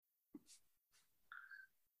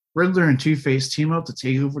Riddler and Two-Face team up to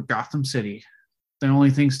take over Gotham City. The only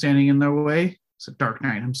thing standing in their way is the Dark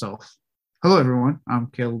Knight himself. Hello, everyone. I'm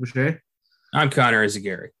Caleb Boucher. I'm Connor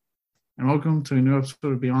Izagari. And welcome to a new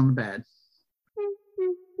episode of Beyond the Bad.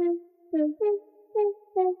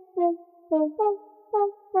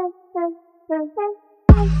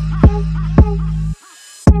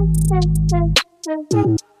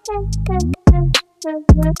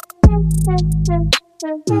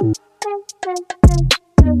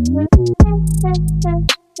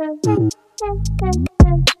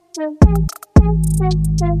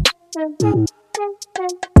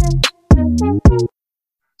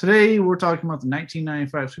 Today, we're talking about the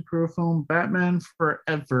 1995 superhero film Batman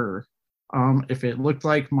Forever. If it looked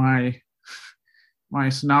like my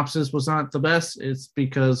synopsis was not the best, it's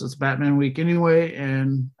because it's Batman week anyway,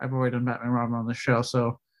 and I've already done Batman Robin on the show,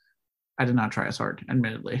 so I did not try as hard,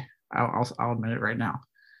 admittedly. I'll admit it right now.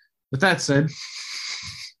 With that said,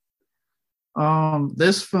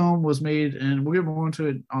 this film was made, and we'll get more into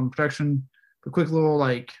it on production, but quick little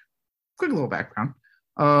background.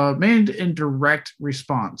 Made in direct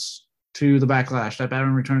response to the backlash that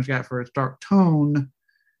Batman Returns got for its dark tone.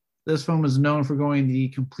 This film is known for going the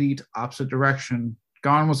complete opposite direction.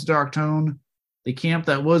 Gone was the dark tone, the camp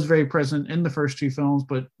that was very present in the first two films,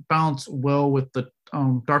 but balanced well with the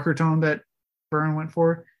darker tone that Byrne went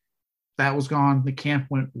for. That was gone. The camp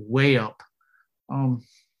went way up.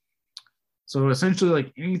 So essentially,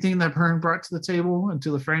 like anything that Byrne brought to the table and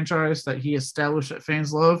to the franchise that he established that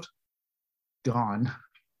fans loved, gone.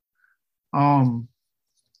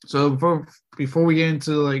 So before we get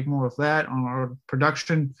into like more of that on our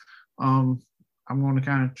production, I'm going to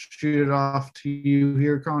kind of shoot it off to you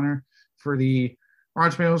here, Connor, for the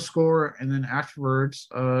Rotten Tomatoes score, and then afterwards,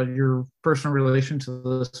 your personal relation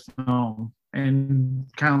to this film, and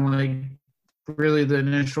kind of like really the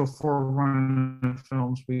initial forerunner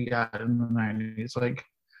films we got in the 90s, like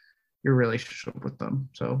your relationship with them.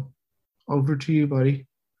 So over to you, buddy.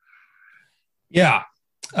 Yeah.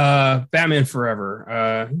 Batman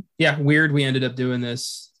Forever. Weird. We ended up doing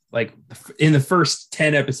this like in the first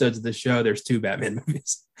 10 episodes of the show. There's 2 Batman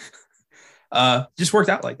movies. Just worked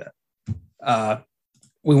out like that.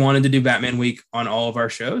 We wanted to do Batman week on all of our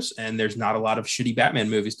shows, and there's not a lot of shitty Batman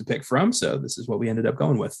movies to pick from. So this is what we ended up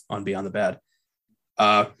going with on Beyond the Bad.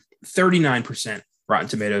 39% Rotten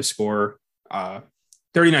Tomatoes score,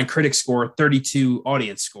 39 critic score, 32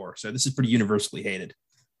 audience score. So this is pretty universally hated.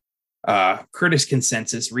 Critics'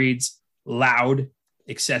 consensus reads loud,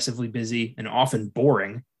 excessively busy, and often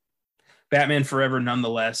boring. Batman Forever,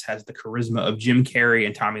 nonetheless, has the charisma of Jim Carrey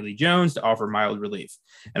and Tommy Lee Jones to offer mild relief.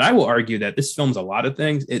 And I will argue that this film's a lot of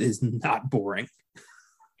things. It is not boring.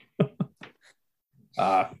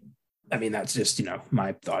 That's just,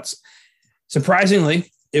 my thoughts.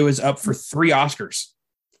 Surprisingly, it was up for 3 Oscars.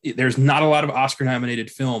 There's not a lot of Oscar-nominated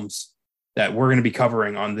films that we're going to be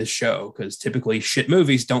covering on this show, because typically shit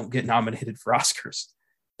movies don't get nominated for Oscars.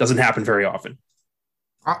 Doesn't happen very often.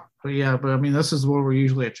 This is where we're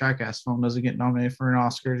usually a Jackass film doesn't get nominated for an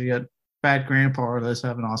Oscar. You got Bad Grandpa does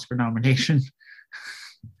have an Oscar nomination.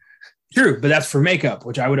 True, but that's for makeup,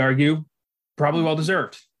 which I would argue probably well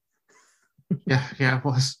deserved. Yeah, it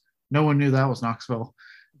was. No one knew that was Knoxville.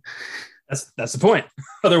 That's the point.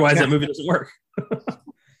 Otherwise, that movie doesn't work.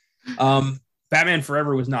 Batman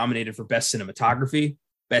Forever was nominated for Best Cinematography,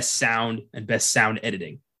 Best Sound, and Best Sound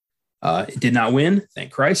Editing. It did not win,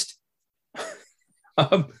 thank Christ.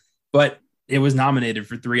 But it was nominated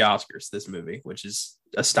for 3 Oscars, this movie, which is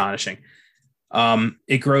astonishing.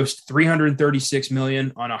 It grossed $336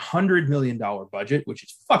 million on a $100 million budget, which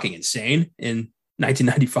is fucking insane in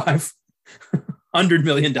 1995. $100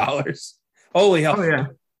 million. Holy hell. Oh, yeah.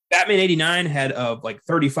 Batman 89 had a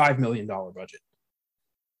 $35 million budget.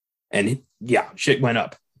 And shit went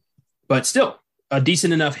up. But still, a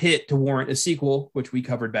decent enough hit to warrant a sequel, which we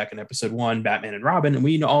covered back in episode 1, Batman and Robin, and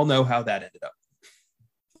we all know how that ended up.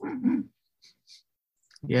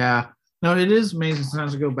 Yeah. No, it is amazing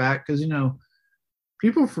sometimes to go back, because,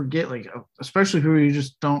 people forget, especially people you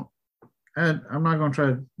just don't, and I'm not going to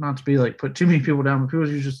try not to be put too many people down, but people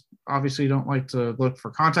you just obviously don't like to look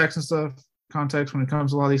for context when it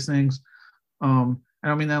comes to a lot of these things. I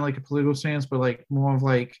don't mean that like a political stance, but more of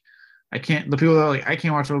the people that I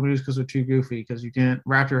can't watch old movies because they're too goofy, because you can't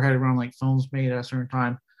wrap your head around films made at a certain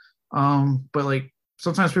time. But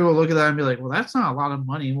sometimes people look at that and be like, well, that's not a lot of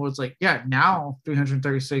money. Well, it's now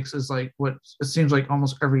 336 is what it seems like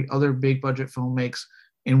almost every other big budget film makes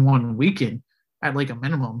in one weekend at a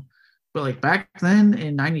minimum. But back then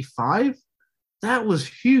in 95, that was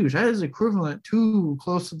huge. That is equivalent to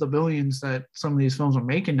close to the billions that some of these films are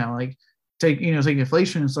making now. Take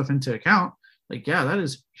inflation and stuff into account. like, yeah, that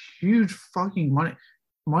is huge fucking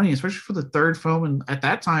money, especially for the third film. And at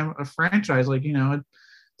that time, a franchise, like,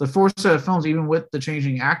 the fourth set of films, even with the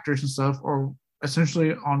changing actors and stuff, are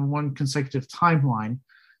essentially on one consecutive timeline.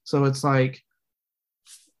 So it's like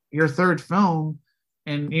your third film,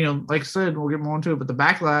 and like I said, we'll get more into it, but the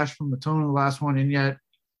backlash from the tone of the last one, and yet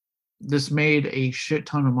this made a shit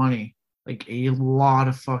ton of money, like a lot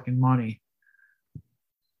of fucking money.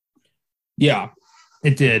 Yeah,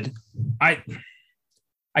 it did. I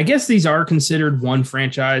guess these are considered one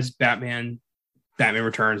franchise: Batman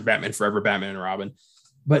Returns, Batman Forever, Batman and Robin.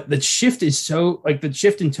 But the shift is the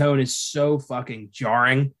shift in tone is so fucking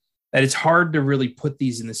jarring that it's hard to really put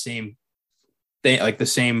these in the same thing, like the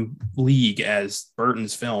same league as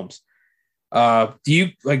Burton's films. Do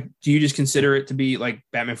you just consider it to be like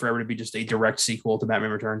Batman Forever to be just a direct sequel to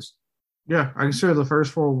Batman Returns? Yeah, I consider the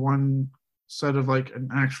first four one set of like an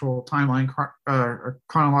actual timeline,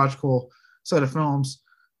 chronological set of films.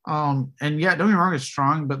 And yeah, don't get me wrong, it's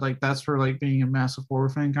strong, but like that's where like being a massive horror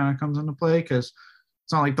fan kind of comes into play, because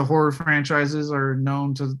it's not like the horror franchises are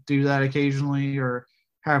known to do that occasionally or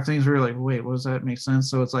have things where you're like, wait, what does that make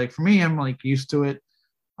sense? So it's like, for me, I'm like used to it.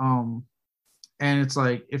 And it's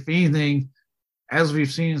like, if anything, as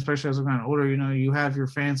we've seen, especially as I've gotten older, you have your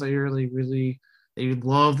fans that really, they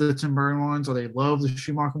love the Tim Burton ones or they love the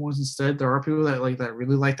Schumacher ones instead. There are people that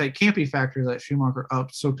really like that campy factor that Schumacher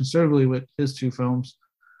upped so considerably with his two films.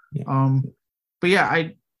 Yeah. But yeah,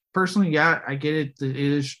 I personally, I get it. It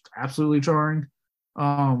is absolutely jarring.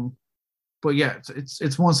 But yeah,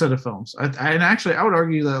 it's one set of films. And actually, I would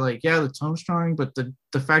argue that the tone's jarring, but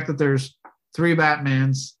the fact that there's three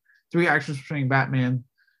actors portraying Batman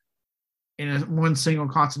in one single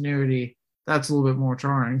continuity, that's a little bit more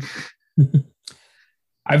jarring.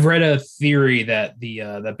 I've read a theory that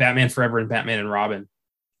the Batman Forever and Batman and Robin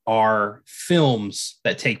are films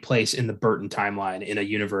that take place in the Burton timeline in a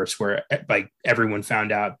universe where like everyone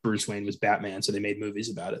found out Bruce Wayne was Batman, so they made movies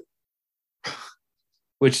about it.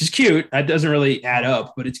 Which is cute. That doesn't really add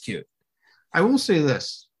up, but it's cute. I will say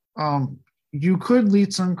this. You could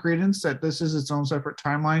lead some credence that this is its own separate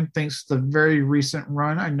timeline, thanks to the very recent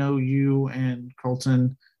run. I know you and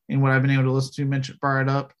Colton, in what I've been able to listen to, brought it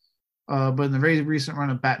up. But in the very recent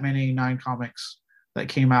run of Batman 89 comics that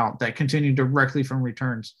came out, that continued directly from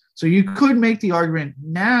Returns. So you could make the argument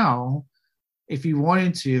now, if you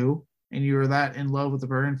wanted to, and you were that in love with the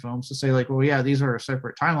Burton films, to say like, well, yeah, these are a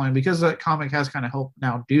separate timeline, because that comic has kind of helped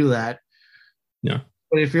now do that. Yeah.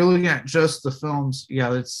 But if you're looking at just the films,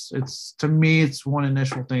 yeah, it's to me, it's one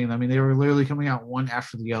initial thing. I mean, they were literally coming out one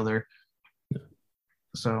after the other.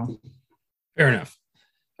 So fair enough.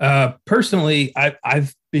 Personally,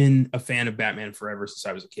 I've been a fan of Batman Forever since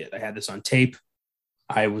I was a kid. I had this on tape.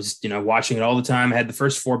 I was, watching it all the time. I had the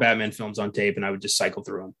first 4 Batman films on tape, and I would just cycle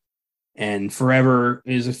through them. And Forever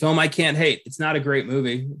is a film I can't hate. It's not a great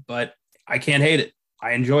movie, but I can't hate it.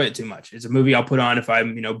 I enjoy it too much. It's a movie I'll put on if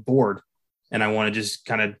I'm, bored and I want to just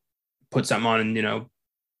kind of put something on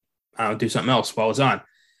and, do something else while it's on.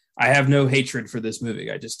 I have no hatred for this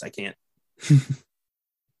movie. I can't.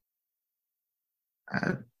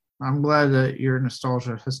 I'm glad that your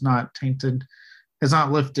nostalgia has not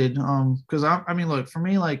lifted. Because I mean, look, for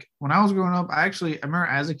me, like when I was growing up, I remember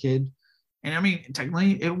as a kid, and I mean,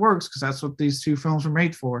 technically it works because that's what these two films were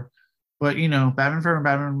made for. But Batman Forever and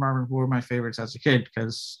Batman and Robin were my favorites as a kid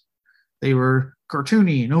because they were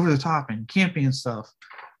cartoony and over the top and campy and stuff.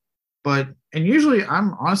 And usually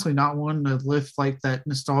I'm honestly not one to lift like that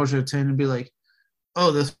nostalgia to and be like,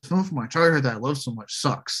 oh, this film from my childhood that I love so much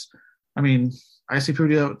sucks. I mean, I see people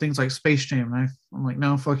do that with things like Space Jam, and I'm like,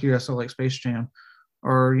 no, fuck you, I still like Space Jam.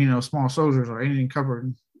 Or, Small Soldiers, or anything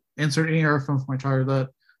covered. Insert any other film from my childhood that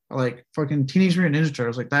I like. Fucking Teenage Mutant Ninja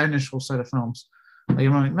Turtles, like that initial set of films. Like,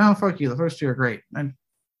 I'm like, no, fuck you, the first two are great. I'm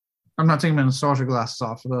not taking my nostalgia glasses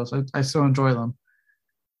off for those. I still enjoy them.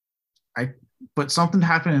 But something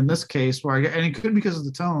happened in this case where and it could be because of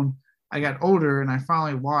the tone, I got older and I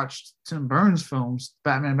finally watched Tim Burton's films,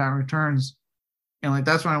 Batman Returns. And like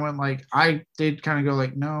that's when I went like I did kind of go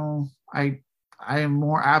like, no, I am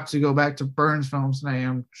more apt to go back to Burton's films than I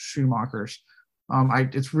am Schumacher's.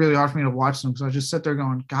 It's really hard for me to watch them because I just sit there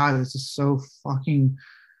going, God, this is so fucking.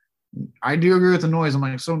 I do agree with the noise. I'm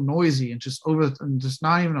like so noisy and just just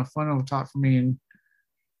not even a fun over top for me. And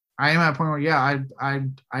I am at a point where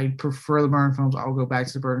I prefer the Burton films. I'll go back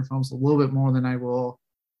to the Burton films a little bit more than I will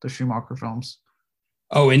the Schumacher films.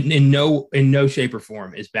 Oh, in no shape or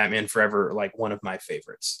form is Batman Forever like one of my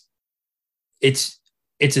favorites. It's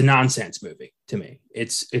a nonsense movie to me.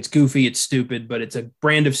 It's goofy, it's stupid, but it's a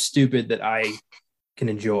brand of stupid that I can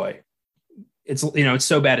enjoy. It's it's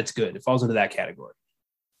so bad it's good. It falls into that category.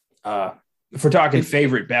 if we're talking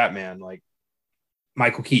favorite Batman, like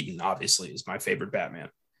Michael Keaton obviously is my favorite Batman.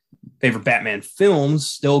 Favorite Batman films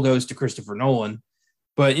still goes to Christopher Nolan,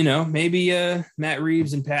 but maybe Matt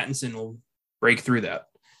Reeves and Pattinson will break through that.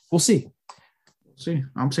 We'll see. See,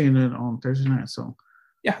 I'm seeing it on Thursday night, so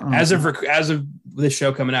yeah. As of this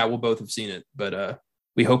show coming out, we'll both have seen it, but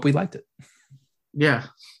we hope we liked it. Yeah,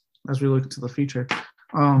 as we look to the future.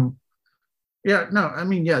 Yeah, no, I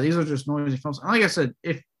mean, yeah, these are just noisy films. And like I said,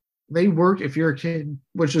 if they work, if you're a kid,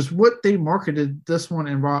 which is what they marketed this one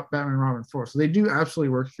and Batman and Robin for. So they do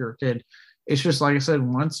absolutely work if you're a kid. It's just like I said,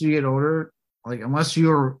 once you get older, like unless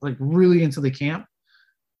you're like really into the camp,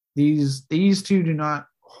 these two do not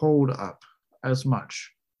hold up as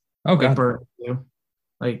much. Okay.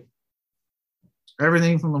 Like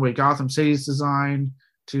everything from the way Gotham City's designed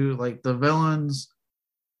to like the villains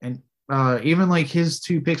and even like his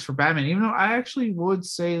two picks for Batman, even though I actually would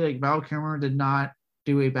say like Val Kilmer did not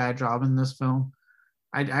do a bad job in this film.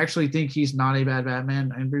 I actually think he's not a bad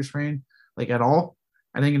Batman and Bruce Wayne, like at all.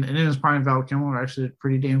 I think in his prime, Val Kilmer actually did a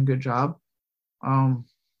pretty damn good job. But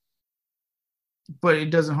it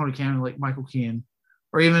doesn't hold a candle like Michael Keaton.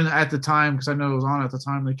 Or even at the time, because I know it was on at the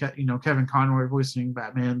time, like Kevin Conroy voicing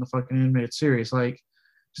Batman, the fucking animated series, like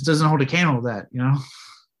just doesn't hold a candle to that,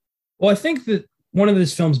 Well, I think that one of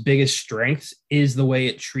this film's biggest strengths is the way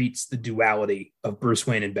it treats the duality of Bruce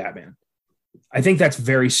Wayne and Batman. I think that's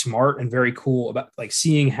very smart and very cool about like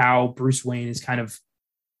seeing how Bruce Wayne is kind of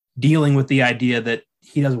dealing with the idea that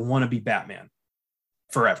he doesn't want to be Batman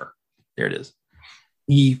forever. There it is.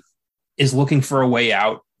 He is looking for a way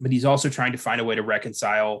out, but he's also trying to find a way to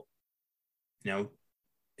reconcile,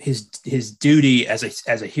 his duty as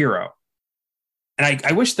a hero. And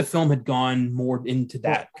I wish the film had gone more into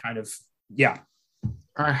that kind of, yeah.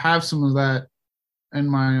 I have some of that in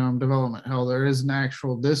my development hell. There is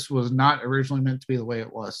this was not originally meant to be the way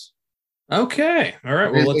it was. Okay. All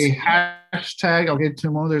right. Well, let's a hashtag. I'll get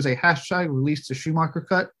to more. There's a hashtag release the Schumacher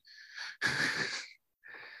cut.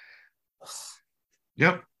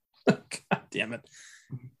 Yep. God damn it.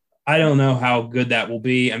 I don't know how good that will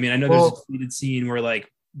be. I mean, I know there's a deleted scene where like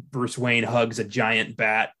Bruce Wayne hugs a giant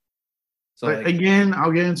bat. So again,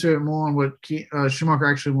 I'll get into it more on what Schumacher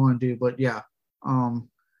actually wanted to do, but yeah,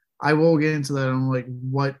 I will get into that on like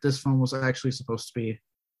what this film was actually supposed to be,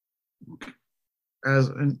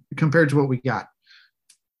 compared to what we got.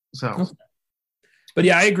 So, but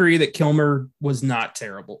yeah, I agree that Kilmer was not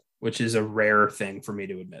terrible, which is a rare thing for me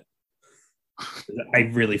to admit. I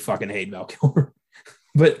really fucking hate Val Kilmer,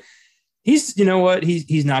 but he's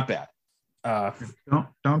not bad.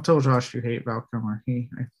 Don't tell Josh you hate Val Kilmer.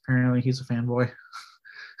 Apparently he's a fanboy.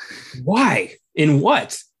 Why? In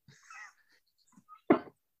what?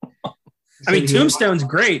 I mean, Tombstone's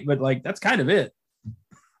great, but like that's kind of it.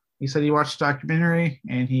 He said he watched the documentary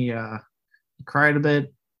and he cried a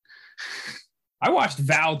bit. I watched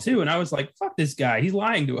Val too, and I was like, "Fuck this guy! He's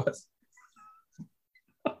lying to us."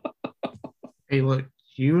 Hey, look,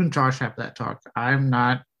 you and Josh have that talk. I'm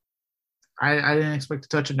not. I didn't expect to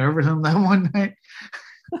touch a nerve with him that one night.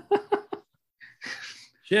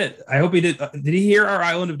 Shit. I hope he did. Did he hear our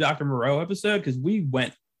Island of Dr. Moreau episode? Because we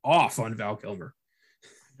went off on Val Kilmer.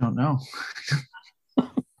 I don't know.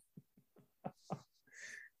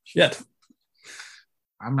 Shit.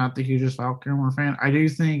 I'm not the hugest Val Kilmer fan. I do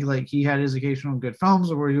think like he had his occasional good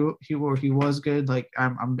films where he was good. Like I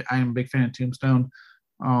am a big fan of Tombstone.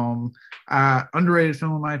 Underrated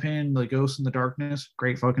film in my opinion, The Ghost in the Darkness.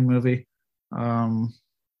 Great fucking movie.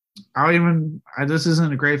 This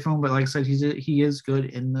isn't a great film, but like I said, he is good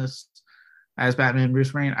in this as Batman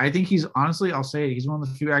Bruce Wayne. I think he's honestly, I'll say it, he's one of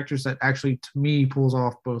the few actors that actually to me pulls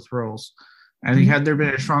off both roles. I think had there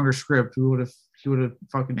been a stronger script, he would have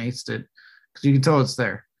fucking aced it because you can tell it's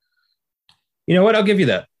there. You know what? I'll give you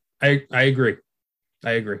that. I agree.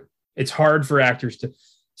 It's hard for actors to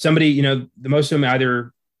somebody, the most of them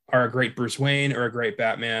either are a great Bruce Wayne or a great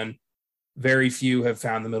Batman. Very few have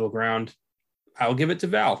found the middle ground. I'll give it to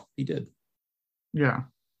Val. He did. Yeah,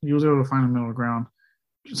 he was able to find a middle ground.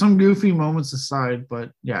 Some goofy moments aside,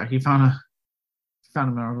 but yeah, he found a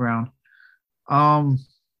middle ground. So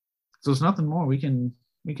there's nothing more we can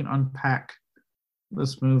unpack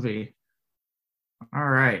this movie. All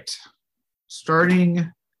right,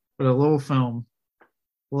 starting with a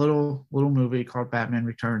little movie called Batman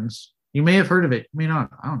Returns. You may have heard of it, you may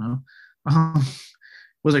not. I don't know.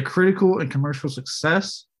 Was a critical and commercial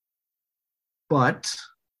success, but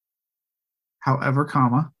however,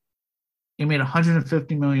 it made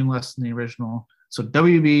 $150 million less than the original. So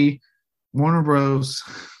WB, Warner Bros,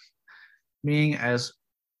 being as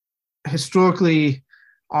historically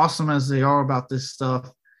awesome as they are about this stuff,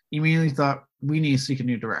 immediately thought we need to seek a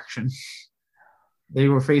new direction. They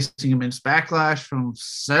were facing immense backlash from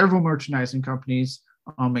several merchandising companies.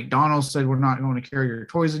 McDonald's said, "We're not going to carry your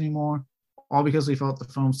toys anymore," all because they felt the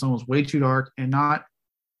film tone was way too dark and not,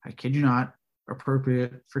 I kid you not,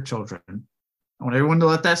 appropriate for children. I want everyone to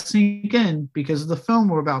let that sink in because of the film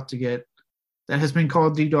we're about to get that has been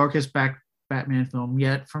called the darkest Batman film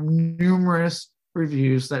yet from numerous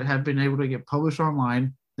reviews that have been able to get published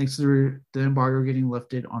online thanks to the embargo getting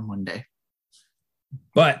lifted on Monday.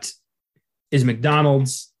 But is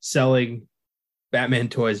McDonald's selling Batman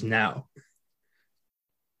toys now?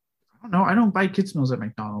 I don't know. I don't buy kids' meals at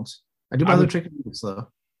McDonald's. I do buy the chicken nuggets though.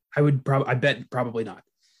 I bet probably not.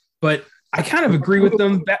 But I kind of agree with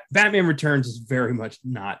them. Batman Returns is very much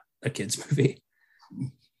not a kids movie.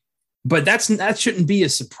 But that shouldn't be a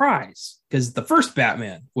surprise because the first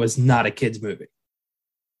Batman was not a kids movie.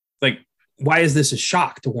 Like, why is this a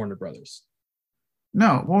shock to Warner Brothers?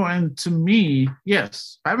 No, well, and to me,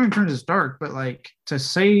 yes, Batman Returns is dark, but like to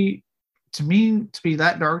be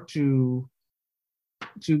that dark to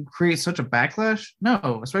create such a backlash,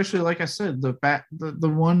 no. Especially like I said, the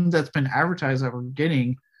one that's been advertised that we're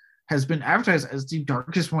getting has been advertised as the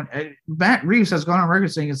darkest one. Matt Reeves has gone on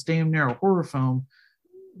record saying it's damn near a horror film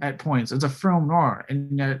at points. It's a film noir,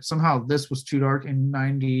 and yet somehow this was too dark in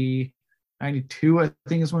 92, I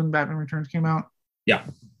think is when Batman Returns came out. Yeah,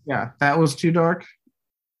 that was too dark.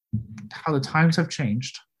 How the times have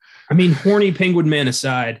changed. I mean, horny Penguin Man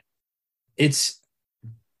aside, it's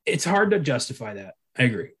hard to justify that. I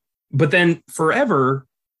agree. But then Forever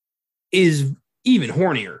is even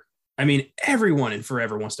hornier. I mean, everyone in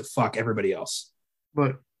Forever wants to fuck everybody else.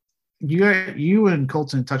 But you and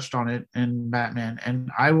Colton touched on it in Batman, and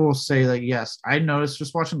I will say that yes, I noticed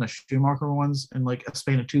just watching the Schumacher ones in like a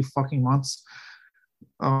span of 2 fucking months.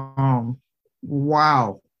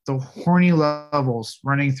 Wow, the horny levels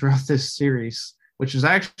running throughout this series, which is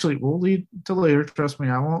actually will lead to later. Trust me,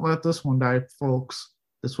 I won't let this one die, folks.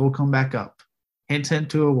 This will come back up. Hint, hint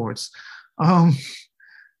to awards.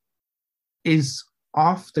 Is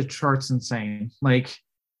off the charts insane. Like,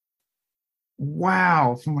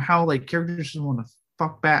 wow, from how like characters just want to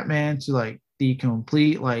fuck Batman to like the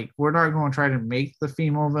complete like we're not going to try to make the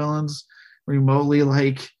female villains remotely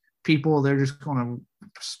like people. They're just going to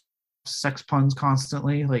sex puns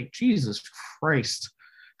constantly. Like, Jesus Christ.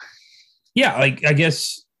 Yeah, like I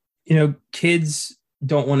guess kids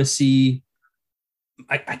don't want to see.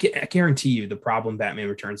 I guarantee you the problem Batman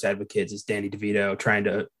Returns had with kids is Danny DeVito trying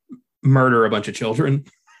to murder a bunch of children.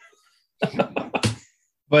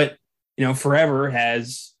 But Forever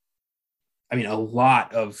has, a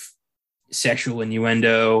lot of sexual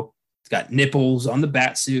innuendo. It's got nipples on the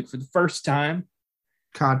bat suit for the first time.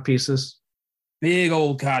 Cod pieces. Big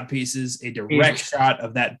old cod pieces. A direct shot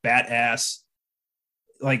of that bat ass.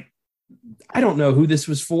 Like, I don't know who this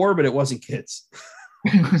was for, but it wasn't kids.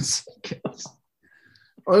 It was kids.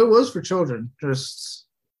 Oh, it was for children. Just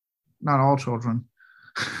not all children.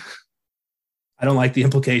 I don't like the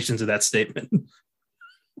implications of that statement.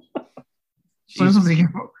 So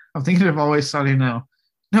I'm thinking of Always Sunny now.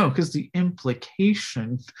 No, because the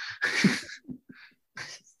implication.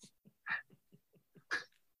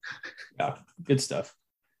 Yeah, good stuff.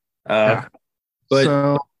 Yeah. But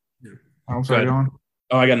so, I'm sorry, go on.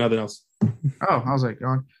 Oh, I got nothing else. Oh, I was like, go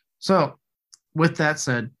on. So, with that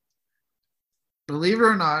said, believe it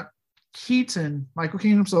or not, Michael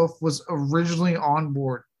Keaton himself, was originally on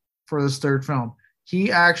board for this third film.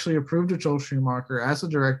 He actually approved of Joel Schumacher as the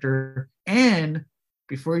director, and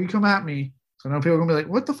before you come at me, so I know people are gonna be like,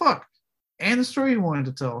 "What the fuck?" And the story he wanted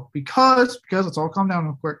to tell, because it's all calmed down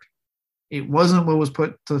real quick. It wasn't what was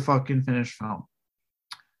put to the fucking finished film.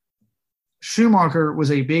 Schumacher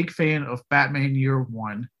was a big fan of Batman Year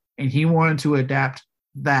One, and he wanted to adapt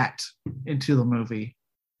that into the movie.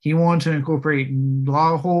 He wanted to incorporate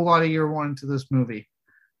a whole lot of Year One to this movie.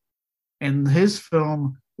 And his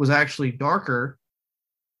film was actually darker.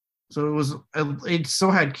 So it still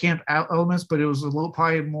had camp elements, but it was a little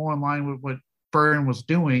probably more in line with what Burton was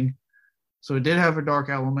doing. So it did have a dark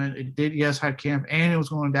element. It did, yes, have camp, and it was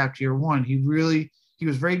going to adapt to Year One. He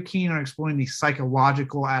was very keen on exploring the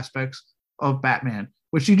psychological aspects of Batman,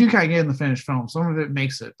 which you do kind of get in the finished film. Some of it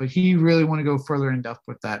makes it, but he really wanted to go further in depth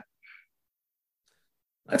with that.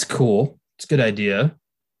 That's cool. It's a good idea.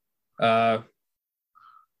 So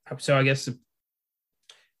I guess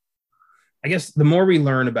the more we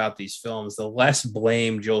learn about these films, the less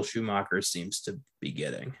blame Joel Schumacher seems to be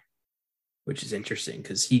getting, which is interesting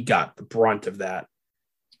because he got the brunt of that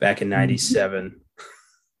back in 97.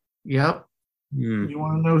 Yep. You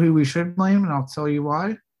want to know who we should blame? And I'll tell you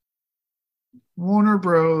why. Warner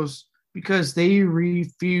Bros. Because they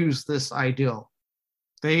refused this ideal.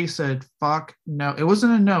 They said fuck no. It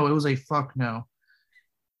wasn't a no, it was a fuck no.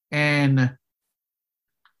 And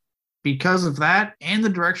because of that and the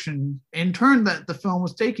direction in turn that the film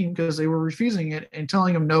was taking, because they were refusing it and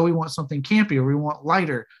telling them, no, we want something campy or we want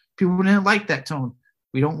lighter. People didn't like that tone.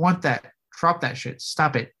 We don't want that. Drop that shit.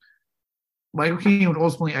 Stop it. Michael Keaton would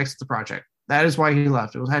ultimately exit the project. That is why he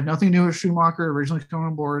left. It had nothing to do with Schumacher originally coming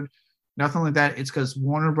on board. Nothing like that. It's because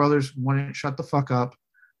Warner Brothers wanted to shut the fuck up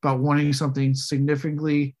about wanting something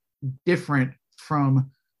significantly different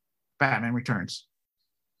from Batman Returns.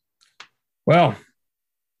 Well,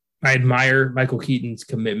 I admire Michael Keaton's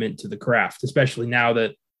commitment to the craft, especially now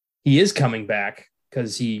that he is coming back,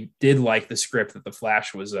 because he did like the script that The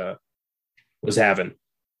Flash was having.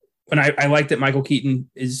 And I like that Michael Keaton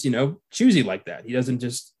is, choosy like that. He doesn't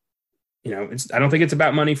just, I don't think it's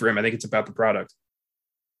about money for him. I think it's about the product.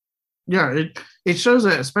 Yeah, it shows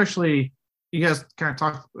that, especially you guys kind of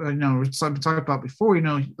talked, something to talk about before,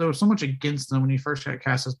 there was so much against them when he first got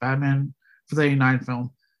cast as Batman for the 89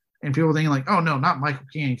 film. And people thinking like, oh no, not Michael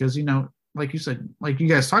Keaton, because like you said, like you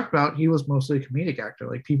guys talked about, he was mostly a comedic actor.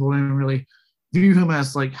 Like people didn't really view him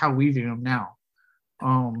as like how we view him now.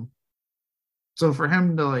 So for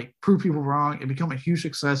him to like prove people wrong and become a huge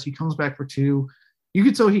success, he comes back for 2. You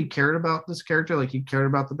could tell he cared about this character, like he cared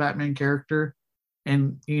about the Batman character.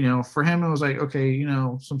 And for him it was like, okay,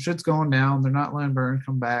 some shit's going down. They're not letting Byrne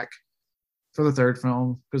come back for the 3rd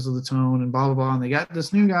film because of the tone and blah, blah, blah. And they got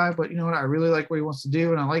this new guy, but you know what? I really like what he wants to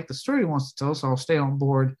do. And I like the story he wants to tell. So I'll stay on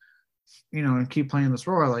board, and keep playing this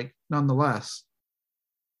role I like nonetheless.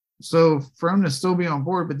 So for him to still be on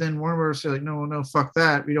board, but then Warner Bros. Say like, no, fuck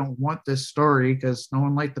that. We don't want this story because no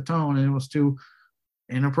one liked the tone and it was too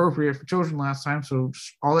inappropriate for children last time. So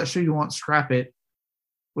all that shit you want, scrap it,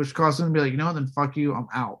 which caused them to be like, then fuck you. I'm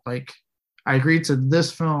out. Like I agreed to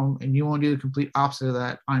this film and you want to do the complete opposite of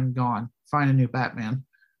that. I'm gone. Find a new Batman.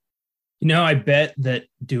 I bet that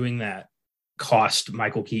doing that cost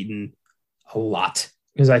Michael Keaton a lot,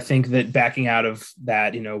 because I think that backing out of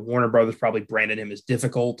that, Warner Brothers probably branded him as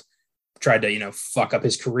difficult, tried to, fuck up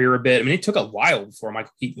his career a bit. I mean, it took a while before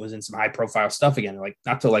Michael Keaton was in some high profile stuff again, like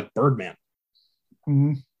not till like Birdman.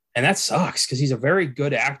 Mm-hmm. And that sucks because he's a very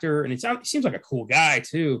good actor and he seems like a cool guy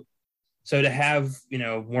too. So to have,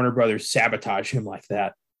 Warner Brothers sabotage him like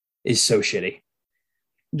that is so shitty.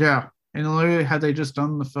 Yeah. And literally, had they just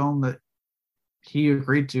done the film that he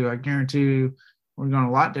agreed to, I guarantee you would have gone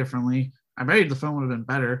a lot differently. I bet the film would have been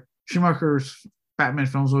better. Schumacher's Batman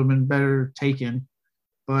films would have been better taken.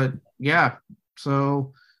 But yeah,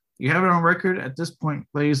 so you have it on record at this point,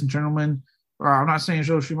 ladies and gentlemen. Or I'm not saying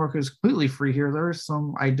Joe Schumacher is completely free here. There are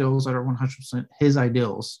some ideals that are 100% his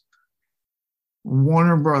ideals.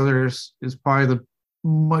 Warner Brothers is probably the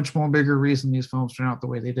much more bigger reason these films turn out the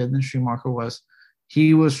way they did than Schumacher was.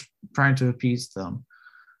 He was trying to appease them.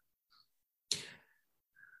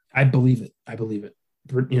 I believe it.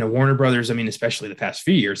 Warner Brothers, I mean, especially the past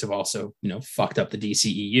few years have also, fucked up the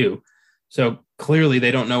DCEU. So clearly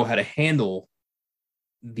they don't know how to handle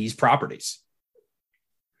these properties.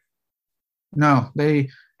 No, and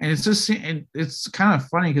it's kind of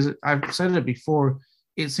funny because I've said it before.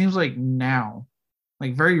 It seems like now,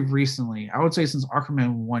 like very recently, I would say since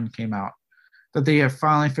Aquaman 1 came out, that they have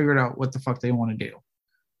finally figured out what the fuck they want to do.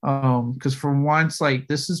 Because for once, like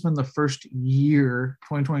this has been the first year,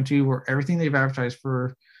 2022, where everything they've advertised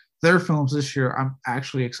for their films this year, I'm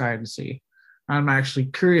actually excited to see. I'm actually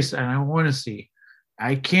curious and I want to see.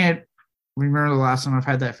 I can't remember the last time I've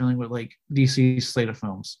had that feeling with like DC's slate of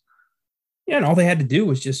films. Yeah, and all they had to do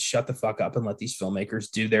was just shut the fuck up and let these filmmakers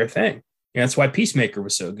do their thing. And that's why Peacemaker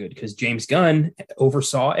was so good, because James Gunn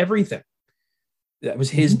oversaw everything. That was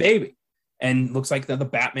his baby. And looks like the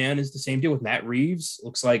Batman is the same deal with Matt Reeves.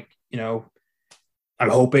 Looks like, I'm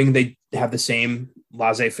hoping they have the same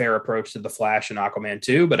laissez-faire approach to The Flash and Aquaman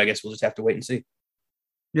 2, but I guess we'll just have to wait and see.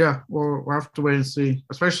 Yeah, well, we'll have to wait and see,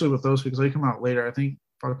 especially with those because they come out later. I think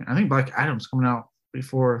Black Adam's coming out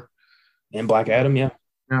before. And Black Adam, yeah.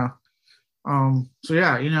 Yeah. So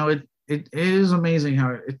yeah, it is amazing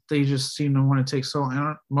how they just seem to want to take so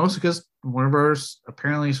long. Mostly because Warner Bros.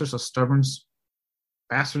 Apparently is just a stubborn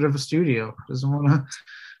bastard of a studio. Doesn't want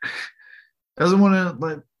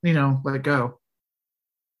to let go.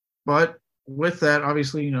 But with that,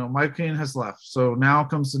 obviously, Mike Keaton has left. So now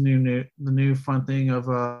comes the new fun thing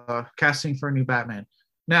of casting for a new Batman.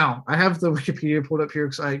 Now I have the Wikipedia pulled up here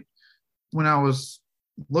because when I was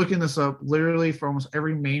looking this up, literally for almost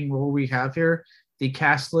every main role we have here, the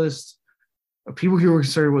cast list of people who were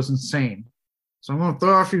considered was insane. So I'm going to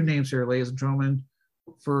throw out a few names here, ladies and gentlemen,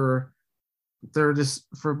 for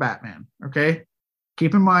Batman. Okay,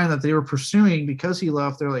 keep in mind that they were pursuing, because he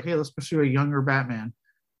left. They're like, hey, let's pursue a younger Batman.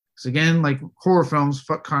 Because again, like horror films,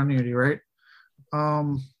 fuck continuity, right?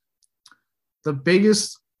 Um, the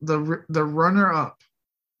biggest, the runner up,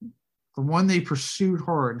 the one they pursued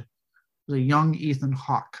hard, was a young Ethan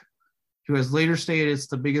Hawke, who has later stated it's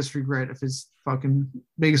the biggest regret of his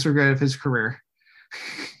career.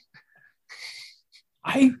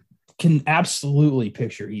 I can absolutely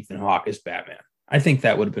picture Ethan Hawke as Batman. I think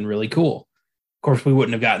that would have been really cool. Of course, we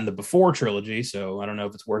wouldn't have gotten the Before trilogy, so I don't know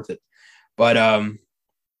if it's worth it. But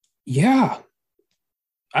yeah,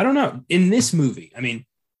 I don't know. In this movie, I mean,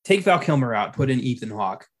 take Val Kilmer out, put in Ethan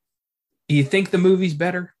Hawke. Do you think the movie's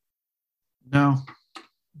better? No.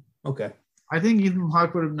 Okay. I think Ethan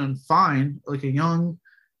Hawke would have done fine, like a young,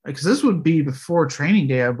 because this would be before Training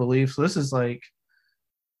Day, I believe. So this is like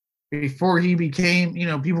before he became,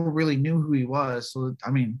 people really knew who he was. So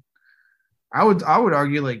I mean, I would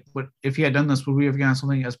argue like, what if he had done this? Would we have gotten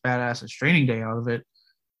something as badass as Training Day out of it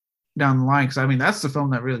down the line? Because I mean, that's the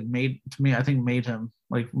film that really made him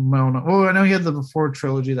like well. I know he had the Before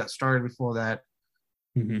trilogy that started before that.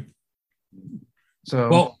 Mm-hmm. So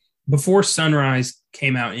well, Before Sunrise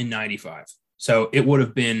came out in '95, so it would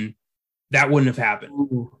have been that wouldn't have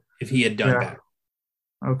happened if he had done that.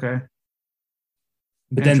 Okay.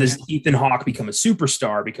 But then does Ethan Hawke become a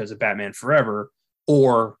superstar because of Batman Forever,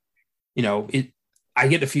 or I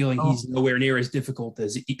get the feeling he's nowhere near as difficult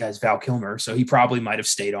as Val Kilmer, so he probably might have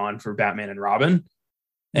stayed on for Batman and Robin.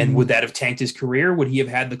 And would that have tanked his career? Would he have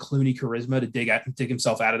had the Clooney charisma to dig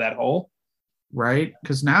himself out of that hole? Right,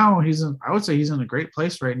 because now I would say he's in a great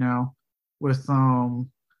place right now. With for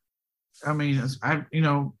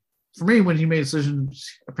me, when he made a decision,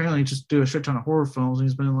 apparently just do a shit ton of horror films. And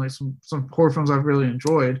he's been in like some horror films I've really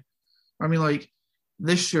enjoyed. I mean, like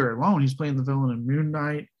this year alone, he's playing the villain in Moon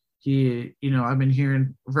Knight. He, I've been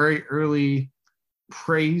hearing very early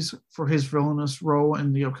praise for his villainous role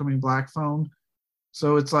in the upcoming Black Phone.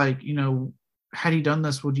 So it's like, had he done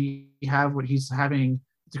this, would he have what he's having,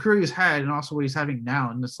 the career he's had, and also what he's having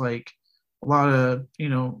now? And it's like a lot of,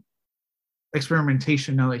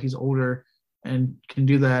 experimentation now that he's older and can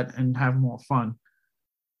do that and have more fun.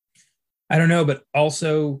 I don't know, but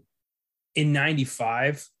also in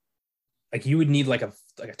 '95, like you would need like a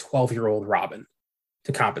 12-year-old Robin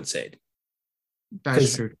to compensate.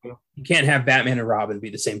 That's true. You can't have Batman and Robin be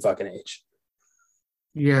the same fucking age.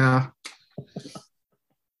 Yeah.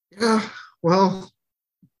 Yeah. Well,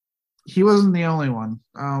 he wasn't the only one.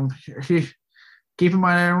 Keep in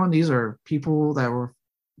mind, everyone, these are people that were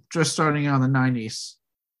just starting out in the 90s.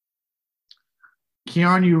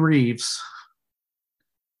 Keanu Reeves,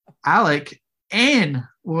 Alec and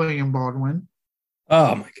William Baldwin.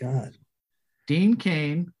 Oh my God. Dean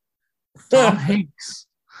Cain, Tom Hanks.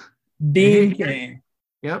 Dean Cain.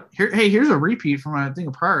 Yep. Here's a repeat from I think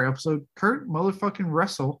a prior episode. Kurt motherfucking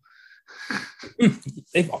Russell.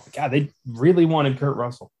 They really wanted Kurt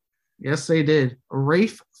Russell. Yes, they did.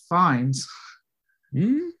 Ralph Fiennes.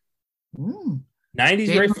 90s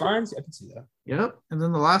Ralph Fiennes? I can see that. Yep. And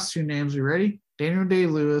then the last two names, you ready? Daniel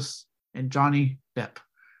Day-Lewis and Johnny Depp.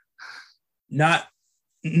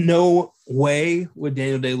 No way would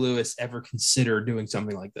Daniel Day-Lewis ever consider doing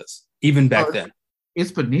something like this, even back then.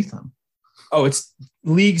 It's beneath him. Oh, it's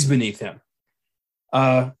leagues beneath him.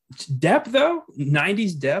 Depp, though,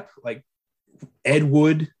 90s Depp, like Ed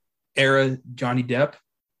Wood era Johnny Depp,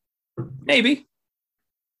 maybe.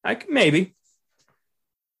 Maybe.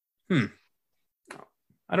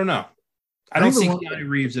 I don't know. I don't see Keanu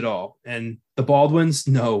Reeves at all. And the Baldwins,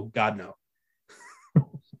 no, God, no.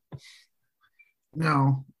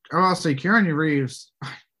 No, I'll say Keanu Reeves.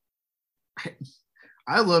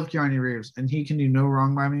 I love Keanu Reeves, and he can do no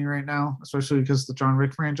wrong by me right now, especially because of the John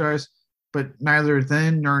Wick franchise. But neither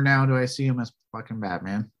then nor now do I see him as fucking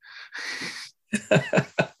Batman.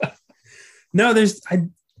 No,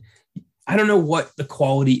 I don't know what the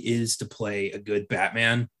quality is to play a good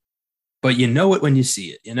Batman, but you know it when you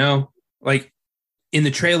see it, Like in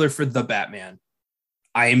the trailer for The Batman,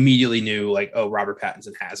 I immediately knew like, oh, Robert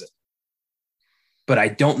Pattinson has it. But I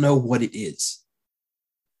don't know what it is.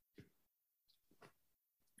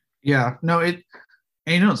 Yeah, no,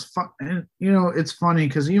 it's fun. It's funny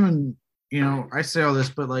because even, I say all this,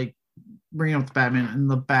 but like bringing up the Batman and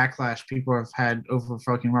the backlash people have had over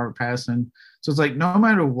fucking Robert Pattinson. So it's like, no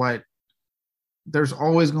matter what, there's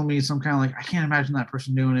always going to be some kind of like, I can't imagine that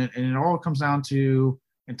person doing it. And it all comes down to,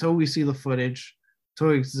 until we see the footage,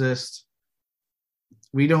 until it exists,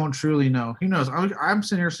 we don't truly know. Who knows? I'm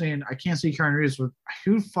sitting here saying I can't see Keanu Reeves, but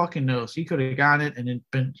who fucking knows? He could have gotten it and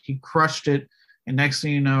he crushed it. And next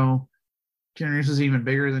thing you know, Keanu Reeves is even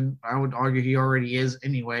bigger than I would argue he already is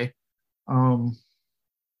anyway.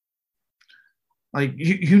 Like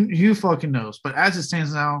you fucking knows. But as it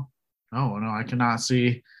stands now, no, I cannot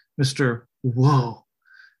see Mr. Whoa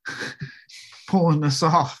pulling this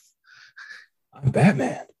off. I'm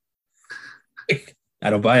Batman. I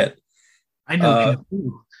don't buy it. I know Kung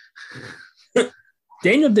Fu.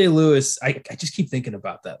 Daniel Day-Lewis, I just keep thinking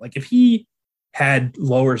about that. Like if he had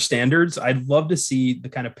lower standards, I'd love to see the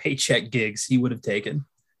kind of paycheck gigs he would have taken.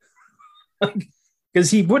 Like, because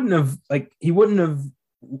he wouldn't have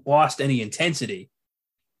lost any intensity.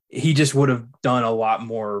 He just would have done a lot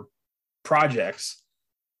more projects.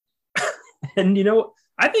 And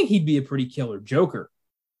I think he'd be a pretty killer Joker.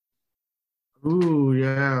 Ooh,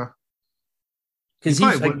 yeah. Because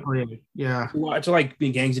he's like, watch like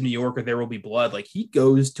being Gangs in New York or There Will Be Blood. Like he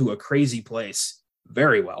goes to a crazy place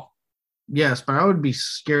very well. Yes, but I would be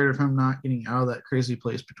scared of him not getting out of that crazy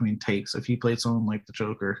place between takes if he played someone like the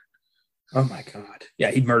Joker. Oh my God.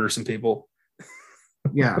 Yeah, he'd murder some people.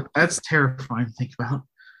 Yeah, that's terrifying to think about.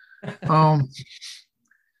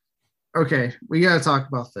 Okay, we gotta talk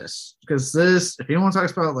about this because if anyone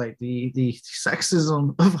talks about like the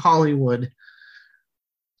sexism of Hollywood,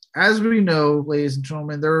 as we know, ladies and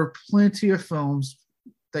gentlemen, there are plenty of films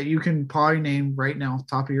that you can probably name right now off the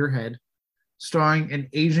top of your head, starring an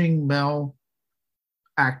aging male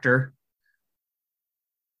actor.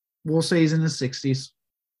 We'll say he's in his 60s,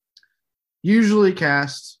 usually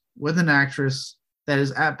cast with an actress that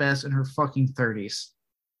is at best in her fucking 30s.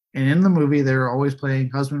 And in the movie, they're always playing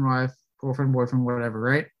husband, wife, girlfriend, boyfriend, whatever,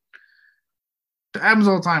 right? It happens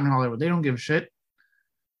all the time in Hollywood. They don't give a shit.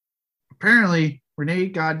 Apparently, Rene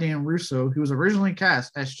goddamn Russo, who was originally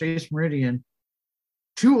cast as Chase Meridian,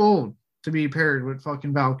 too old to be paired with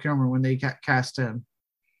fucking Val Kilmer when they cast him.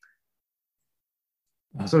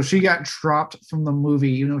 So she got dropped from the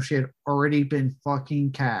movie, even though she had already been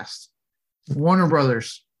fucking cast. Warner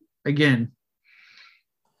Brothers, again.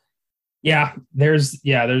 Yeah, there's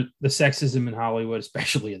the sexism in Hollywood,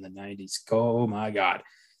 especially in the 90s. Oh my God.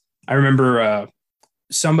 I remember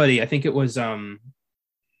somebody, I think it was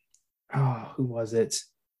who was it?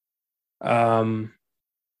 I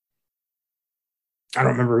don't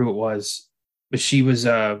remember who it was, but she was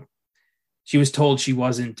told she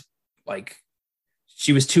wasn't like,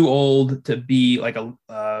 she was too old to be like a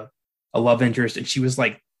love interest, and she was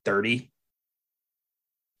like 30.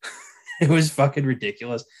 It was fucking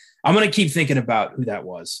ridiculous. I'm gonna keep thinking about who that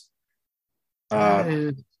was.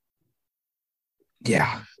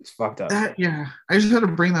 Yeah, it's fucked up. I just had to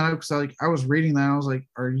bring that up because I was reading that. I was like,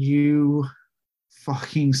 "Are you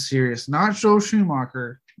fucking serious?" Not Joe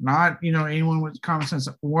Schumacher, not anyone with common sense.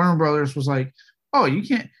 Warner Brothers was like, "Oh, you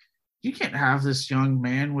can't have this young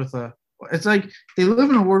man with a." It's like they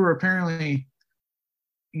live in a world where apparently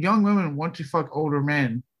young women want to fuck older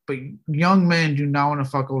men, but young men do not want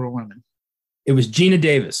to fuck older women. It was Gina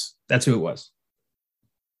Davis. That's who it was.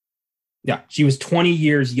 Yeah, she was 20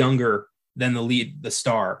 years younger than the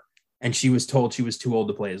star, and she was told she was too old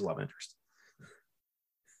to play his love interest.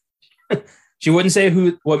 She wouldn't say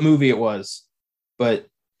what movie it was, but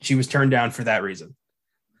she was turned down for that reason.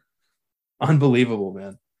 Unbelievable,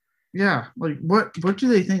 man. Yeah, like what do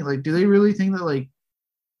they think? Like, do they really think that like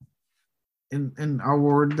in our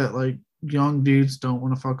world that like young dudes don't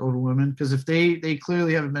want to fuck older women? Because if they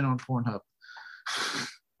clearly haven't been on Pornhub.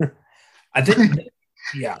 I think,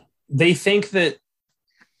 yeah, they think that,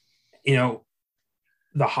 the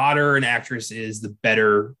hotter an actress is, the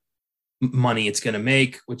better money it's going to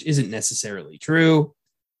make, which isn't necessarily true.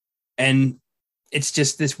 And it's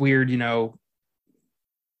just this weird,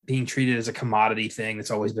 being treated as a commodity thing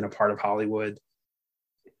that's always been a part of Hollywood.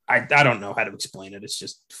 I don't know how to explain it. It's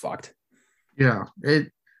just fucked. Yeah,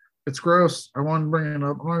 it's gross. I want to bring it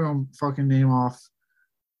up. I'm not going to fucking name off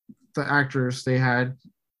the actors they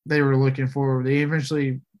were looking for. They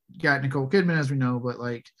eventually got Nicole Kidman, as we know, but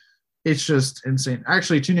like it's just insane.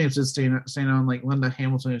 Actually, two names did stay on, like Linda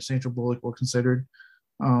Hamilton and Sandra Bullock were considered.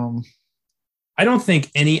 I don't think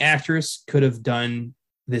any actress could have done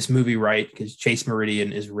this movie right because Chase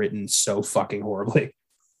Meridian is written so fucking horribly.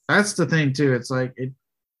 That's the thing too. It's like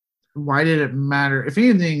why did it matter? If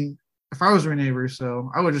anything, if I was Rene Russo,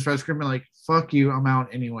 I would just try screaming like "fuck you," I'm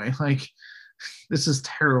out anyway. Like this is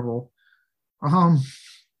terrible. Moving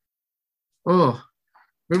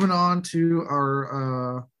on to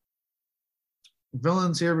our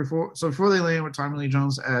villains here before they land with Tommy Lee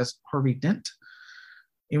Jones as Harvey Dent.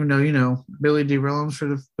 Even though, Billy Dee Williams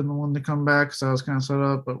should have been the one to come back, so I was kind of set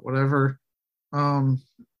up, but whatever. Here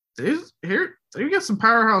you got some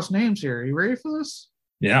powerhouse names here. Are you ready for this?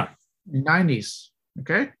 Yeah. 90s.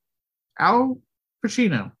 Okay. Al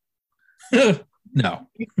Pacino. No.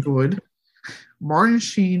 Good. Martin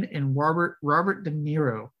Sheen and Robert De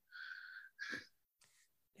Niro.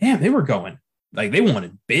 damn, they were going like they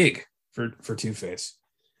wanted big for Two-Face.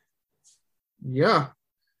 Yeah.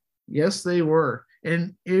 Yes, they were.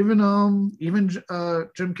 And even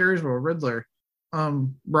Jim Carrey's role, Riddler,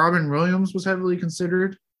 Robin Williams was heavily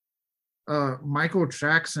considered. Michael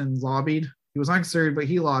Jackson lobbied. He was not considered, but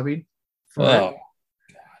he lobbied for it.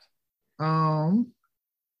 And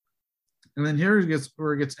then here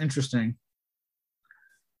where it gets interesting.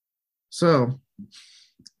 So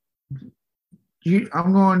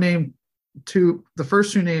I'm going to name the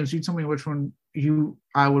first two names. You tell me which one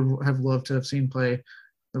I would have loved to have seen play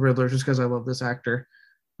the Riddler, just because I love this actor.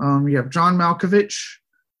 You have John Malkovich,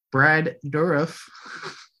 Brad Dourif.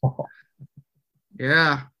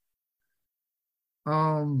 Yeah.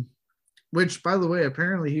 Which, by the way,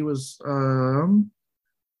 apparently he was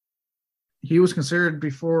considered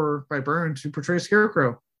before by Byrne to portray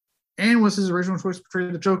Scarecrow, and was his original choice to portray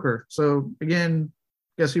the Joker. So again,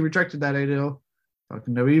 guess he rejected that idea.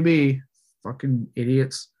 Fucking WB, fucking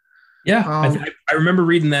idiots. Yeah, I remember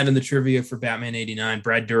reading that in the trivia for Batman '89.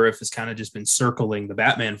 Brad Dourif has kind of just been circling the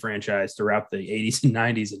Batman franchise throughout the '80s and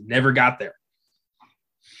 '90s and never got there.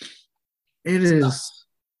 It is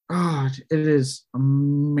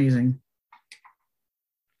amazing.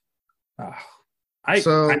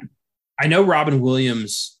 I know Robin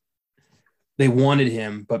Williams, they wanted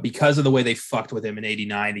him, but because of the way they fucked with him in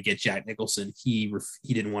 '89 to get Jack Nicholson, he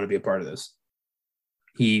didn't want to be a part of this.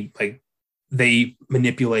 They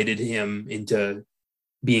manipulated him into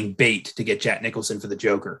being bait to get Jack Nicholson for the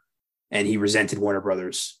Joker, and he resented Warner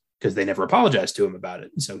Brothers because they never apologized to him about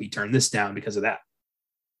it. And so he turned this down because of that.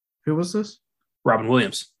 Who was this? Robin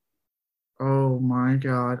Williams. Oh my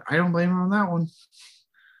God. I don't blame him on that one.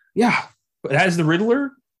 Yeah. But as the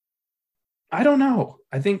Riddler, I don't know.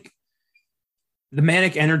 I think the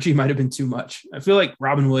manic energy might have been too much. I feel like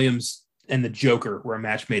Robin Williams and the Joker were a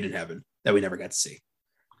match made in heaven that we never got to see.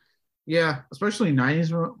 Yeah, especially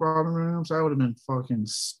 90s Robin Williams. That would have been fucking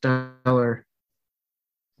stellar.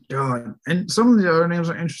 God. And some of the other names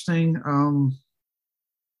are interesting.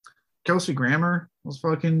 Kelsey Grammer was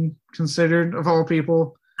fucking considered, of all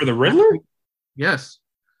people. For the Riddler? Yes.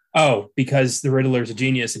 Oh, because the Riddler's a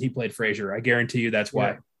genius and he played Frasier. I guarantee you that's why.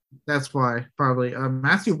 Yeah, that's why, probably.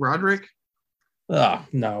 Matthew Broderick. Oh,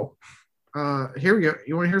 no. Here we go.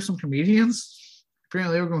 You want to hear some comedians?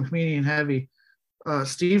 Apparently they were going comedian heavy.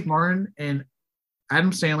 Steve Martin and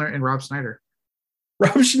Adam Sandler and Rob Schneider.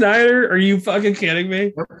 Rob Schneider? Are you fucking kidding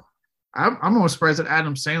me? Yep. I'm almost surprised at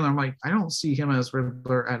Adam Sandler. I'm like, I don't see him as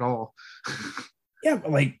Riddler at all. Yeah,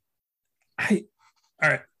 but all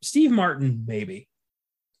right, Steve Martin, maybe.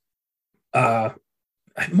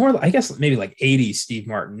 More, I guess, maybe like 80s Steve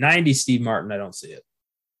Martin, 90s Steve Martin. I don't see it.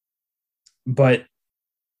 But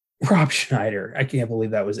Rob Schneider, I can't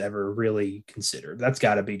believe that was ever really considered. That's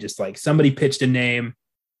got to be just like somebody pitched a name,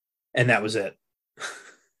 and that was it.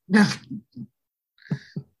 Yeah.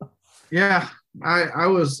 Yeah. I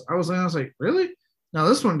was like, really? Now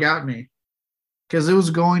this one got me because it was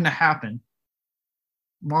going to happen.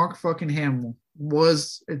 Mark fucking Hamill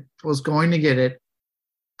was going to get it,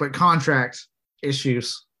 but contract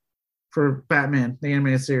issues for Batman, the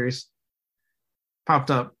animated series,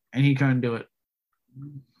 popped up and he couldn't do it.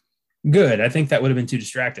 Good. I think that would have been too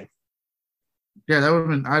distracting. Yeah, that would have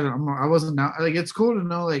been. I wasn't now. Like, it's cool to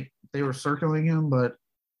know like they were circling him, but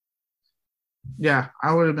yeah,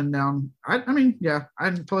 I would have been down. I mean, yeah.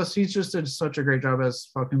 Plus, he's just did such a great job as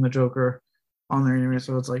fucking the Joker on there anyway.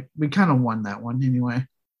 So it's like we kind of won that one anyway.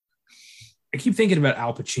 I keep thinking about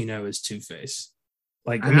Al Pacino as Two-Face.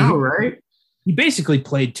 Like, I know, right? He basically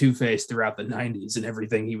played Two-Face throughout the '90s and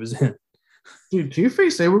everything he was in. Dude,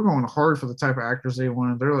 Two-Face, they were going hard for the type of actors they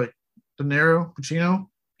wanted. They're like De Niro, Pacino,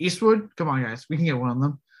 Eastwood. Come on, guys, we can get one of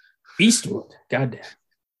them. Eastwood, goddamn.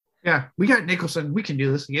 Yeah, we got Nicholson. We can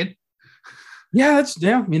do this again. Yeah,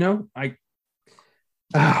 I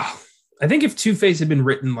think if Two-Face had been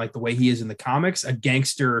written like the way he is in the comics, a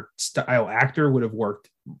gangster style actor would have worked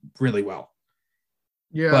really well.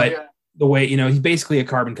 Yeah, but the way, he's basically a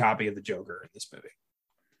carbon copy of the Joker in this movie.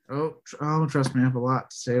 Oh, trust me, I have a lot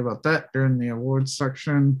to say about that during the awards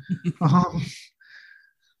section.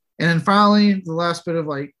 And then finally, the last bit of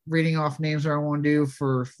like reading off names that I want to do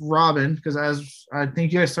for Robin, because as I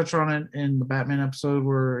think you guys touched on it in the Batman episode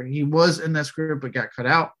where he was in that script but got cut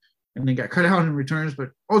out, and then got cut out in Returns, but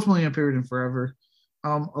ultimately appeared in Forever.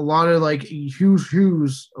 A lot of like huge,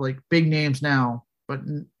 like big names now, but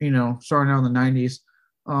starting out in the 90s.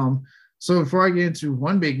 So before I get into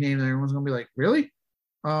one big name that everyone's gonna be like, really?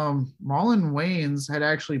 Marlon Wayans had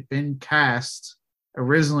actually been cast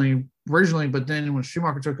originally, but then when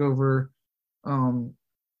Schumacher took over,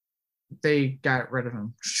 they got rid of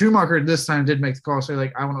him. Schumacher this time did make the call, say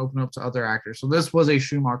like, I want to open up to other actors. So this was a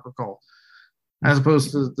Schumacher call, as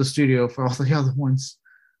opposed to the studio for all the other ones.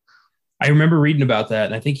 I remember reading about that,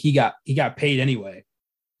 and I think he got paid anyway.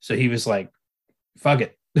 So he was like, "Fuck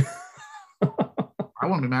it." I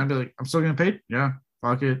wouldn't be mad. I'd be like, I'm still getting paid. Yeah,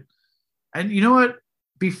 fuck it. And you know what?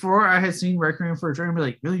 Before I had seen Requiem for a Dream, I'd be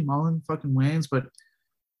like, really, Mullen fucking wins. But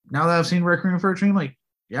now that I've seen Requiem for a Dream, like,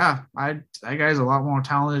 yeah, that guy's a lot more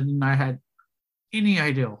talented than I had any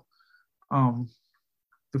idea.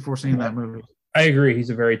 Before seeing that movie. I agree.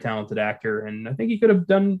 He's a very talented actor, and I think he could have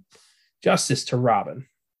done justice to Robin.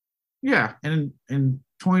 Yeah, and in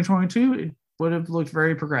 2022, it would have looked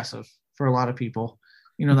very progressive for a lot of people.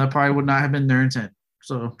 You know, that probably would not have been their intent.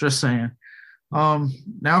 So just saying.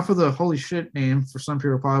 Now for the holy shit name for some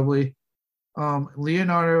people probably.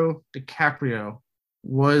 Leonardo DiCaprio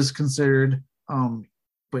was considered,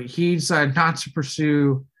 but he decided not to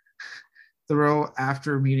pursue the role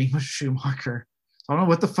after meeting with Schumacher. I don't know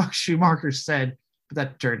what the fuck Schumacher said, but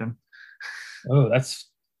that turned him. Oh, that's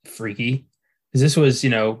freaky. Because this was,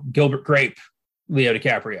 Gilbert Grape, Leo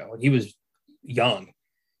DiCaprio, and he was young.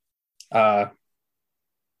 I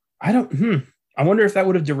wonder if that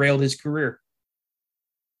would have derailed his career.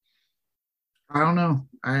 I don't know.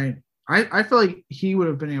 I feel like he would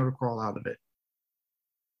have been able to crawl out of it.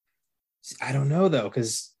 I don't know though,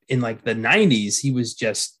 because in like the 90s, he was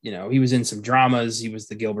just, he was in some dramas. He was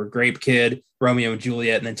the Gilbert Grape kid, Romeo and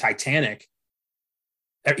Juliet, and then Titanic.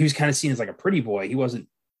 He was kind of seen as like a pretty boy. He wasn't,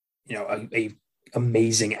 a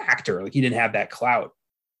amazing actor. Like he didn't have that clout.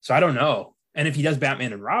 So I don't know. And if he does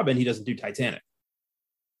Batman and Robin, he doesn't do Titanic.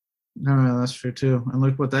 No, that's true too. And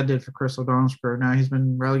look what that did for Chris O'Donnell's career. Now he's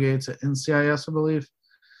been relegated to NCIS, I believe.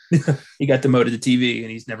 He got demoted to TV,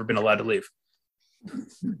 and he's never been allowed to leave.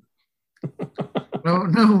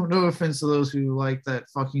 No offense to those who like that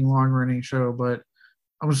fucking long running show, but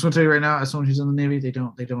I'm just gonna tell you right now, as someone who's in the Navy, they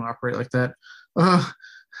don't operate like that.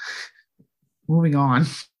 Moving on.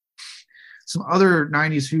 Some other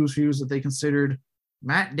 90s who's that they considered: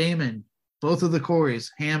 Matt Damon, both of the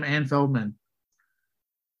Coreys, Ham and Feldman,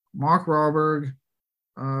 Mark Wahlberg,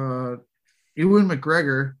 Ewan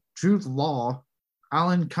McGregor, Jude Law,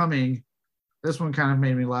 Alan Cumming. This one kind of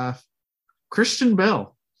made me laugh. Christian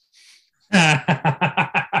Bale.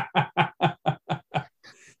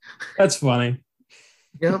 That's funny.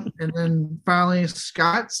 Yep. And then finally,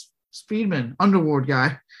 Scott Speedman, Underworld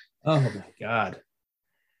guy. Oh my God.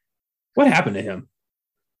 What happened to him?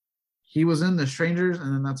 He was in The Strangers,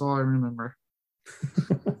 and then that's all I remember.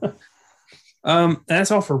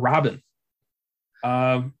 That's all for Robin.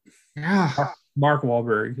 Yeah. Mark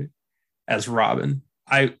Wahlberg as Robin.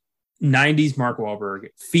 90s Mark Wahlberg.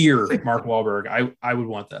 Fear Mark Wahlberg. I would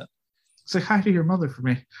want that. Say hi to your mother for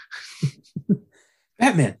me.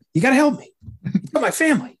 Batman, you gotta help me. You got my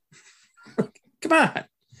family. Come on.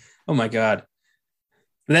 Oh my God.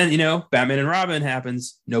 But then, Batman and Robin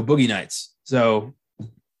happens. No Boogie Nights. So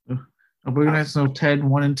No Boogie Nights, no Ted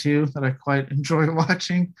 1 and 2 that I quite enjoy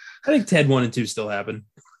watching. I think Ted 1 and 2 still happen.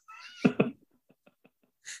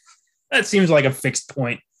 That seems like a fixed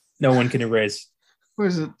point no one can erase. What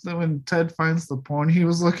is it? When Ted finds the porn he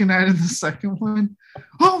was looking at in the second one?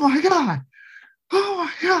 Oh my God. Oh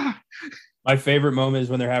my God. My favorite moment is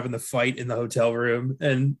when they're having the fight in the hotel room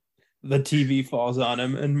and the TV falls on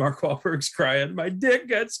him and Mark Wahlberg's crying, "My dick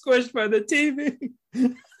got squished by the TV."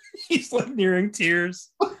 He's like nearing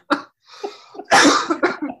tears.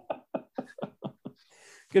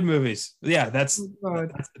 Good movies. Yeah, that's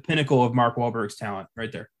the pinnacle of Mark Wahlberg's talent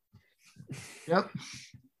right there. Yep.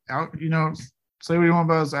 Say what you want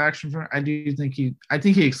about his action film. I think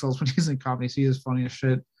he excels when he's in comedies. He is funny as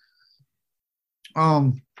shit.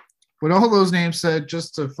 With all those names said,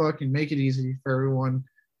 just to fucking make it easy for everyone,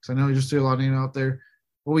 because I know you just threw a lot of names out there.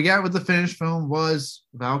 What we got with the finished film was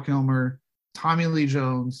Val Kilmer, Tommy Lee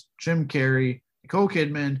Jones, Jim Carrey, Nicole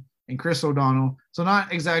Kidman, and Chris O'Donnell. So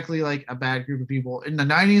not exactly like a bad group of people. In the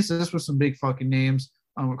 90s, this was some big fucking names.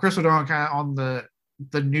 Chris O'Donnell kind of on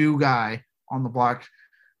the new guy on the block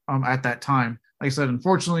at that time. Like I said,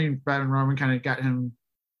 unfortunately, Batman and Robin kind of got him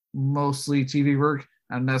mostly TV work.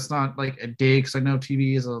 And that's not like a dig, because I know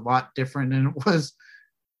TV is a lot different than it was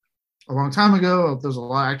a long time ago. There's a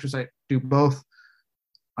lot of actors that do both.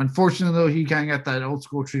 Unfortunately, though, he kind of got that old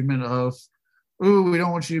school treatment of, "Ooh, we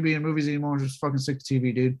don't want you to be in movies anymore. Just fucking stick to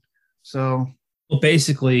TV, dude." So, well,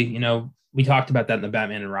 basically, we talked about that in the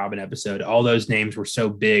Batman and Robin episode. All those names were so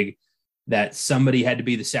big that somebody had to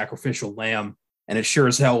be the sacrificial lamb. And it sure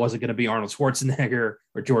as hell wasn't going to be Arnold Schwarzenegger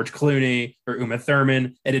or George Clooney or Uma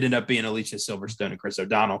Thurman. It ended up being Alicia Silverstone and Chris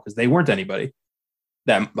O'Donnell, because they weren't anybody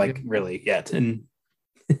that really yet. And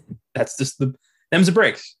that's just them's the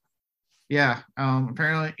breaks. Yeah.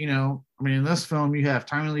 Apparently, I mean, in this film, you have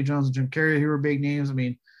Tommy Lee Jones and Jim Carrey, who were big names. I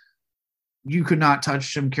mean, you could not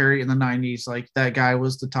touch Jim Carrey in the 90s. Like, that guy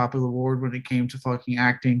was the top of the world when it came to fucking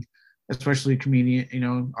acting, especially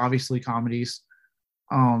comedian, obviously comedies.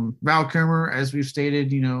 Val Kilmer, as we've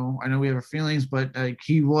stated, I know we have our feelings, but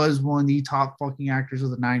he was one of the top fucking actors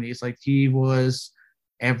of the 90s. Like, he was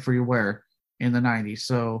everywhere in the 90s.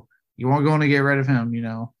 So you weren't going to get rid of him.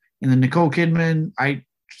 And then Nicole Kidman,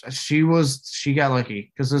 she got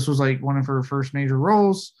lucky because this was like one of her first major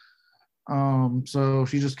roles. So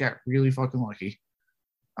she just got really fucking lucky.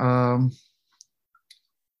 With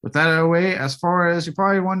that out of the way, as far as you're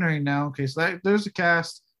probably wondering now, okay, so there's a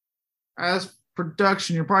cast. As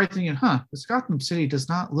production, you're probably thinking, this Gotham City does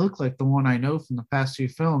not look like the one I know from the past few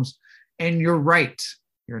films. And you're right.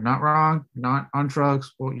 You're not wrong. You're not on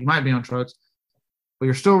drugs. Well, you might be on drugs, but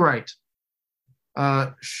you're still right.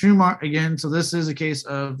 Schumacher, again, so this is a case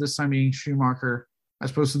of this time being Schumacher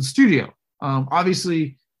as opposed to the studio.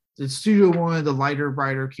 Obviously, the studio wanted the lighter,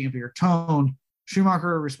 brighter, campier tone.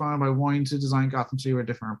 Schumacher responded by wanting to design Gotham City with a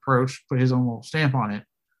different approach, put his own little stamp on it.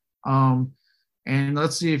 And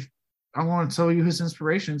let's see if I want to tell you his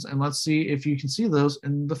inspirations, and let's see if you can see those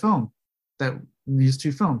in the film, in these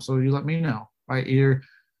two films. So you let me know by either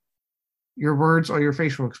your words or your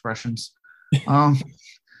facial expressions.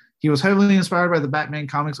 He was heavily inspired by the Batman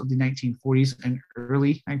comics of the 1940s and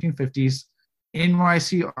early 1950s,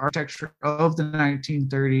 NYC architecture of the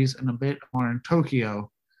 1930s, and a bit modern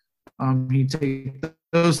Tokyo. He takes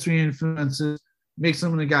those three influences, mix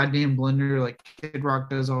them in a goddamn blender like Kid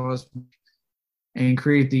Rock does always, and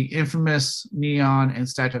create the infamous neon and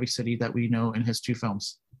statue-heavy city that we know in his two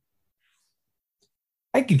films.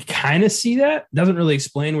 I could kind of see that. Doesn't really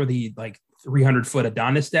explain where the 300-foot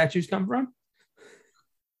Adonis statues come from.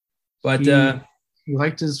 But he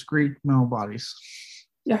liked his Greek metal bodies.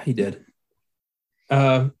 Yeah, he did.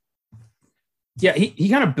 Yeah, he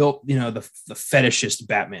kind of built, the fetishist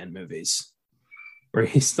Batman movies, where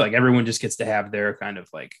he's like everyone just gets to have their kind of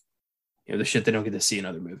the shit they don't get to see in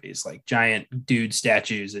other movies, like giant dude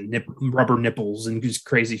statues and rubber nipples and just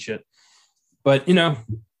crazy shit. But to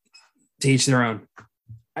each their own.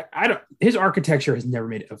 I don't. His architecture has never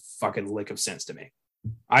made a fucking lick of sense to me.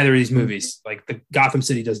 Either of these movies, like the Gotham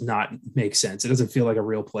City, does not make sense. It doesn't feel like a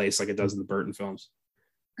real place like it does in the Burton films.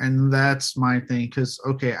 And that's my thing, because,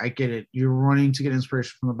 okay, I get it. You're wanting to get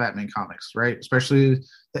inspiration from the Batman comics, right? Especially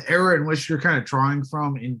the era in which you're kind of drawing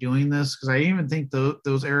from in doing this, because I even think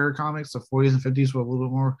those era comics, the 40s and 50s, were a little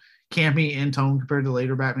bit more campy in tone compared to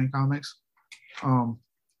later Batman comics.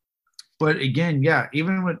 But again, yeah,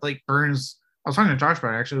 even with Burns, I was talking to Josh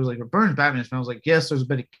about it, actually. It was like, with Burns Batman, I was like, yes, there's a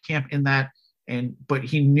bit of camp in that, but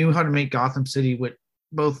he knew how to make Gotham City with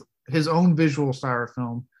both his own visual style of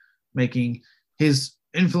film, making his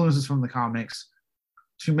influences from the comics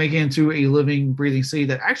to make it into a living, breathing city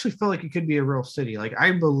that actually felt like it could be a real city. Like,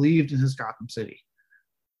 I believed in his Gotham City.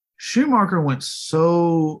 Schumacher went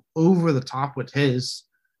so over the top with his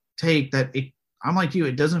take that I'm like you,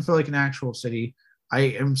 it doesn't feel like an actual city. I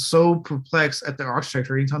am so perplexed at the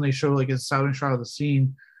architecture. Anytime they show a southern shot of the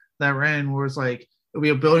scene that we're in, where it's it'll be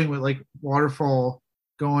a building with waterfall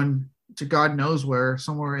going to God knows where,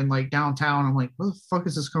 somewhere in downtown. I'm like, where the fuck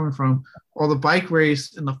is this coming from? Or the bike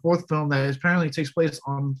race in the fourth film that apparently takes place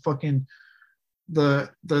on fucking the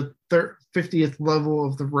 50th level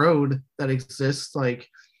of the road that exists.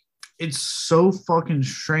 It's so fucking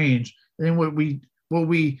strange. And then what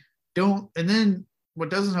we don't, and then what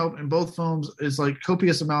doesn't help in both films is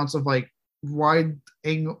copious amounts of wide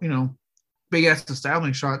angle, big ass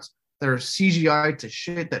establishing shots that are CGI to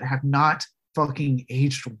shit that have not fucking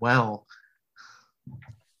aged well.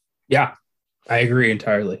 Yeah, I agree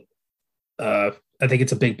entirely. I think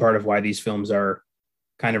it's a big part of why these films are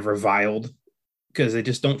kind of reviled, because they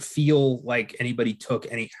just don't feel like anybody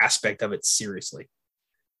took any aspect of it seriously.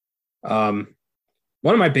 One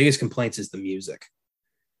of my biggest complaints is the music.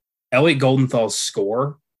 Elliot Goldenthal's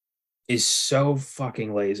score is so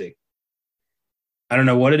fucking lazy. I don't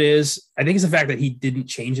know what it is. I think it's the fact that he didn't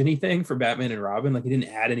change anything for Batman and Robin. He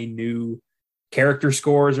didn't add any new character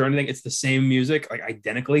scores or anything. It's the same music,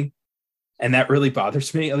 identically. And that really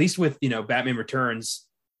bothers me. At least with, Batman Returns,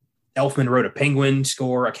 Elfman wrote a Penguin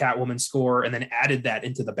score, a Catwoman score, and then added that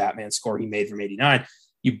into the Batman score he made from 89.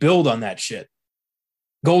 You build on that shit.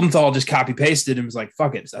 Goldenthal just copy pasted and was like,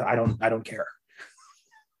 fuck it. I don't care.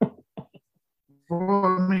 Well,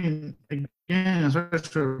 I mean, again,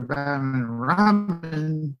 especially with Batman and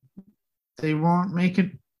Robin, they weren't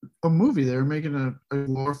making a movie. They were making a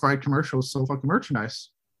glorified commercial, so fucking merchandise.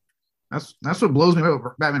 That's what blows me away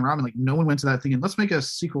with Batman Robin. Like no one went to that thing and let's make a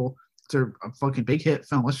sequel to a fucking big hit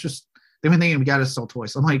film. Let's just they've been thinking we gotta sell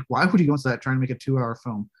toys. I'm like, why would you go into that trying to make a 2-hour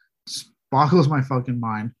film? It boggles my fucking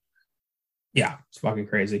mind. Yeah, it's fucking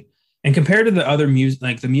crazy. And compared to the other music,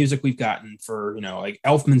 like the music we've gotten for, like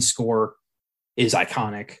Elfman's score is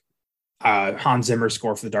iconic. Hans Zimmer's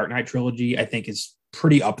score for the Dark Knight trilogy, I think, is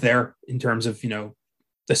pretty up there in terms of,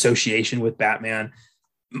 association with Batman.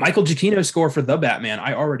 Michael Giacchino's score for The Batman,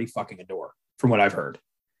 I already fucking adore from what I've heard.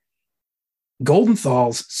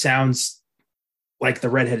 Goldenthal's sounds like the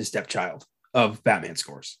redheaded stepchild of Batman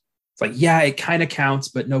scores. It's like, yeah, it kind of counts,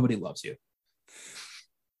 but nobody loves you.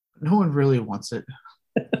 No one really wants it.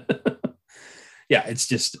 Yeah, it's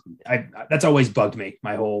just that's always bugged me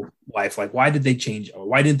my whole life. Like, why did they change it? Or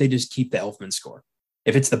why didn't they just keep the Elfman score?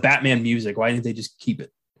 If it's the Batman music, why didn't they just keep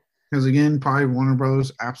it? Because again, probably Warner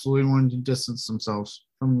Brothers absolutely wanted to distance themselves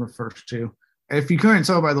from the first two. If you couldn't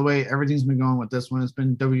tell, by the way, everything's been going with this one. It's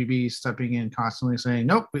been WB stepping in constantly saying,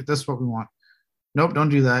 nope, this is what we want. Nope, don't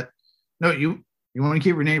do that. No, you want to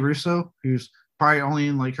keep Renee Russo, who's probably only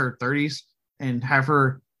in like her 30s, and have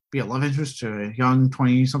her be a love interest to a young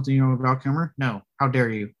 20-something-year-old Val Kilmer? No, how dare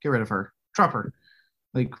you? Get rid of her. Drop her.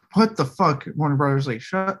 Like, what the fuck? Warner Brothers, like,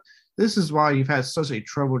 shut. This is why you've had such a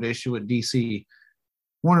troubled issue with DC.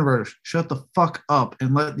 Warner Brothers, shut the fuck up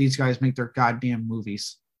and let these guys make their goddamn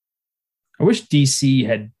movies. I wish DC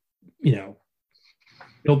had,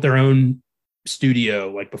 built their own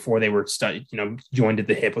studio like before they were joined at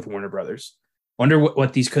the hip with Warner Brothers. Wonder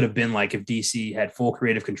what these could have been like if DC had full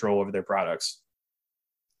creative control over their products.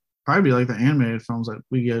 Probably be like the animated films that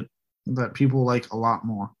we get that people like a lot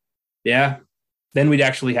more. Yeah. Then we'd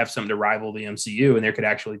actually have something to rival the MCU and there could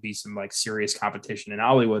actually be some like serious competition in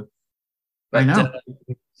Hollywood. But, I know.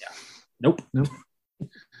 Yeah. Nope.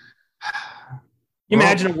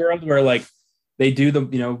 Imagine a world where like they do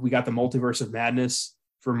we got the multiverse of madness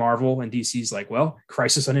for Marvel and DC's like, well,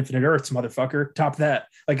 Crisis on Infinite Earths, motherfucker, top that.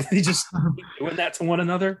 Like they just doing that to one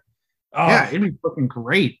another. Oh. Yeah, it'd be fucking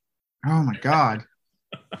great. Oh my God.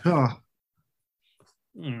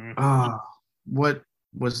 What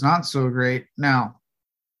was not so great. Now,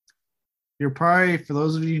 you're probably, for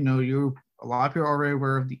those of you who know, a lot of people are already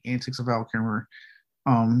aware of the antics of Val Kilmer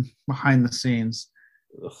behind the scenes.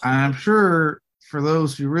 Ugh. And I'm sure for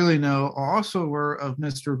those who really know, are also aware of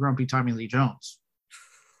Mr. Grumpy Tommy Lee Jones,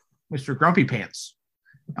 Mr. Grumpy Pants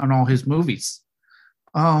on all his movies.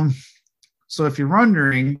 So if you're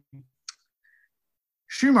wondering,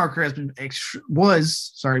 Schumacher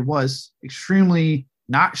was extremely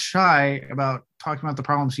not shy about talking about the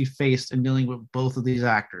problems he faced in dealing with both of these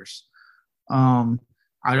actors. I'm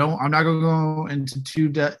not going to go into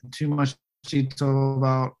too much detail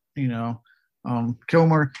about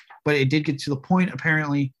Kilmer, but it did get to the point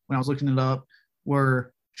apparently when I was looking it up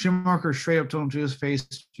where Schumacher straight up told him to his face,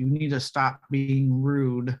 "You need to stop being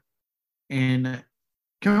rude," and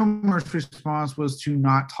Kilmer's response was to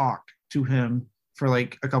not talk to him for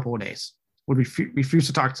like a couple of days. Would refuse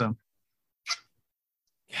to talk to him.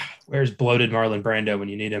 Where's bloated Marlon Brando when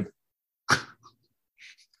you need him?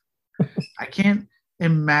 I can't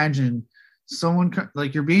imagine someone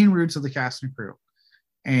like you're being rude to the cast and crew,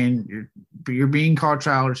 and you're being called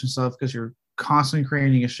childish and stuff because you're constantly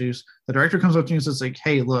creating issues. The director comes up to you and says like,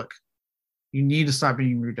 "Hey, look, you need to stop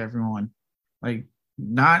being rude to everyone. Like,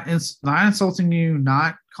 not insulting you,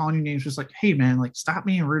 not calling you names, just like, hey man, like stop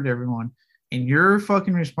being rude to everyone." And your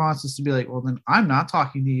fucking response is to be like, "Well, then I'm not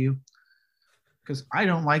talking to you because I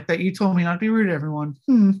don't like that you told me not to be rude to everyone."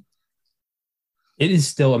 It is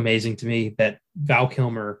still amazing to me that Val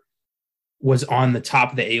Kilmer was on the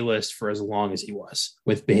top of the A-list for as long as he was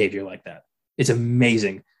with behavior like that. It's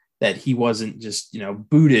amazing that he wasn't just,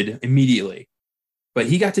 booted immediately, but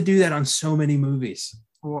he got to do that on so many movies.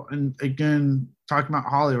 Well, and again, talking about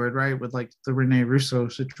Hollywood, right, with like the Renee Russo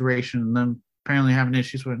situation and them apparently having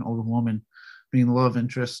issues with an older woman being the love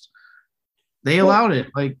interest. They allowed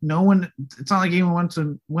it. Like no one, it's not like anyone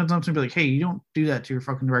went up to be like, "Hey, you don't do that to your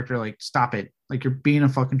fucking director. Like, stop it. Like you're being a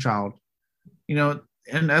fucking child."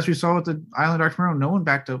 And as we saw with the Island Dark Tomorrow, no one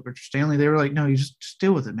backed up Richard Stanley. They were like, "No, you just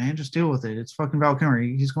deal with it, man. Just deal with it. It's fucking Val Kilmer.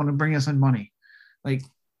 He's going to bring us in money." Like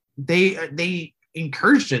they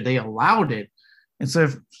encouraged it. They allowed it. Instead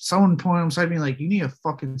of someone pulling them aside being like, "You need to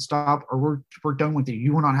fucking stop or we're done with you.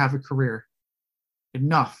 You will not have a career.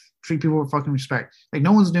 Enough. Treat people with fucking respect." Like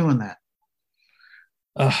no one's doing that.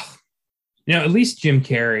 At least Jim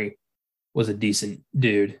Carrey was a decent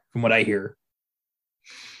dude from what I hear.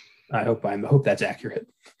 I hope that's accurate.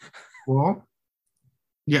 Well,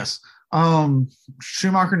 yes.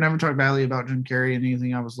 Schumacher never talked badly about Jim Carrey in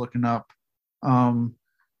anything I was looking up.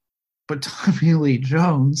 But Tommy Lee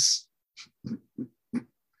Jones,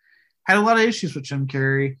 had a lot of issues with Jim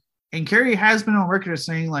Carrey, and Carrey has been on record as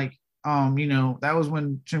saying like, that was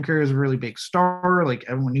when Jim Carrey was a really big star. Like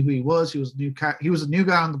everyone knew who he was. He was a new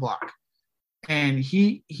guy on the block, and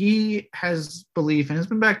he has belief, and it's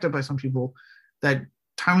been backed up by some people, that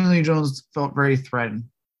Tommy Lee Jones felt very threatened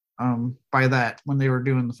by that when they were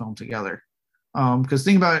doing the film together. Because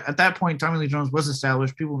think about it, at that point, Tommy Lee Jones was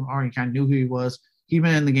established. People already kind of knew who he was. He'd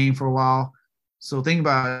been in the game for a while. So think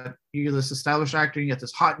about it. You're this established actor. You got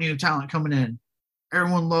this hot new talent coming in.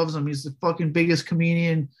 Everyone loves him. He's the fucking biggest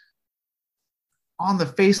comedian on the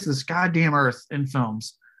face of this goddamn earth in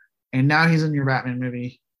films. And now he's in your Batman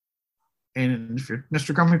movie. And if you're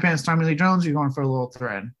Mr. Grumpy Pants Tommy Lee Jones, you're going for a little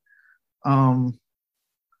thread.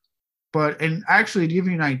 But actually, to give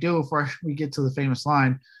you an idea before we get to the famous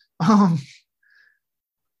line,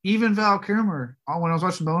 even Val Kilmer, when I was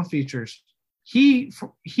watching Bone Features, he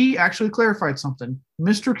actually clarified something.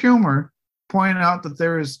 Mr. Kilmer pointed out that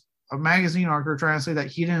there is a magazine article trying to say that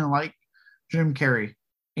he didn't like Jim Carrey.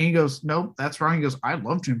 And he goes, nope, that's wrong. He goes, I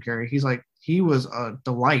love Jim Carrey. He's like, he was a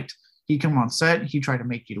delight. He'd come on set. He tried to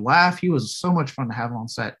make you laugh. He was so much fun to have on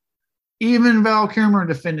set. Even Val Kilmer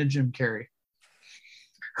defended Jim Carrey.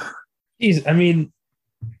 I mean,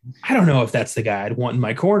 I don't know if that's the guy I'd want in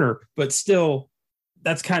my corner, but still,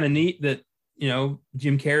 that's kind of neat that,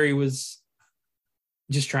 Jim Carrey was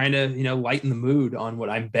just trying to, lighten the mood on what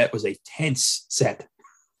I bet was a tense set.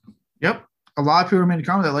 Yep. A lot of people made a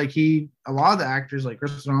comment that, like, a lot of the actors, like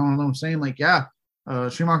Christopher Nolan, saying, like, yeah,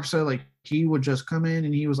 Schumacher said, like, he would just come in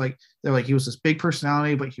and he was like, they're like, he was this big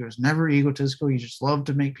personality, but he was never egotistical. He just loved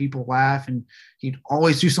to make people laugh, and he'd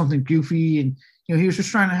always do something goofy, and he was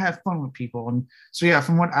just trying to have fun with people. And so, yeah,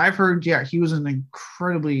 from what I've heard, yeah, he was an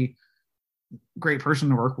incredibly great person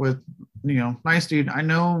to work with. Nice dude. I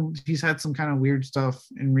know he's had some kind of weird stuff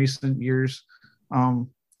in recent years, but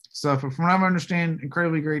from what I understand,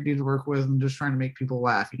 incredibly great dude to work with, and just trying to make people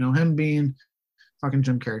laugh. Him being fucking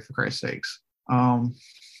Jim Carrey, for Christ's sakes.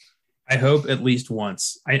 I hope at least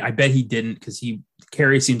once. I bet he didn't, because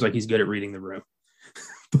Carrey seems like he's good at reading the room.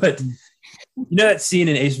 But that scene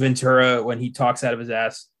in Ace Ventura when he talks out of his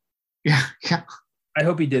ass? Yeah. I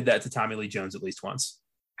hope he did that to Tommy Lee Jones at least once.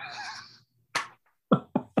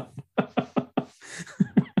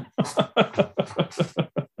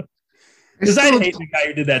 Because I hate the guy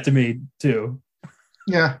who did that to me too.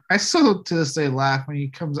 Yeah, I still to this day laugh when he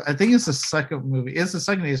comes. I think it's the second movie. It's the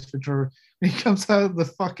second Ace Ventura when he comes out of the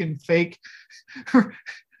fucking fake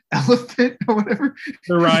elephant or whatever.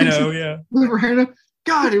 The rhino, yeah. The rhino.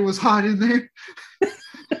 God, it was hot in there.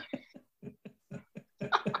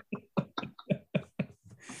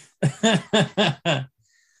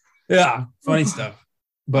 Yeah, funny stuff.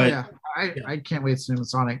 But yeah, I can't wait to see him in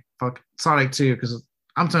Sonic 2, because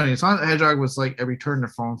I'm telling you, Sonic the Hedgehog was like a return to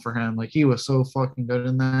form for him. Like, he was so fucking good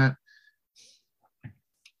in that.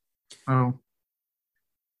 Oh,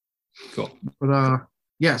 cool. But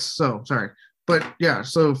yes. So sorry, but yeah.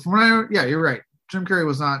 So you're right. Jim Carrey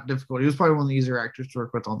was not difficult. He was probably one of the easier actors to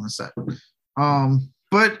work with on the set.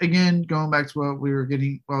 But again, going back to what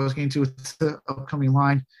I was getting to with the upcoming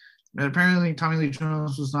line, apparently Tommy Lee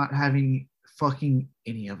Jones was not having fucking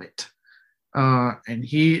any of it. And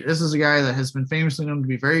this is a guy that has been famously known to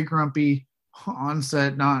be very grumpy on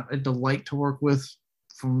set, not a delight to work with,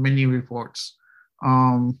 from many reports.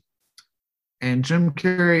 And Jim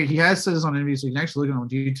Carrey, he has said this on interviews, so you can actually look at it on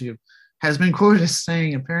YouTube, has been quoted as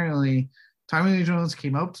saying apparently Tommy Lee Jones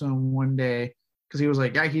came up to him one day, because he was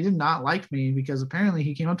like, yeah, he did not like me, because apparently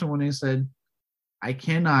he came up to him one day and said, I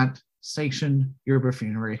cannot sanction your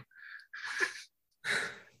buffoonery.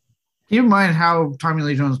 Keep in mind how Tommy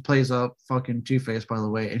Lee Jones plays up fucking Two-Face, by the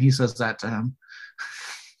way, and he says that to him.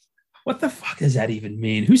 What the fuck does that even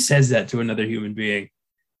mean? Who says that to another human being?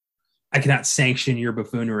 I cannot sanction your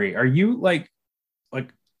buffoonery. Are you like,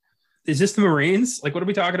 is this the Marines? Like, what are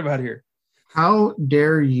we talking about here? How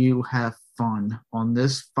dare you have fun on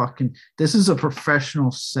this fucking... This is a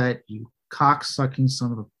professional set, you cock-sucking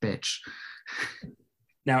son of a bitch.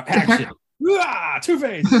 Now, action.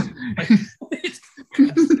 Two-Face.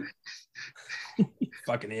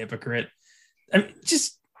 Fucking hypocrite.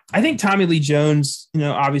 I think Tommy Lee Jones,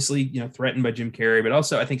 obviously, threatened by Jim Carrey, but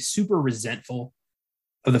also I think super resentful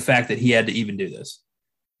of the fact that he had to even do this.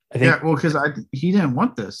 I think, yeah, well, because he didn't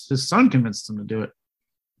want this. His son convinced him to do it.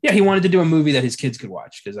 Yeah, he wanted to do a movie that his kids could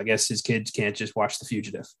watch, because I guess his kids can't just watch The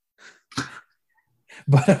Fugitive.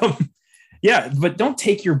 But but don't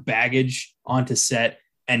take your baggage onto set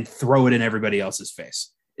and throw it in everybody else's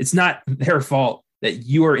face. It's not their fault that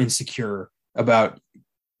you are insecure about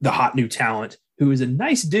the hot new talent who is a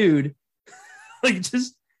nice dude. Like,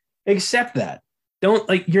 just accept that.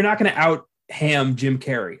 Don't, you're not going to out ham Jim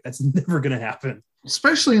Carrey. That's never going to happen.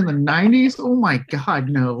 Especially in the 90s. Oh my God,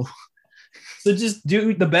 no. So just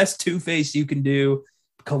do the best Two-Face you can do,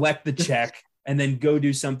 collect the check, and then go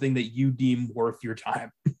do something that you deem worth your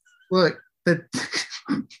time. Look, the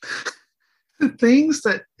things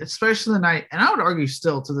that, especially the night, and I would argue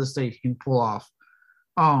still to this day, he can pull off.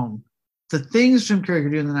 The things Jim Carrey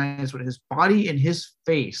could do in the 90s with his body and his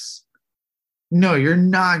face. No, you're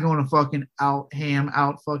not going to fucking out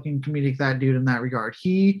fucking comedic that dude in that regard.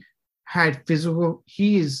 He had physical.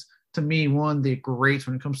 He is, to me, one of the greats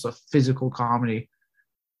when it comes to physical comedy.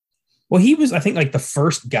 Well, he was, I think, like the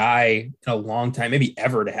first guy in a long time, maybe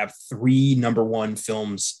ever, to have 3 number 1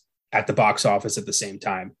 films at the box office at the same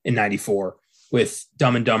time in 94 with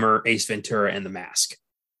Dumb and Dumber, Ace Ventura, and The Mask.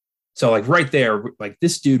 So like right there, like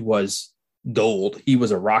this dude was gold. He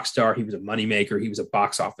was a rock star. He was a moneymaker. He was a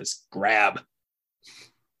box office grab.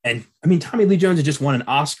 And I mean, Tommy Lee Jones had just won an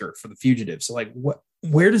Oscar for The Fugitive. So like,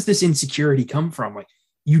 where does this insecurity come from? Like,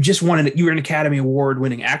 you were an Academy Award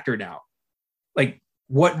winning actor now. Like,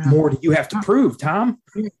 what more do you have to prove, Tom?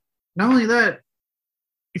 Not only that,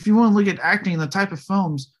 if you want to look at acting, the type of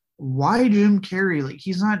films, why Jim Carrey? Like,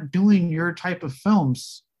 he's not doing your type of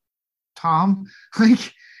films, Tom.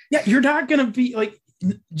 Like, yeah, you're not going to be like,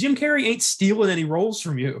 Jim Carrey ain't stealing any roles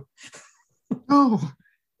from you. No.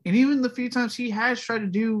 And even the few times he has tried to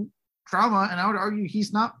do drama, and I would argue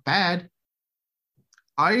he's not bad,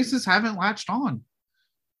 audiences haven't latched on.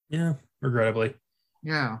 Yeah, regrettably.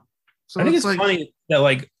 Yeah. So I think it's like, funny that,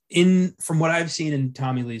 like, from what I've seen in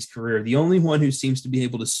Tommy Lee's career, the only one who seems to be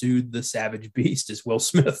able to soothe the savage beast is Will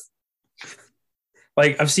Smith.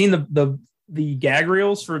 Like, I've seen the gag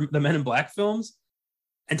reels for the Men in Black films,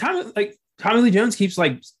 and Tommy Lee Jones keeps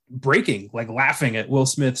like breaking, like laughing at Will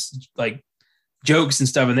Smith's like jokes and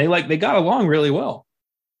stuff, and they got along really well,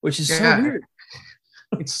 which is so weird.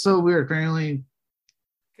 It's so weird, apparently,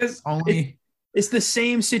 because it's the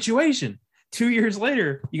same situation. 2 years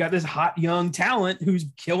later, you got this hot young talent who's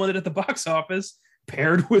killing it at the box office,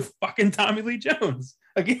 paired with fucking Tommy Lee Jones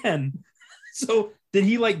again. So did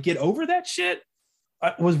he like get over that shit?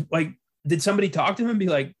 Did somebody talk to him and be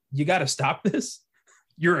like, "You got to stop this.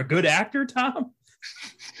 You're a good actor, Tom"?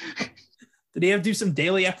 Did he have to do some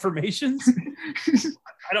daily affirmations?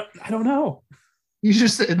 I don't know. He's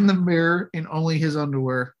just in the mirror in only his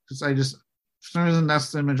underwear. Because for some reason,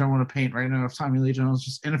 that's the image I want to paint right now of Tommy Lee Jones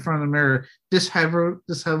just in front of the mirror,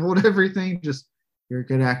 disheveled everything. Just, you're a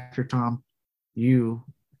good actor, Tom. You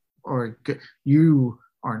are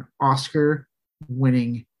an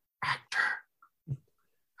Oscar-winning actor. You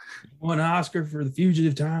won an Oscar for The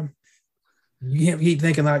Fugitive, Tom. You can't keep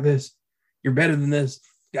thinking like this. You're better than this.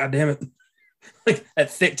 God damn it. Like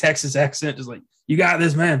that thick Texas accent is like, you got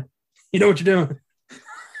this, man. You know what you're doing.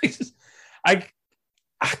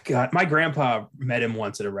 God, my grandpa met him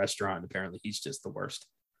once at a restaurant. Apparently he's just the worst.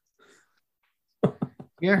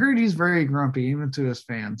 Yeah, I heard he's very grumpy, even to his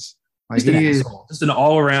fans. Like, just an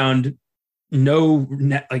all around,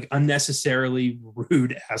 unnecessarily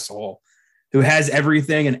rude asshole who has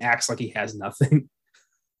everything and acts like he has nothing.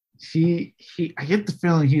 I get the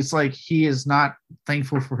feeling he's like, he is not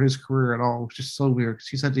thankful for his career at all, which is so weird because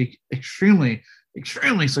he's had the extremely,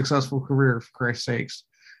 extremely successful career, for Christ's sakes.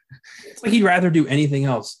 It's like he'd rather do anything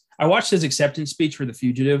else. I watched his acceptance speech for The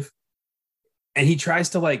Fugitive, and he tries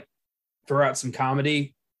to like throw out some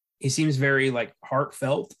comedy. He seems very like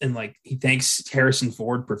heartfelt, and like he thanks Harrison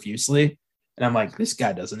Ford profusely. And I'm like, this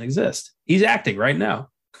guy doesn't exist. He's acting right now.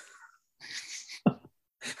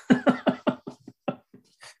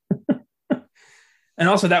 And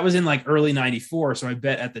also that was in like early 94. So I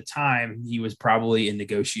bet at the time he was probably in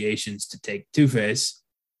negotiations to take Two-Face.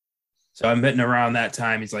 So I'm betting around that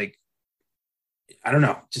time, he's like, I don't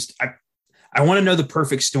know. Just, I want to know the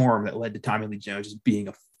perfect storm that led to Tommy Lee Jones just being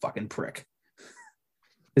a fucking prick.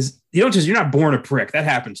 Because you're not born a prick. That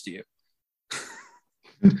happens to you.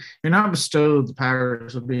 You're not bestowed the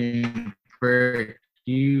powers of being a prick.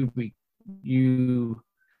 You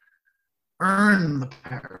earn the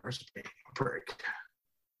powers of being a prick.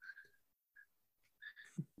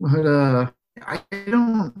 But I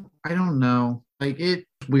don't know. Like, it's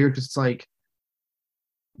weird because it's like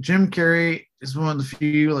Jim Carrey is one of the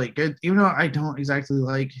few, like, good, even though I don't exactly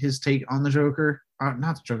like his take on the Joker.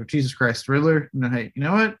 Not the Joker, Jesus Christ, Riddler. No, hey, you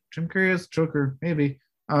know what? Jim Carrey is the Joker, maybe.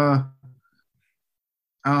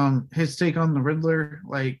 His take on the Riddler,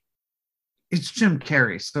 like, it's Jim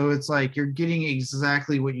Carrey, so it's like you're getting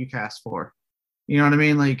exactly what you cast for. You know what I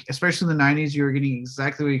mean? Like, especially in the 90s, you were getting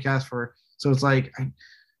exactly what you cast for. So it's like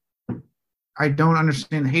I don't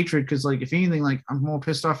understand the hatred because, like, if anything, like, I'm more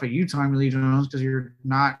pissed off at you, Tommy Lee Jones, because you're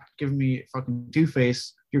not giving me fucking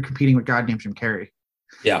Two-Face you're competing with goddamn Jim Carrey.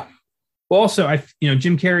 Yeah. Well, also,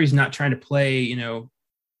 Jim Carrey's not trying to play,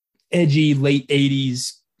 edgy late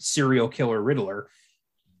 80s serial killer Riddler.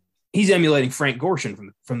 He's emulating Frank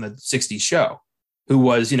Gorshin from the 60s show, who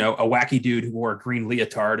was, a wacky dude who wore a green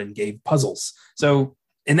leotard and gave puzzles. So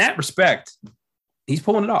in that respect, he's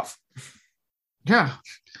pulling it off. Yeah.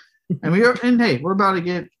 And hey, we're about to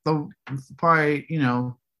get the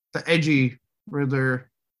edgy Riddler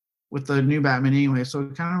with the new Batman anyway. So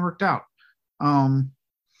it kind of worked out.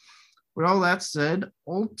 With all that said,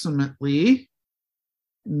 ultimately,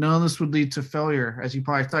 none of this would lead to failure. As you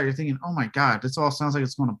probably thought, you're thinking, oh my God, this all sounds like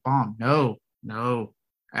it's going to bomb. No.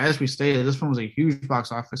 As we stated, this one was a huge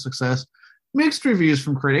box office success. Mixed reviews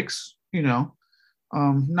from critics,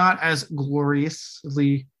 not as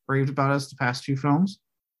gloriously raved about as the past two films,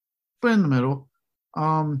 but in the middle.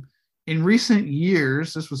 In recent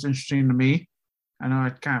years, this was interesting to me. I know I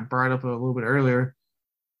kind of brought it up a little bit earlier.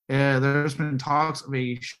 There's been talks of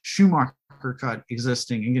a Schumacher cut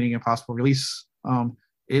existing and getting a possible release. It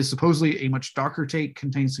is supposedly a much darker take,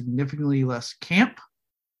 contains significantly less camp,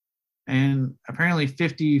 and apparently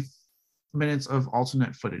 50 minutes of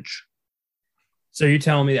alternate footage. So you're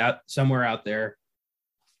telling me that somewhere out there,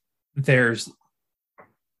 there's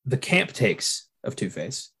the camp takes of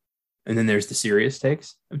Two-Face, and then there's the serious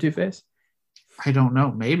takes of Two-Face? I don't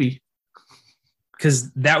know. Maybe.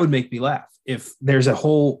 Because that would make me laugh. If there's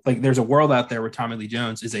there's a world out there where Tommy Lee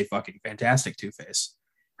Jones is a fucking fantastic Two-Face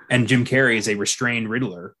and Jim Carrey is a restrained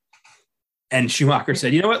Riddler, and Schumacher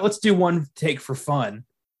said, you know what, let's do one take for fun.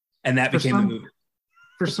 And that became the movie.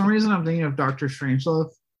 For some reason, I'm thinking of Dr.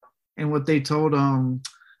 Strangelove and what they told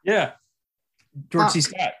George C.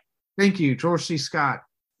 Scott. Thank you, George C. Scott.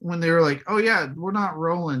 When they were like, oh yeah, we're not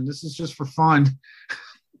rolling. This is just for fun.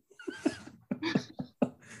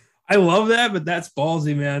 I love that, but that's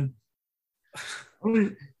ballsy, man.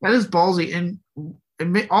 That is ballsy. And I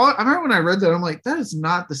remember when I read that, I'm like, that is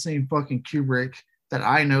not the same fucking Kubrick that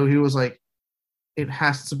I know. He was like, it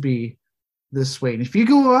has to be this way. And if you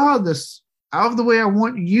go out of the way I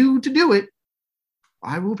want you to do it,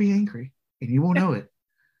 I will be angry and you won't know it.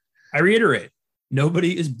 I reiterate,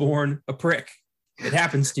 nobody is born a prick. It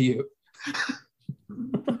happens to you.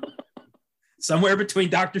 Somewhere between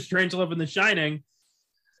Dr. Strangelove and The Shining,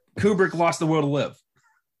 Kubrick lost the will to live.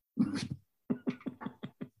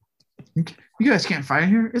 You guys can't fight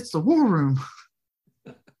here. It's the war room.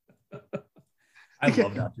 I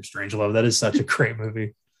love Dr. Strangelove. That is such a great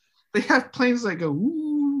movie. They have planes that go,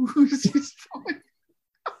 ooh.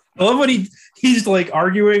 I love when he's like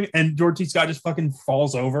arguing and George C. Scott just fucking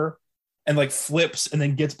falls over and like flips and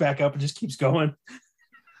then gets back up and just keeps going.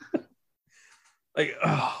 Like,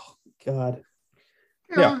 oh God.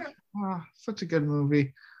 Yeah. Oh, such a good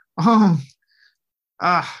movie.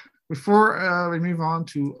 Before we move on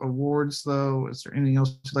to awards, though, is there anything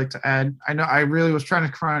else you'd like to add? I know I really was trying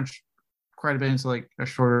to crunch quite a bit into like a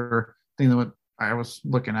shorter thing than what I was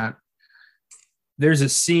looking at. There's a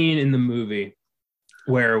scene in the movie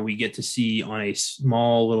where we get to see on a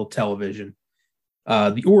small little television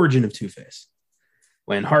the origin of Two-Face.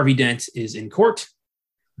 When Harvey Dent is in court,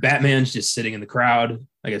 Batman's just sitting in the crowd,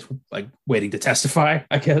 I guess, like waiting to testify,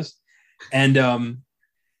 I guess. And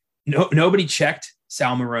nobody checked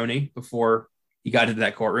Sal Maroni before he got into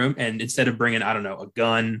that courtroom. And instead of bringing, I don't know, a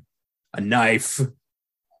gun, a knife,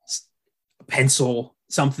 a pencil,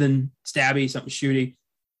 something stabby, something shooty,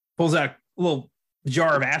 pulls out a little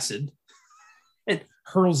jar of acid and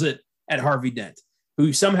hurls it at Harvey Dent,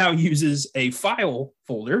 who somehow uses a file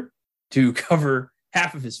folder to cover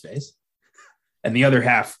half of his face, and the other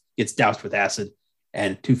half gets doused with acid,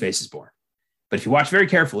 and Two-Face is born. But if you watch very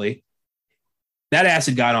carefully, that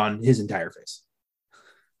acid got on his entire face.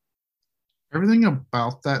 Everything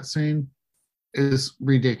about that scene is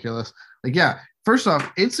ridiculous. Like, yeah, first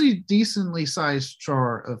off, it's a decently sized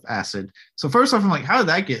jar of acid. So first off, I'm like, how did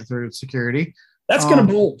that get through security? That's going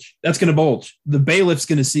to bulge. That's going to bulge. The bailiff's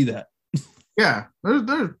going to see that. Yeah,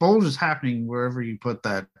 there's bulges happening wherever you put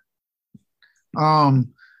that.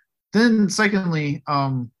 Then secondly,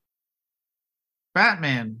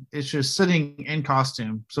 Batman is just sitting in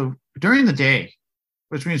costume. So during the day,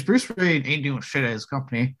 which means Bruce Wayne ain't doing shit at his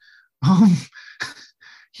company,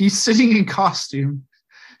 he's sitting in costume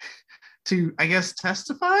to, I guess,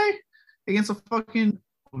 testify against a fucking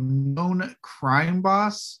known crime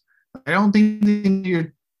boss. I don't think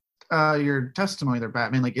your testimony there,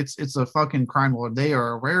 Batman, like it's a fucking crime lord. They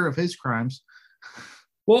are aware of his crimes.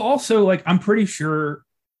 Well, also, like, I'm pretty sure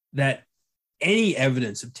that any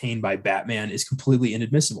evidence obtained by Batman is completely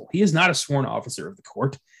inadmissible. He is not a sworn officer of the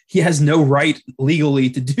court. He has no right legally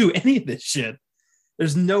to do any of this shit.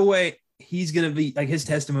 There's no way he's going to be like, his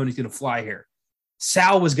testimony is going to fly here.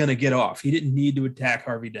 Sal was going to get off. He didn't need to attack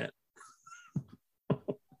Harvey Dent.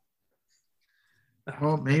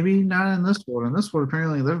 Well, maybe not in this world. In this world,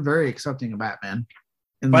 apparently, they're very accepting of Batman.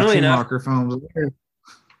 In Funnily the enough, Schumacher films.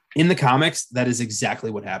 in the comics, that is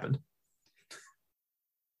exactly what happened.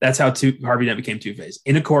 That's how Harvey Dent became Two-Face.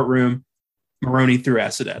 In a courtroom, Maroni threw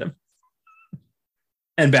acid at him.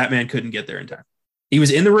 And Batman couldn't get there in time. He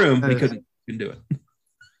was in the room, but he couldn't do it.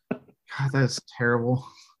 God, that's terrible.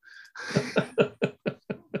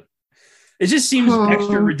 It just seems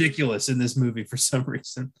extra ridiculous in this movie for some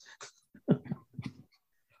reason.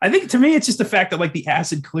 I think to me, it's just the fact that like the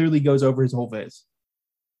acid clearly goes over his whole face.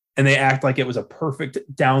 And they act like it was a perfect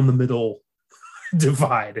down the middle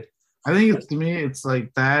divide. I think to me, it's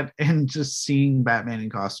like that and just seeing Batman in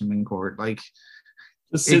costume in court. Like,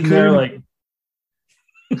 just sitting there like...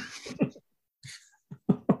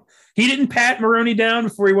 He didn't pat Maroni down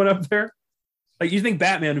before he went up there? Like, you think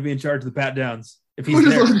Batman would be in charge of the pat downs if he's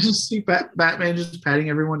there? Just see Batman just patting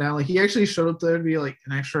everyone down. Like, he actually showed up there to be like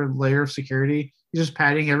an extra layer of security. He's just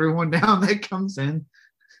patting everyone down that comes in.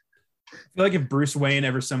 I feel like if Bruce Wayne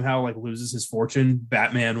ever somehow like loses his fortune,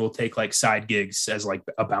 Batman will take like side gigs as like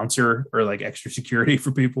a bouncer or like extra security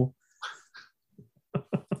for people.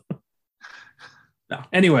 No.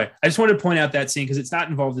 Anyway, I just wanted to point out that scene because it's not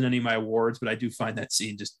involved in any of my awards, but I do find that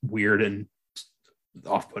scene just weird and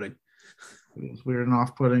off-putting. It's weird and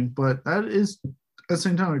off-putting, but that is at the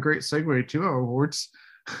same time a great segue to our awards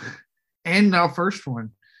and our first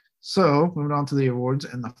one. So moving on to the awards,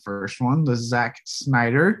 and the first one, the Zack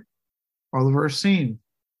Snyder Oliver scene.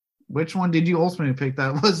 Which one did you ultimately pick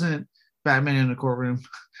that wasn't Batman in a courtroom?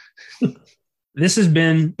 This has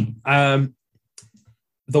been the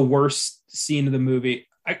worst scene of the movie.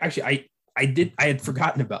 I had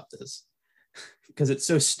forgotten about this because it's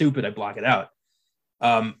so stupid I block it out.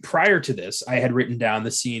 Prior to this, I had written down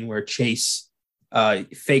the scene where Chase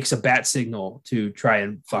fakes a bat signal to try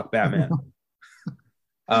and fuck Batman.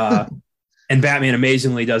 And Batman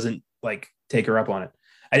amazingly doesn't like take her up on it.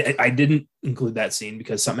 I didn't include that scene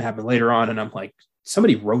because something happened later on, and I'm like,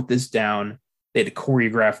 somebody wrote this down. They had to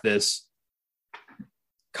choreograph this.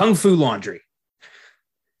 Kung Fu Laundry.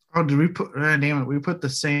 Oh, did we put? Damn it! We put the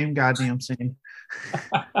same goddamn scene.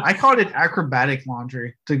 I called it acrobatic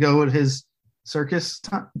laundry to go with his circus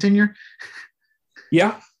tenure.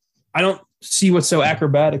 Yeah, I don't see what's so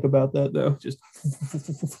acrobatic about that though. Just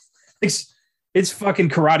it's fucking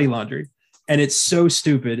karate laundry, and it's so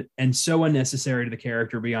stupid and so unnecessary to the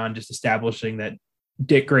character beyond just establishing that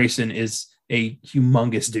Dick Grayson is a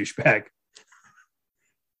humongous douchebag.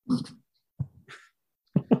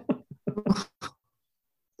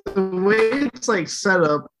 The way it's like set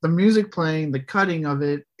up, the music playing, the cutting of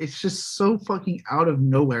it, it's just so fucking out of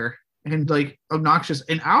nowhere and like obnoxious.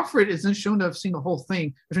 And Alfred isn't shown to have seen the whole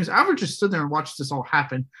thing, which means Alfred just stood there and watched this all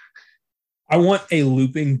happen. I want a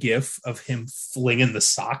looping gif of him flinging the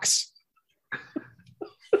socks.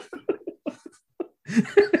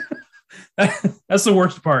 That's the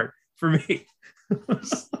worst part for me.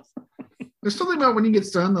 There's something about when he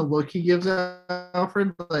gets done, the look he gives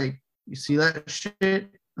Alfred, like, you see that shit?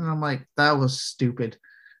 And I'm like, that was stupid.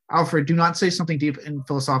 Alfred, do not say something deep and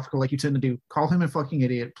philosophical like you tend to do. Call him a fucking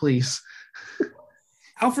idiot, please.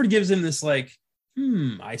 Alfred gives him this like,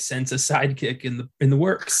 I sense a sidekick in the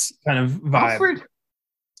works kind of vibe. Alfred,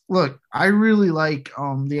 look, I really like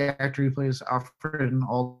the actor who plays Alfred in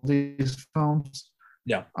all these films.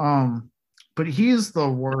 Yeah. But he's the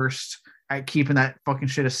worst at keeping that fucking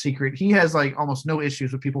shit a secret. He has like almost no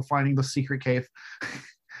issues with people finding the secret cave.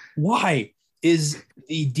 Why is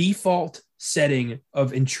the default setting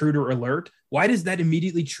of intruder alert? Why does that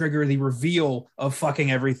immediately trigger the reveal of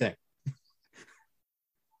fucking everything?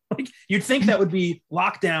 Like, you'd think that would be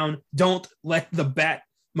lockdown. Don't let the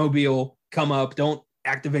Batmobile come up. Don't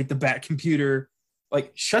activate the Bat computer.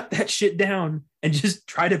 Like, shut that shit down and just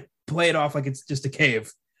try to play it off like it's just a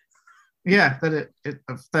cave. Yeah,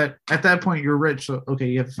 that at that point you're rich. So okay,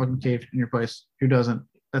 you have a fucking cave in your place. Who doesn't?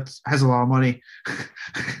 That has a lot of money.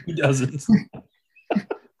 Who doesn't?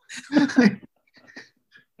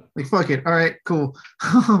 Like fuck it. All right, cool.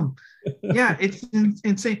 Yeah, it's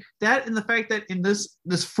insane. That and the fact that in this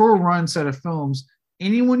full run set of films,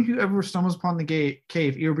 anyone who ever stumbles upon the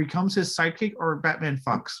cave either becomes his sidekick or Batman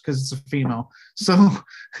fucks because it's a female. So,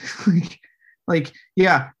 like,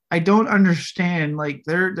 yeah, I don't understand. Like,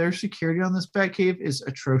 their security on this Batcave is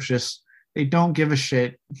atrocious. They don't give a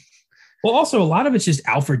shit. Well, also a lot of it's just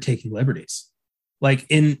Alfred taking liberties. Like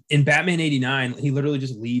in Batman 89, he literally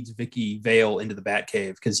just leads Vicky Vale into the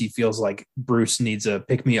Batcave because he feels like Bruce needs a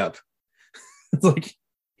pick me up. It's like,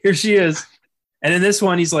 here she is. And in this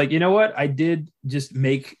one, he's like, you know what? I did just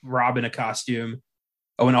make Robin a costume.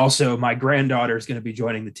 Oh, and also my granddaughter is going to be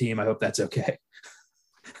joining the team. I hope that's okay.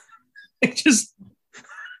 Just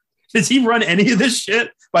does he run any of this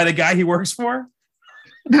shit by the guy he works for?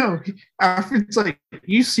 No, Alfred's like,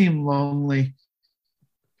 you seem lonely.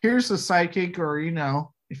 Here's a sidekick, or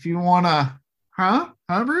if you wanna, huh,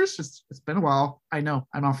 Bruce? It's been a while. I know,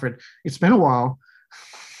 I'm Alfred. It's been a while.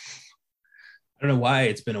 I don't know why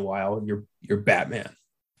it's been a while. You're Batman.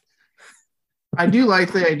 I do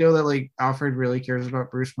like the idea that like Alfred really cares about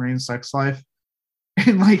Bruce Wayne's sex life,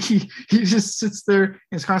 and like he just sits there and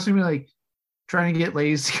is constantly like trying to get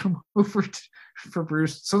ladies to come over for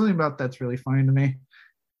Bruce. Something about that's really funny to me.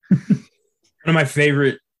 One of my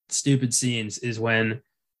favorite stupid scenes is when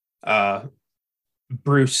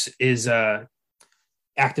Bruce is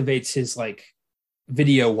activates his like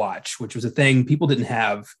video watch, which was a thing people didn't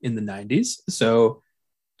have in the 90s. So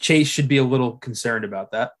Chase should be a little concerned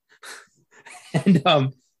about that.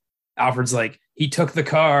 And Alfred's like, he took the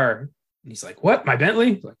car. And he's like, what? My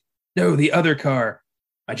Bentley? He's like, no, the other car.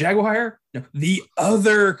 My Jaguar? No, the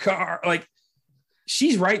other car. Like,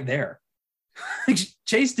 she's right there.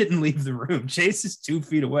 Chase didn't leave the room. Chase is 2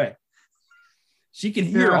 feet away. She can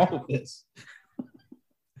hear all of this.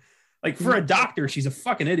 Like, for a doctor, she's a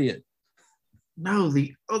fucking idiot. No,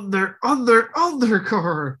 the other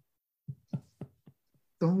car.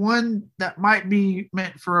 The one that might be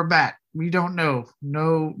meant for a bat. We don't know.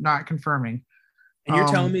 No, not confirming. And you're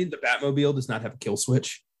telling me the Batmobile does not have a kill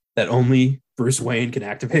switch that only Bruce Wayne can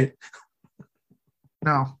activate?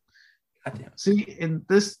 No. See, and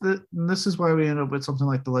this is why we end up with something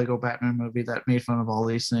like the Lego Batman movie that made fun of all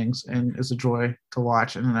these things and is a joy to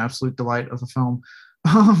watch and an absolute delight of a film.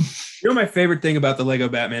 My favorite thing about the Lego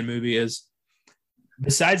Batman movie is,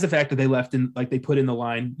 besides the fact that they left in, like, they put in the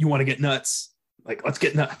line, you want to get nuts, like, let's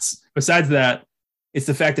get nuts. Besides that, it's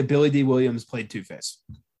the fact that Billy D. Williams played Two-Face.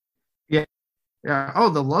 Yeah. Oh,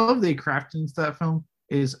 the love they crafted into that film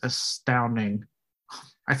is astounding.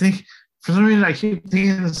 I think for some reason I keep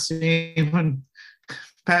thinking the scene when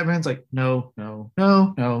Batman's like, no, and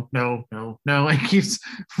keeps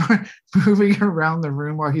moving around the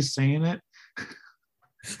room while he's saying it.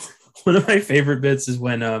 One of my favorite bits is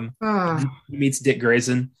when he meets Dick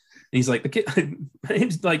Grayson, and he's like, the kid, my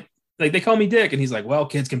name's like they call me Dick, and he's like, well,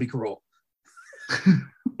 kids can be cruel.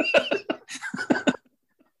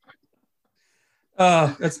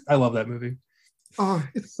 I love that movie. Oh,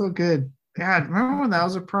 it's so good. God, remember when that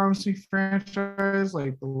was a promising franchise?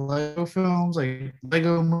 Like the Lego films, like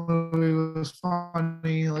Lego movie was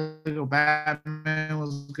funny, Lego Batman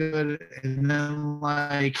was good, and then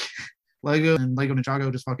like Lego and Lego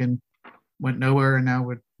Ninjago just fucking went nowhere, and now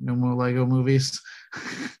with no more Lego movies.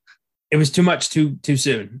 It was too much too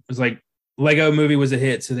soon. It was like Lego movie was a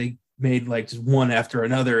hit, so they made like just one after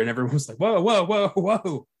another, and everyone was like,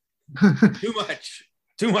 whoa.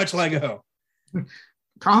 Too much Lego.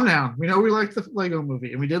 Calm down. We know we like the Lego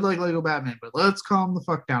movie, and we did like Lego Batman, but let's calm the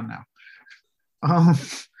fuck down now.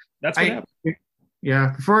 That's what happened.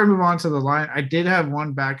 Yeah, before I move on to the line, I did have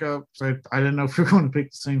one backup, so I didn't know if we were going to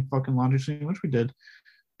pick the same fucking laundry scene, which we did.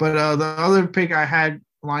 But the other pick I had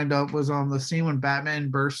lined up was on the scene when Batman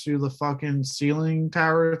bursts through the fucking ceiling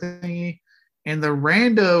tower thingy, and the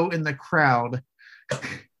rando in the crowd,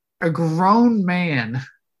 a grown man,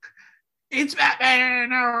 it's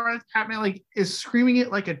Batman, or it's Batman, like, is screaming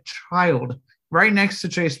it like a child right next to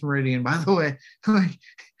Chase Meridian, by the way. Like,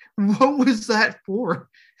 what was that for?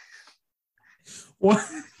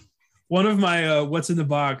 One of my what's in the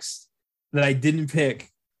box that I didn't pick,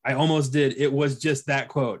 I almost did. It was just that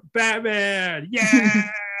quote, Batman,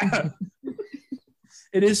 yeah.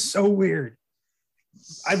 It is so weird.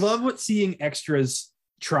 I love seeing extras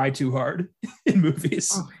try too hard in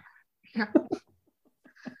movies. Oh, yeah.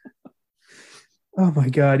 Oh my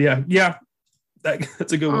god, yeah.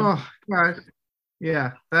 That's a good one. Oh god,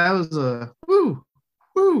 yeah, that was a woo.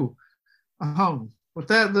 With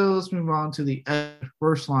that though, let's move on to the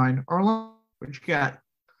worst line. Arlen, what you got?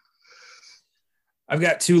 I've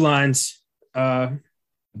got 2 lines.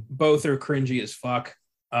 Both are cringy as fuck.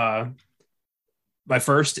 My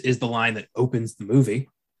first is the line that opens the movie.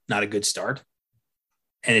 Not a good start.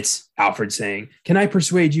 And it's Alfred saying, "Can I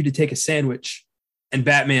persuade you to take a sandwich?" And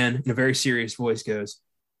Batman, in a very serious voice, goes,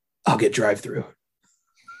 "I'll get drive-through."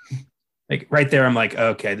 Like right there, I'm like,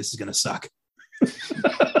 okay, this is gonna suck.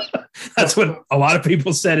 That's what a lot of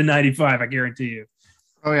people said in '95. I guarantee you.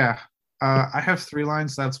 Oh yeah, I have 3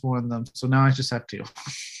 lines. That's one of them. So now I just have 2.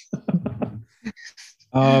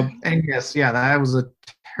 And yes, yeah, that was a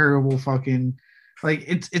terrible fucking. Like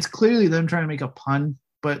it's clearly them trying to make a pun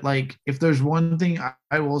But like, if there's one thing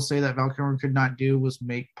I will say that Val Kilmer could not do was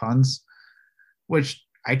make puns, which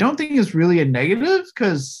I don't think is really a negative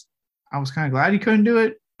because I was kind of glad he couldn't do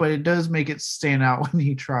it, but it does make it stand out when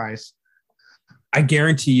he tries. I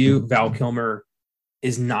guarantee you, Val Kilmer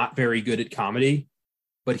is not very good at comedy,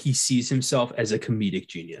 but he sees himself as a comedic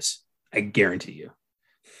genius. I guarantee you.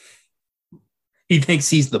 He thinks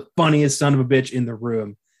he's the funniest son of a bitch in the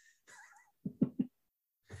room.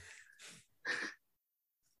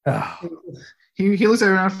 Oh. He looks at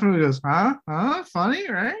everyone else and goes, huh? Funny,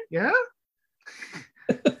 right? Yeah.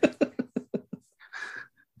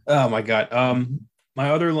 Oh my God. My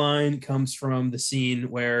other line comes from the scene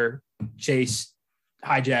where Chase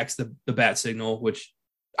hijacks the bat signal, which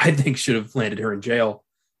I think should have landed her in jail.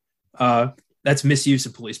 That's misuse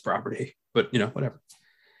of police property, but whatever.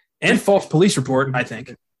 And false police report, I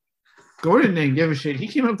think. Gordon didn't give a shit. He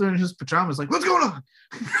came up there in his pajamas like, what's going on?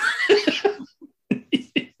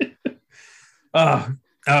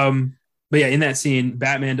 But yeah, in that scene,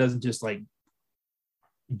 Batman doesn't just like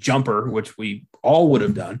jump her, which we all would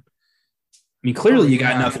have done. I mean, clearly you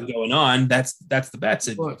got nothing going on. That's the bat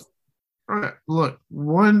signal. Look,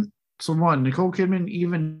 one, Nicole Kidman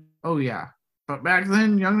even, oh yeah. But back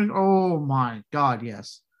then, young, oh my God,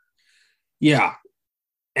 yes. Yeah.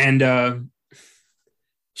 And another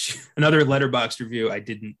Letterboxd review I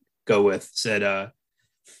didn't go with said,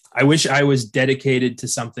 I wish I was dedicated to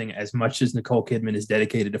something as much as Nicole Kidman is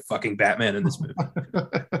dedicated to fucking Batman in this movie.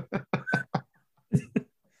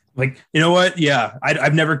 Like, you know what? Yeah,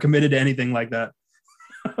 I've never committed to anything like that.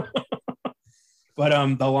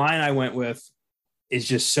 But the line I went with is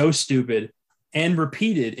just so stupid and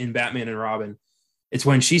repeated in Batman and Robin. It's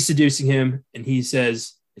when she's seducing him and he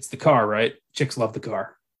says, it's the car, right? Chicks love the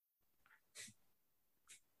car.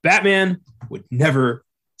 Batman would never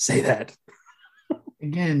say that.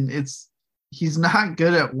 Again, he's not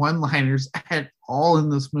good at one-liners at all in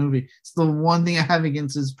this movie. It's the one thing I have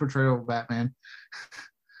against his portrayal of Batman.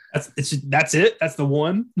 That's it? That's the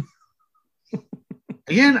one?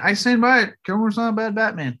 Again, I stand by it. Kilmer's not a bad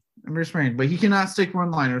Batman. I'm just saying, but he cannot stick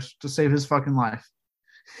one-liners to save his fucking life.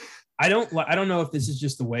 I don't know if this is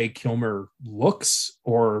just the way Kilmer looks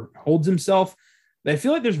or holds himself, but I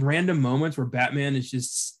feel like there's random moments where Batman is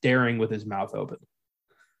just staring with his mouth open.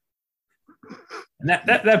 And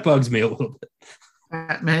that bugs me a little bit.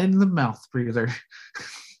 Batman in the mouth breather.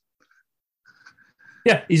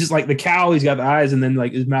 Yeah, he's just like the cow. He's got the eyes, and then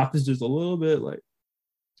like his mouth is just a little bit like,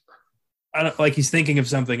 I don't like he's thinking of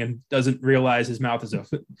something and doesn't realize his mouth is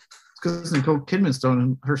open. It's because Nicole Kidman's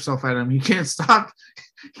throwing herself at him. He can't stop.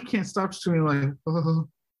 He can't stop doing like. Oh.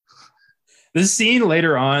 This scene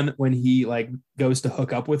later on when he like goes to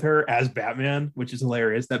hook up with her as Batman, which is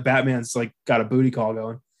hilarious. That Batman's like got a booty call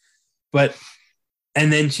going,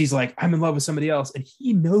 and then she's like, "I'm in love with somebody else," and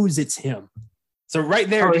he knows it's him. So right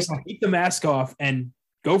there, just take the mask off and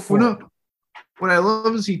go for it. What I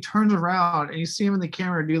love is he turns around and you see him in the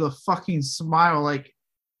camera do the fucking smile, like,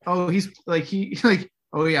 oh, he's like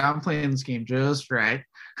oh yeah, I'm playing this game just right.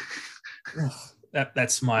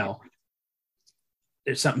 That smile.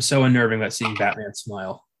 There's something so unnerving about seeing Batman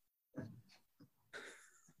smile.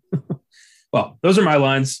 Well, those are my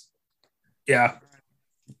lines. Yeah.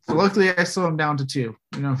 So luckily I slowed him down to 2.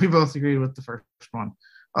 We both agreed with the first one.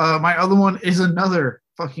 My other one is another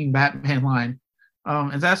fucking Batman line.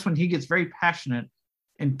 And that's when he gets very passionate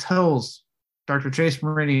and tells Dr. Chase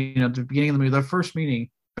Meridian at the beginning of the movie, their first meeting,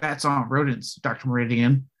 bats aren't rodents, Dr.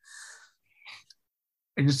 Meridian.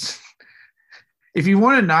 If you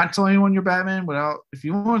want to not tell anyone you're Batman if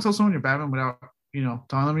you want to tell someone you're Batman without,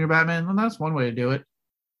 telling them you're Batman, then that's one way to do it.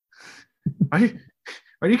 Why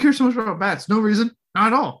do you care so much about bats? No reason, not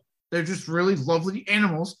at all. They're just really lovely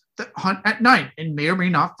animals that hunt at night and may or may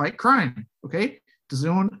not fight crime. Okay? Does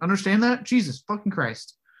anyone understand that? Jesus fucking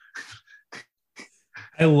Christ.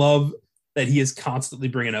 I love that he is constantly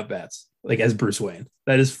bringing up bats, like as Bruce Wayne.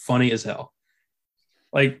 That is funny as hell.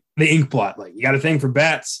 Like the ink plot, like, you got a thing for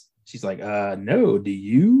bats? She's like, no, do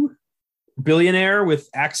you? Billionaire with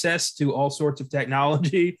access to all sorts of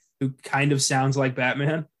technology who kind of sounds like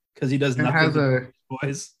Batman because he does nothing to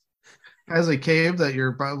boys. Has a cave that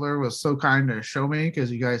your butler was so kind to show me because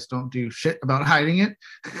you guys don't do shit about hiding it.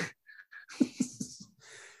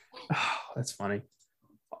 Oh, that's funny.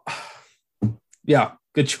 Yeah,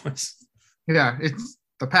 good choice. Yeah, it's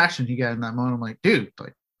the passion you get in that moment. I'm like, dude,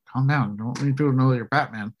 like, calm down. Don't need people to know that you're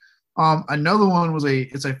Batman. Another one was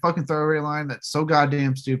it's a fucking throwaway line that's so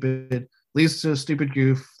goddamn stupid, leads to a stupid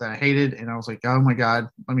goof that I hated, and I was like, oh my God,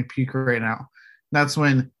 let me puke right now. That's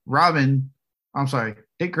when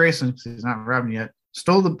Dick Grayson, because he's not Robin yet,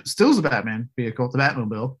 steals the Batman vehicle, the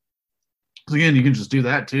Batmobile, again, you can just do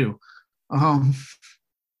that too. Um,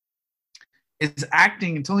 is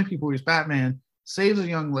acting and telling people he's Batman, saves a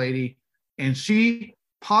young lady, and she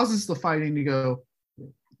pauses the fighting to go,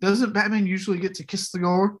 doesn't Batman usually get to kiss the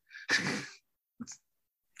girl?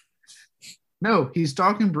 No, he's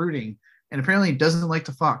dark and brooding, and apparently doesn't like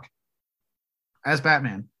to fuck as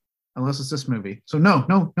Batman, unless it's this movie. So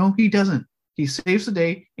no, he doesn't. He saves the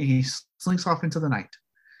day and he slinks off into the night.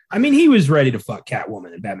 I mean, he was ready to fuck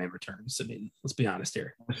Catwoman in Batman Returns. I mean, let's be honest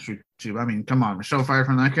here. That's true too. I mean, come on, Michelle Pfeiffer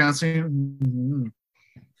from that kind of scene. Mm-hmm.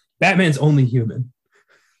 Batman's only human.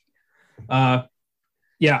 Doesn't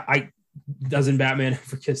Batman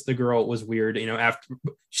ever kiss the girl? It was weird. You know, after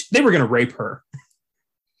they were gonna rape her.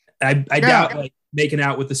 I doubt like making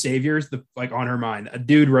out with the saviors, like on her mind. A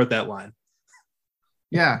dude wrote that line.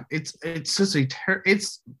 Yeah, it's just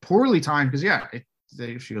it's poorly timed because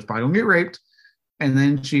she was probably gonna get raped, and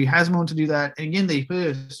then she has a moment to do that. And again, they put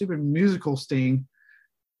a stupid musical sting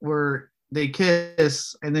where they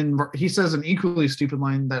kiss, and then he says an equally stupid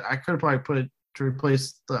line that I could have probably put to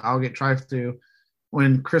replace the "I'll get drive through"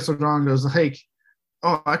 when Chris O'Donnell goes like,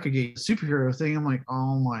 "Oh, I could get a superhero thing." I'm like,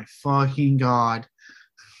 "Oh my fucking god!"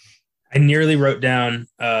 I nearly wrote down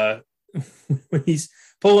when he's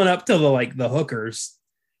pulling up to the hookers.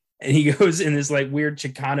 And he goes in this like weird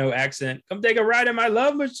Chicano accent. Come take a ride in my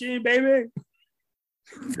love machine, baby.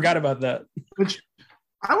 Forgot about that. Which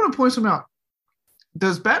I want to point some out.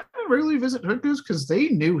 Does Batman really visit hookers? Because they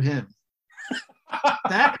knew him.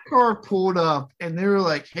 That car pulled up and they were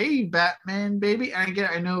like, "Hey, Batman, baby." And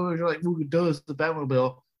I know you're like, "Who does the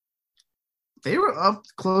Batmobile?" They were up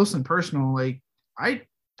close and personal. Like,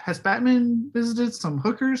 has Batman visited some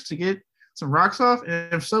hookers to get some rocks off?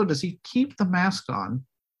 And if so, does he keep the mask on?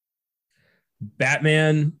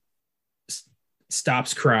 Batman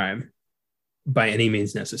stops crime by any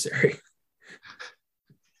means necessary.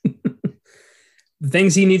 The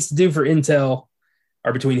things he needs to do for intel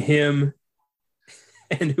are between him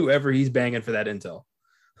and whoever he's banging for that intel.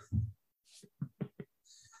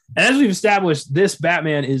 And as we've established, this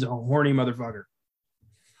Batman is a horny motherfucker.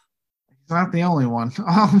 He's not the only one.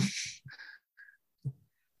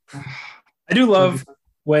 I do love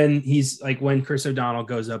when he's like, when Chris O'Donnell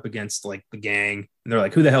goes up against like the gang and they're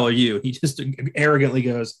like, "Who the hell are you?" He just arrogantly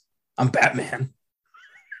goes, "I'm Batman."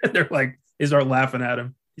 And they're like, they start laughing at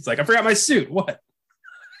him. He's like, "I forgot my suit." What?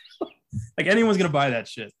 Like anyone's going to buy that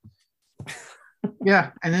shit.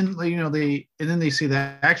 Yeah. And then, they see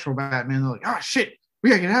the actual Batman. They're like, "Oh shit,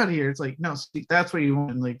 we gotta get out of here." It's like, no, see, that's what you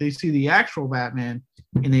want. Like they see the actual Batman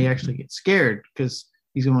and they actually get scared because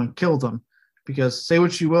he's going to kill them. Because say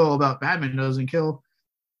what you will about Batman doesn't kill,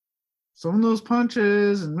 some of those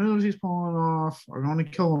punches and moves he's pulling off are going to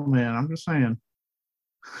kill him, man. I'm just saying.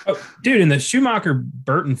 Oh, dude, in the Schumacher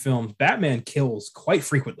Burton films, Batman kills quite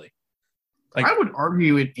frequently. Like, I would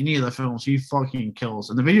argue in any of the films he fucking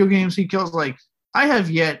kills. In the video games he kills. Like, I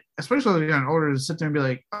have yet, especially in order to sit there and be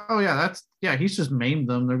like, "Oh yeah, he's just maimed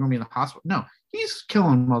them. They're going to be in the hospital." No, he's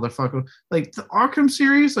killing motherfucker. Like the Arkham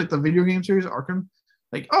series, like the video game series Arkham.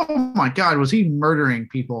 Like, oh my god, was he murdering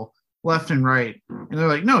people left and right? And they're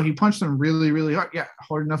like, no, he punched them really, really hard. Yeah,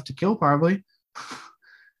 hard enough to kill, probably.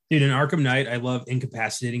 Dude, in Arkham Knight, I love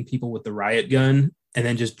incapacitating people with the riot gun and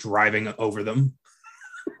then just driving over them.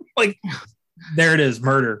 Like, there it is,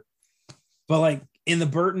 murder. But like in the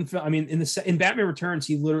Burton film, I mean, in Batman Returns,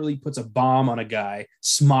 he literally puts a bomb on a guy,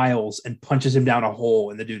 smiles, and punches him down a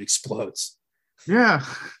hole, and the dude explodes. Yeah.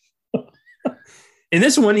 In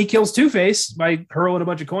this one, he kills Two-Face by hurling a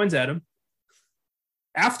bunch of coins at him.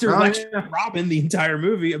 After lecturing Robin the entire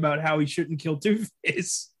movie about how he shouldn't kill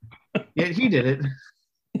Two-Face. Yeah, he did it.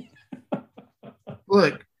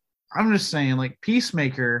 Look, I'm just saying, like,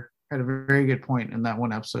 Peacemaker had a very good point in that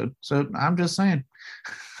one episode. So I'm just saying.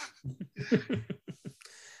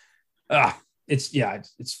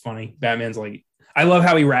 It's funny. Batman's like, I love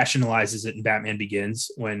how he rationalizes it in Batman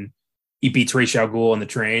Begins when he beats Ra's al Ghul on the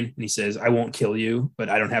train and he says, "I won't kill you, but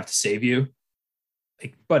I don't have to save you."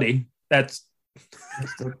 Like, buddy,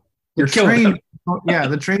 you're killing him. Yeah,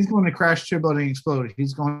 the train's going to crash, tribble, and explode.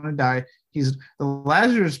 He's going to die. The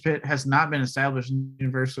Lazarus Pit has not been established in the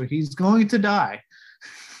universe, so he's going to die.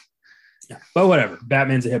 Yeah, but whatever.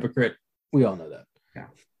 Batman's a hypocrite. We all know that. Yeah,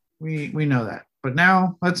 we know that. But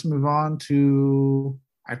now let's move on to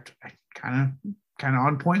I kind of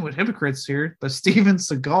on point with hypocrites here. The Steven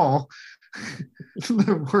Seagal,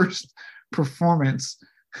 the worst performance.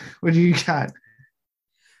 What do you got?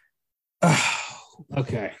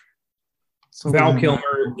 Okay. So Val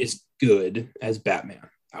Kilmer is good as Batman.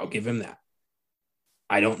 I'll give him that.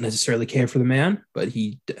 I don't necessarily care for the man, but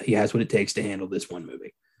he has what it takes to handle this one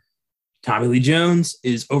movie. Tommy Lee Jones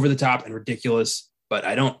is over the top and ridiculous, but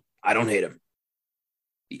I don't hate him.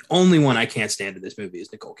 The only one I can't stand in this movie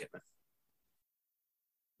is Nicole Kidman.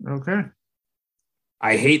 Okay.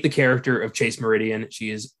 I hate the character of Chase Meridian.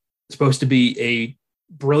 She is supposed to be a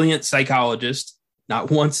brilliant psychologist. Not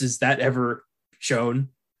once is that ever shown.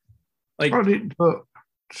 Like,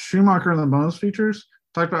 Schumacher in the bonus features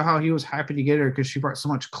talked about how he was happy to get her because she brought so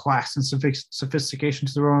much class and sophistication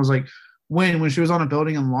to the role. I was like, when she was on a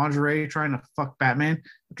building in lingerie trying to fuck Batman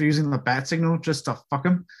after using the bat signal just to fuck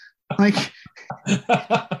him. Like,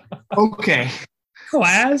 okay.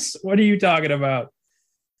 Class? What are you talking about?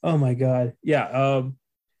 Oh my God. Yeah.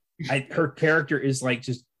 Her character is like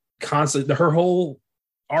just constant. Her whole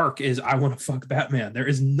arc is I want to fuck Batman. There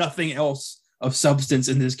is nothing else of substance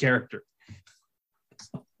in this character.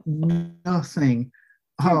 Nothing.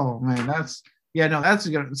 Oh man, that's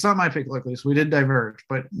good. It's not my pick, luckily, so we did diverge,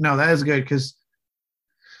 but no, that is good because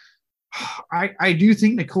I do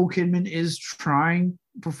think Nicole Kidman is trying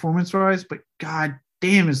performance-wise, but god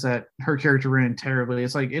damn is that her character ran terribly.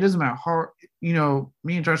 It's like it doesn't matter how,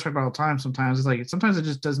 me and Josh talk about all the time sometimes. It's like sometimes it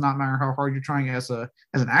just does not matter how hard you're trying as an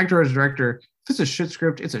actor or as a director. If it's a shit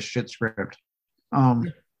script, it's a shit script.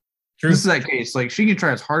 True. This is that case. Like she can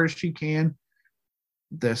try as hard as she can.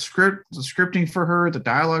 The scripting for her, the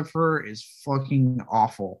dialogue for her is fucking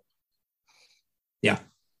awful. Yeah,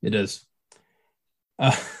 it is.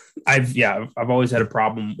 I've always had a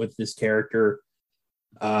problem with this character.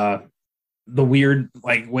 The weird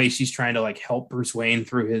way she's trying to help Bruce Wayne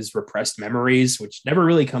through his repressed memories, which never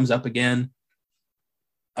really comes up again.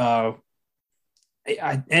 And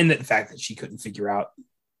the fact that she couldn't figure out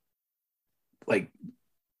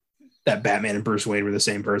that Batman and Bruce Wayne were the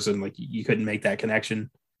same person. You couldn't make that connection.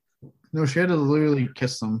 No, she had to literally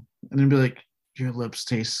kiss them and then be like, your lips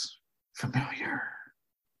taste familiar.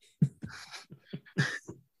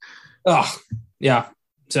 Oh, yeah.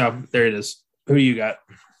 So there it is. Who do you got?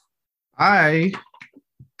 I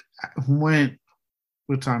went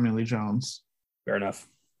with Tommy Lee Jones. Fair enough.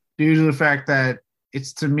 Due to the fact that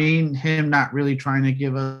it's, to me, him not really trying to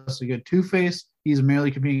give us a good Two-Face. He's merely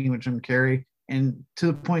competing with Jim Carrey. And to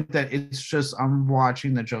the point that it's just, I'm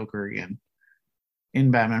watching the Joker again in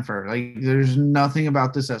Batman Forever. There's nothing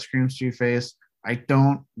about this that screams Two-Face. I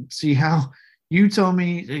don't see how. You told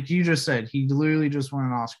me, you just said, he literally just won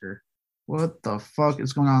an Oscar. What the fuck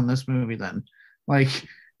is going on in this movie then?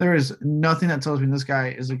 There is nothing that tells me this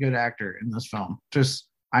guy is a good actor in this film.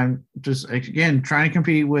 I'm just, again, trying to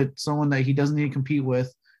compete with someone that he doesn't need to compete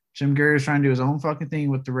with. Jim Carrey is trying to do his own fucking thing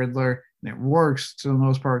with the Riddler, and it works to the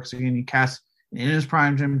most part because, again, he casts in his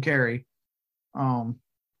prime Jim Carrey.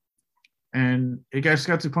 And it just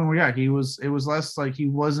got to the point where, it was less like he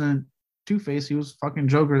wasn't Two-Face. He was fucking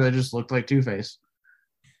Joker that just looked like Two-Face.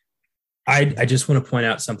 I just want to point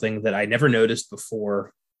out something that I never noticed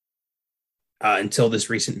before until this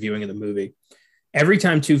recent viewing of the movie. Every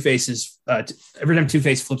time Two-Face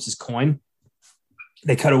flips his coin,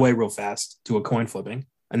 they cut away real fast to a coin flipping,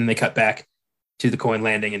 and then they cut back to the coin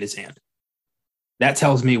landing in his hand. That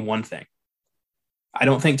tells me one thing. I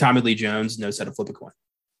don't think Tommy Lee Jones knows how to flip a coin.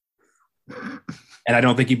 And I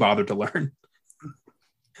don't think he bothered to learn.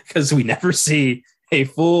 Because we never see a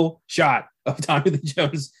full shot of Tommy Lee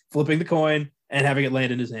Jones flipping the coin and having it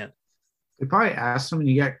land in his hand. They probably asked him and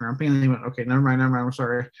he got grumpy and he went, okay, never mind, I'm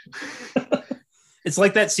sorry. It's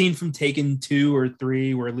like that scene from Taken 2 or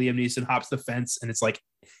 3 where Liam Neeson hops the fence and it's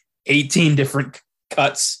 18 different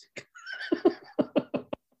cuts.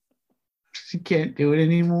 She can't do it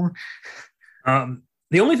anymore.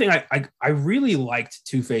 The only thing I really liked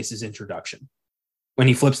Two-Face's introduction when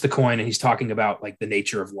he flips the coin and he's talking about the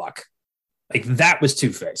nature of luck. That was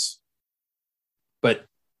Two-Face. But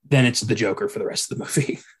then it's the Joker for the rest of the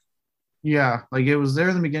movie. Yeah, it was there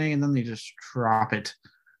in the beginning and then they just drop it.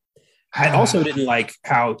 I also didn't like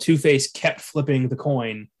how Two-Face kept flipping the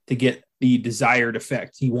coin to get the desired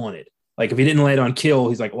effect he wanted. If he didn't land on kill,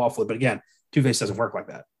 he's like, well, I'll flip it again. Two-Face doesn't work like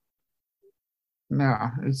that. No,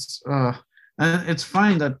 it's and it's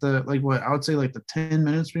fine that the I would say the 10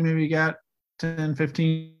 minutes we maybe got, 10,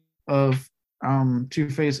 15 of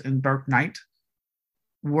Two-Face in Dark Knight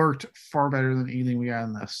worked far better than anything we got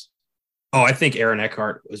in this. Oh, I think Aaron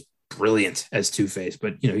Eckhart was brilliant as Two-Face,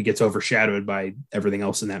 but he gets overshadowed by everything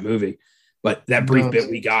else in that movie. But that brief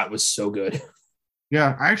bit we got was so good.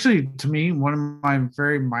 Yeah, actually, to me, one of my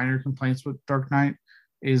very minor complaints with Dark Knight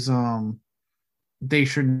is they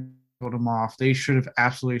shouldn't killed him off. They should have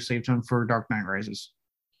absolutely saved him for Dark Knight Rises.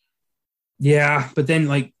 Yeah, but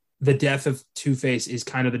then the death of Two-Face is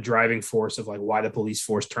kind of the driving force of why the police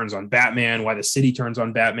force turns on Batman, why the city turns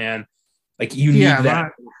on Batman. You need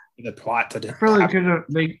that the plot to really could have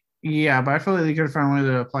Yeah, but I feel like they could have found a way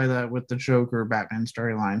to apply that with the Joker Batman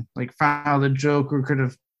storyline. Like, how the Joker could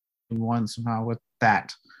have won somehow with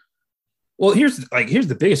that. Well, here's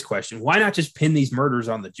the biggest question: why not just pin these murders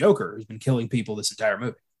on the Joker, who's been killing people this entire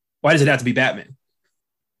movie? Why does it have to be Batman?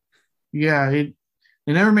 Yeah, it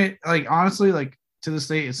never made, like, honestly, like, to this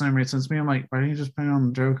day, it's never made sense to me. I'm like, why don't you just pin it on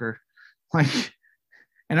the Joker? Like,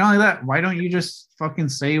 and not only that, why don't you just fucking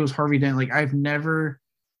say it was Harvey Dent? Like, I've never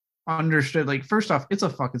understood. Like, first off, it's a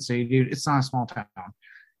fucking city, dude. It's not a small town.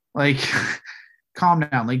 Like, calm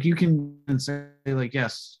down. Like, you can say, like,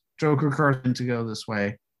 yes, Joker caused to go this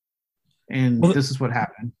way, and Well, this is what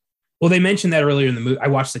happened. well, they mentioned that earlier in the movie. I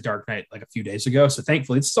watched The Dark Knight like a few days ago, so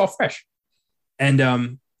thankfully it's all fresh. And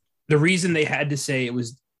the reason they had to say it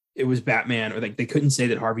was Batman, or like they couldn't say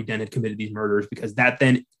that Harvey Dent had committed these murders, because that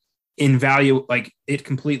then in value, like it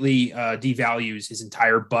completely devalues his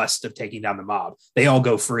entire bust of taking down the mob. They all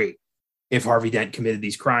go free if Harvey Dent committed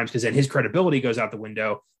these crimes, because then his credibility goes out the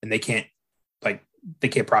window and they can't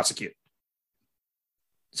prosecute.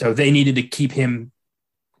 So they needed to keep him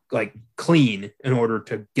like clean in order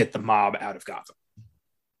to get the mob out of Gotham.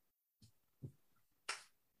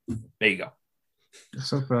 There you go.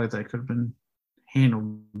 So I feel like that could have been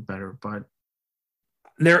handled better, but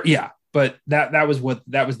but that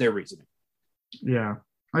was their reasoning. yeah,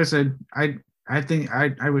 like I said, I think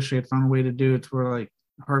I wish they had found a way to do it to where like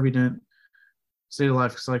Harvey Dent stayed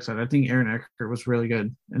alive. Because like I said, I think Aaron Eckhart was really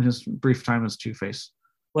good in his brief time as Two-Face.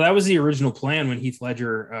 Well, that was the original plan when Heath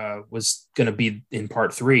Ledger was going to be in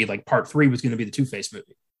part 3. Like part 3 was going to be the Two-Face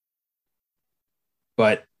movie,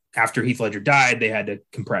 but after Heath Ledger died, they had to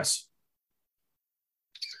compress.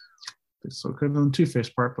 They still could have done the Two-Face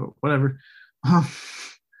part, but whatever.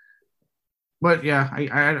 But yeah,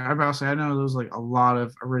 I about to say I know there was like a lot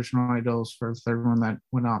of original ideas for the third one that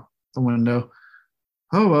went out the window.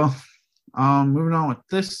 Oh well. Moving on with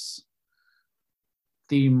this,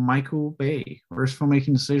 the Michael Bay worst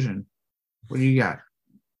filmmaking decision. What do you got?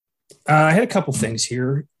 I had a couple things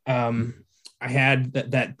here. I had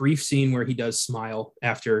that brief scene where he does smile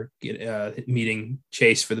after meeting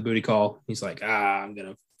Chase for the booty call. He's like, I'm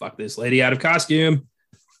gonna fuck this lady out of costume.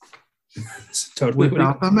 Totally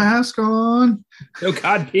without the mask on. No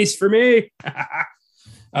cod piece for me. I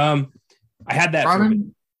had that.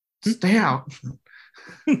 Robin, stay out.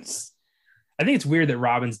 I think it's weird that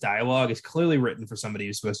Robin's dialogue is clearly written for somebody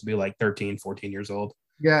who's supposed to be like 13, 14 years old.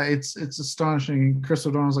 Yeah, it's astonishing. Chris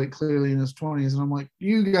O'Donnell's like clearly in his 20s, and I'm like,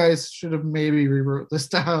 you guys should have maybe rewrote this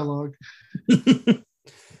dialogue. But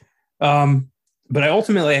I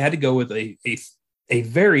ultimately had to go with a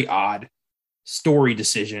very odd story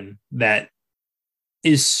decision that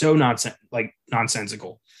is so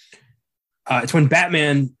nonsensical. It's when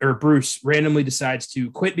Batman or Bruce randomly decides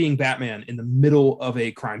to quit being Batman in the middle of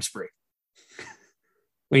a crime spree.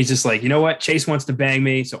 When he's just like, you know what? Chase wants to bang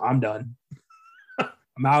me, so I'm done.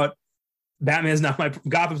 I'm out. Gotham's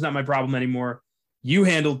not my problem anymore. You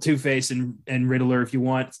handle Two-Face and Riddler if you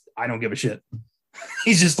want. I don't give a shit.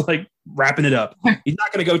 He's just like wrapping it up. He's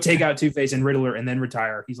not going to go take out Two-Face and Riddler and then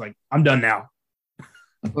retire. He's like, I'm done now.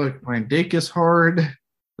 Look, my dick is hard.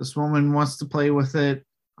 This woman wants to play with it.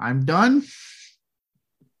 I'm done.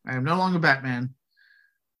 I am no longer Batman.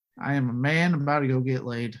 I am a man about to go get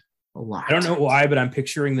laid a lot. I don't know why, but I'm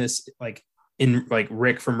picturing this like in like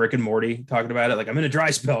Rick from Rick and Morty talking about it. Like, I'm in a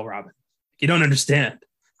dry spell, Robin. You don't understand.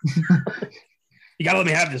 You got to let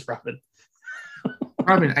me have this, Robin.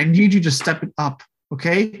 Robin, I need you to step it up,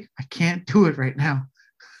 okay? I can't do it right now.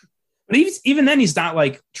 But even then, he's not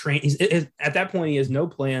like trained. At that point, he has no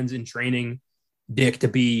plans in training Dick to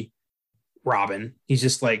be Robin. He's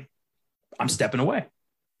just like, I'm stepping away.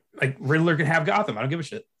 Like, Riddler can have Gotham. I don't give a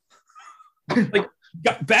shit. Like,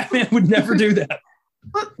 Batman would never do that.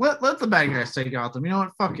 Let the bad guys take Gotham. You know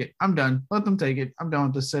what? Fuck it. I'm done. Let them take it. I'm done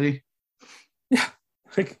with this city. Yeah.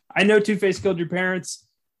 Like, I know Two-Face killed your parents,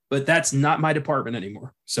 but that's not my department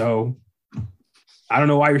anymore. So I don't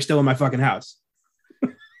know why you're still in my fucking house.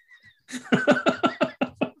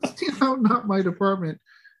 Not my department.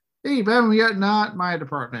 Hey, Batman, we got not my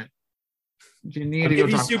department. You need to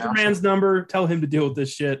give go you Superman's number. Tell him to deal with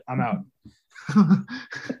this shit. I'm out.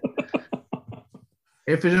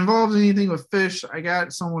 If it involves anything with fish, I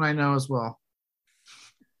got someone I know as well.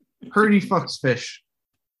 Purdy fucks fish.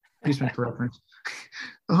 Peacemaker reference.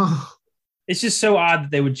 Oh. It's just so odd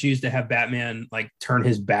that they would choose to have Batman like turn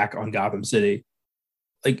his back on Gotham City,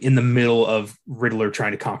 like in the middle of Riddler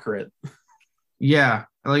trying to conquer it. Yeah,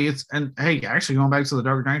 like it's, and hey, actually going back to the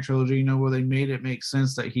Dark Knight trilogy, you know, where they made it make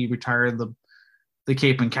sense that he retired the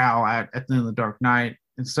cape and cowl at the end of the Dark Knight.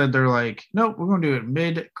 Instead, they're like, nope, we're going to do it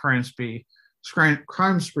mid crime spree,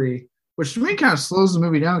 which to me kind of slows the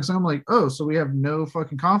movie down because I'm like, oh, so we have no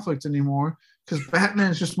fucking conflict anymore because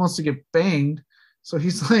Batman just wants to get banged. So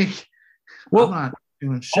he's like, well, I'm not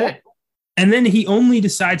doing shit. And then he only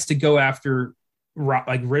decides to go after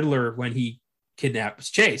like Riddler when he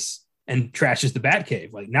kidnaps Chase and trashes the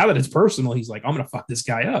Batcave. Like now that it's personal, he's like, I'm gonna fuck this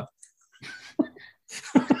guy up.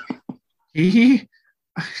 I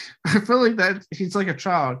feel like that he's like a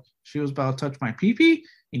child. She was about to touch my pee-pee,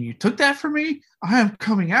 and you took that from me. I am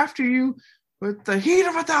coming after you with the heat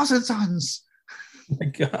of 1,000 suns. Oh my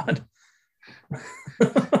God.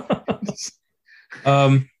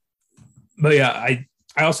 But yeah,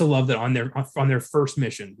 I also love that on their first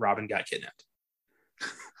mission, Robin got kidnapped.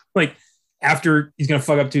 Like after he's gonna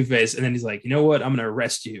fuck up Two-Face, and then he's like, you know what? I'm gonna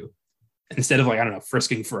arrest you. Instead of like, I don't know,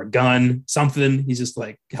 frisking for a gun, something, he's just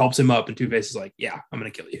like helps him up, and Two-Face is like, yeah, I'm gonna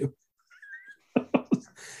kill you.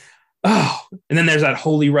 Oh, and then there's that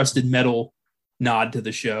holy rusted metal nod to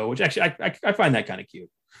the show, which actually I find that kind of cute.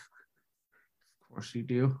 Of course you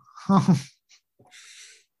do.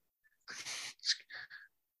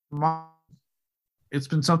 It's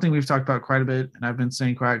been something we've talked about quite a bit, and I've been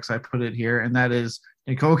saying quite because I put it here, and that is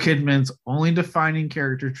Nicole Kidman's only defining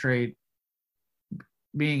character trait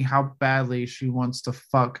being how badly she wants to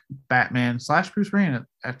fuck Batman / Bruce Wayne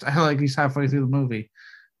at like he's halfway through the movie.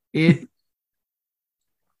 It's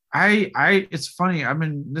funny. I've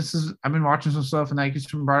been watching some stuff, and I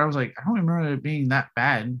just remember I was like, I don't remember it being that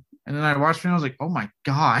bad. And then I watched it, and I was like, oh my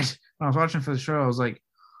God. When I was watching for the show, I was like,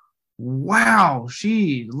 wow,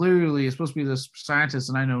 she literally is supposed to be this scientist,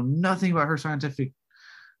 and I know nothing about her scientific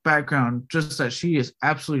background, just that she is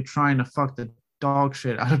absolutely trying to fuck the dog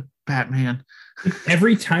shit out of Batman.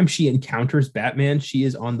 Every time she encounters Batman, she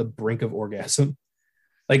is on the brink of orgasm.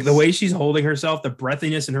 Like the way she's holding herself, the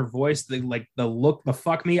breathiness in her voice, the look, the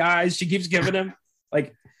fuck me eyes she keeps giving him.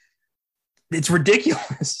 Like, it's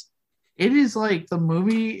ridiculous. It is like the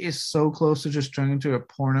movie is so close to just turning into a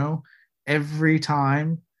porno every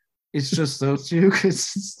time. It's just those two,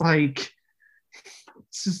 because it's like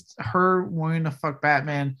it's just her wanting to fuck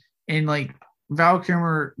Batman and like Val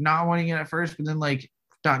Kilmer not wanting it at first, but then like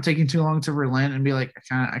not taking too long to relent and be like,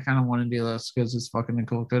 I kind of want to do this because it's fucking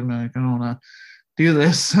Nicole Kidman. I kind of want to do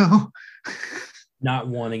this. So not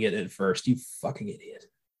wanting it at first, you fucking idiot,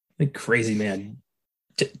 like crazy man.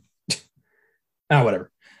 Whatever.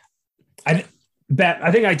 I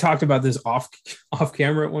think I talked about this off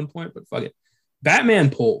camera at one point, but fuck it. Batman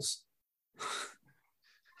pulls.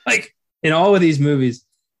 Like in all of these movies,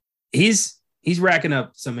 he's racking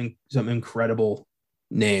up some incredible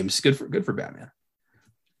names. Good for Batman.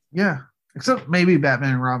 Yeah, except maybe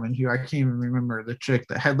Batman and Robin here. I can't even remember the chick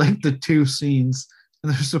that had like the two scenes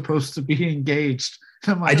and they're supposed to be engaged.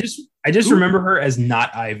 Like, I just remember her as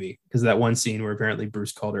not Ivy because of that one scene where apparently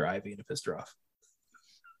Bruce called her Ivy and it pissed her off.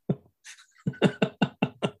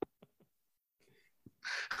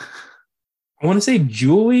 I want to say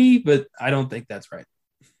Julie, but I don't think that's right.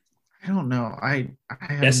 I don't know. I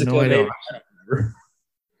have Jessica, no idea. I don't remember.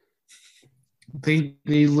 They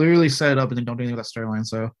literally set it up and then don't do anything with that storyline.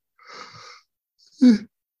 So,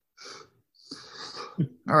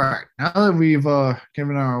 all right. Now that we've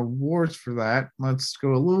given our awards for that, let's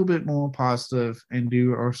go a little bit more positive and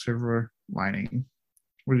do our silver lining.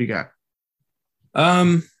 What do you got?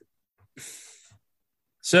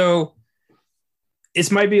 So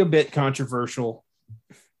this might be a bit controversial,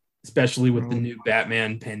 especially with the new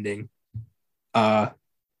Batman pending. I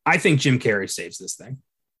think Jim Carrey saves this thing.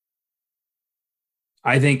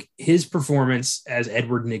 I think his performance as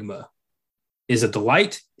Edward Nygma is a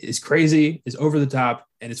delight, is crazy, is over the top,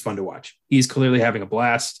 and it's fun to watch. He's clearly having a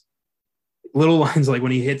blast. Little lines like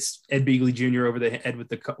when he hits Ed Begley Jr. over the head with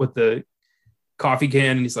the coffee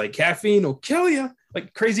can, and he's like, "Caffeine will kill you,"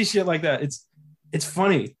 like crazy shit like that. It's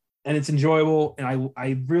funny and it's enjoyable, and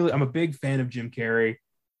I'm a big fan of Jim Carrey.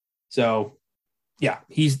 So yeah,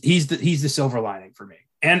 he's the silver lining for me.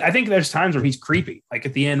 And I think there's times where he's creepy, like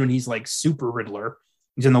at the end when he's like super Riddler.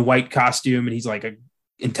 He's in the white costume and he's like an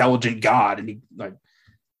intelligent god. And he like,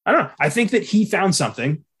 I don't know. I think that he found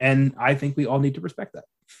something, and I think we all need to respect that.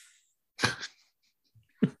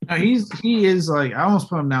 No, he is like, I almost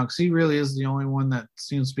put him down because he really is the only one that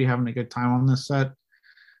seems to be having a good time on this set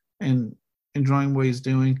and enjoying what he's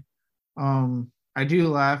doing. I do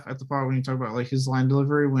laugh at the part when you talk about like his line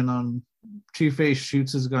delivery when Two-Face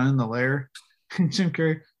shoots his gun in the lair. And Jim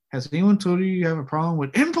Carrey, has anyone told you have a problem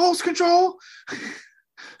with impulse control?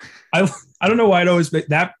 I don't know why it always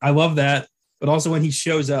that. I love that, but also when he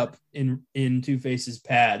shows up in Two-Face's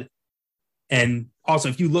pad, and also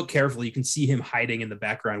if you look carefully, you can see him hiding in the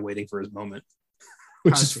background waiting for his moment,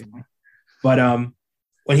 which is funny. But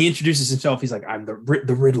when he introduces himself, he's like, "I'm the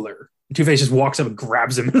Riddler," Two-Face just walks up and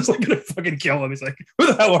grabs him and is like gonna fucking kill him. He's like, "Who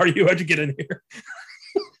the hell are you? How'd you get in here?"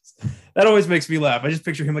 That always makes me laugh. I just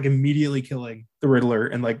picture him like immediately killing the Riddler,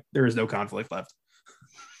 and like there is no conflict left.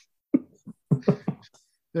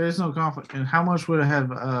 There is no conflict. And how much would it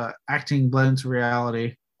have acting blend into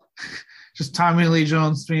reality? Just Tommy Lee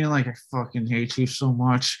Jones being like, "I fucking hate you so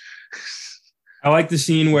much." I like the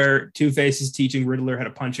scene where Two-Face is teaching Riddler how to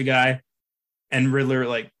punch a guy, and Riddler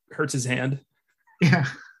like hurts his hand. Yeah.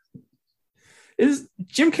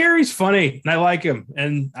 Jim Carrey's funny, and I like him,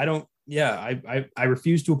 and I don't. Yeah, I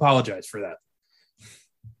refuse to apologize for that.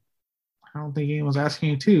 I don't think anyone's asking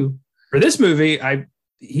you to. For this movie,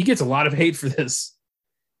 he gets a lot of hate for this,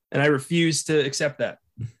 and I refuse to accept that.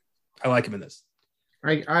 I like him in this.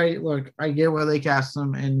 I look, I get why they cast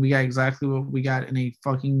him, and we got exactly what we got in a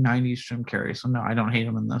fucking 90s Jim Carrey. So no, I don't hate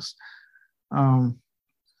him in this.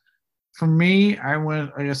 For me, I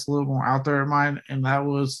went, I guess, a little more out there in mine, and that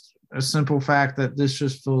was a simple fact that this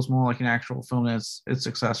just feels more like an actual film than its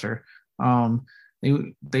successor.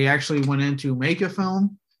 They actually went in to make a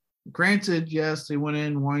film. Granted, yes, they went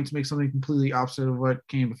in wanting to make something completely opposite of what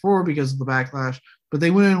came before because of the backlash, but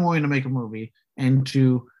they went in wanting to make a movie and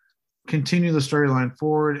to continue the storyline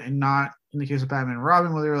forward, and not in the case of Batman and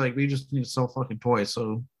Robin where they were like, we just need to sell fucking toys,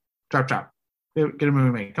 so chop get a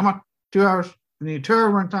movie made. Come on, 2 hours. We need a 2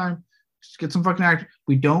 hour runtime. Just get some fucking actors.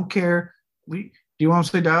 We don't care. Do you want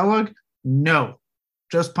to say dialogue? No,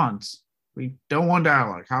 just puns. We don't want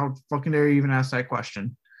dialogue. How fucking dare you even ask that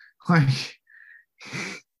question? Like,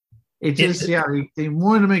 it just, they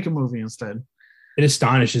wanted to make a movie instead. It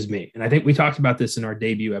astonishes me. And I think we talked about this in our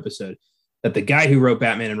debut episode, that the guy who wrote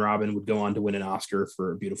Batman and Robin would go on to win an Oscar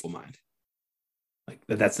for A Beautiful Mind. Like,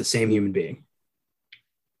 that's the same human being.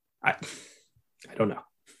 I don't know.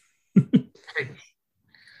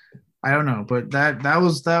 I don't know, but that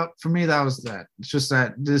was that for me. That was that. It's just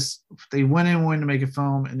that they went in wanting to make a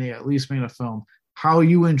film, and they at least made a film. How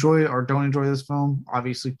you enjoy it or don't enjoy this film,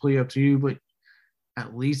 obviously, play up to you. But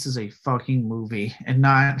at least it's a fucking movie, and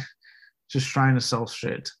not just trying to sell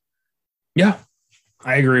shit. Yeah,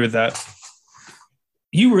 I agree with that.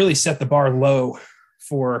 You really set the bar low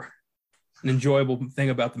for an enjoyable thing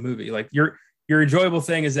about the movie. Like your enjoyable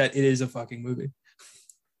thing is that it is a fucking movie.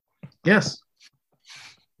 Yes.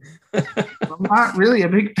 I'm not really a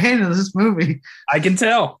big fan of this movie. I can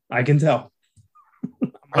tell. I'm telling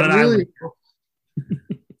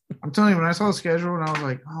you, when I saw the schedule and I was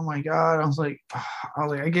like, oh my God, I was like,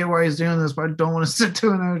 I get why he's doing this, but I don't want to sit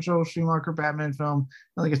to another Joel Schumacher Batman film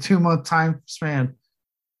in like a 2-month time span.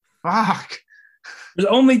 Fuck. There's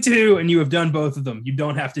only 2, and you have done both of them. You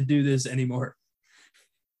don't have to do this anymore.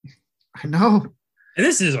 I know. And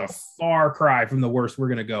this is a far cry from the worst we're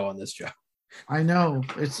going to go on this show. I know.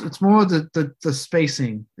 It's more the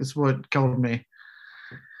spacing is what killed me.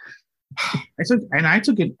 I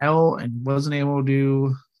took an L and wasn't able to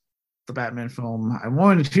do the Batman film I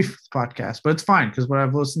wanted to do for the podcast, but it's fine because what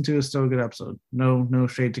I've listened to is still a good episode. No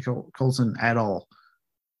shade to Coulson at all.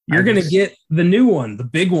 You're going to get the new one, the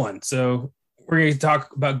big one. So we're going to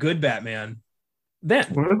talk about good Batman then.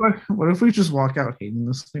 What if we just walk out hating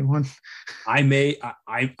this new one? I may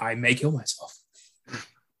kill myself.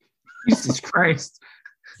 Jesus Christ.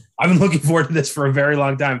 I've been looking forward to this for a very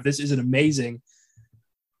long time. If this isn't amazing,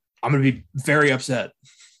 I'm going to be very upset.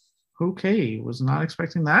 Okay. Was not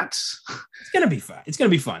expecting that. It's going to be fun. It's going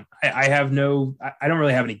to be fun. I don't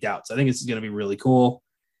really have any doubts. I think it's going to be really cool.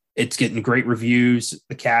 It's getting great reviews.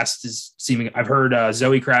 The cast is I've heard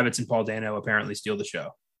Zoe Kravitz and Paul Dano apparently steal the show.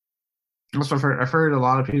 That's what I've heard a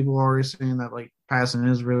lot of people already saying that like Pattinson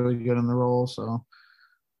is really good in the role. So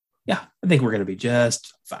yeah, I think we're going to be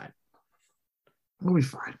just fine. We'll be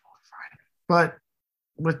fine. But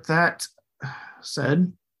with that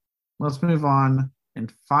said, let's move on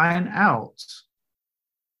and find out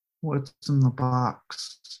what's in the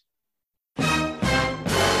box.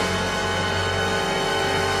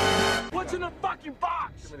 What's in the fucking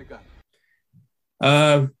box? Give me the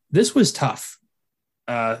gun. This was tough.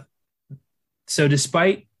 So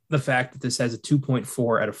despite the fact that this has a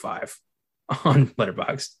 2.4 out of 5 on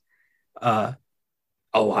Letterboxd, a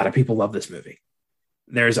lot of people love this movie.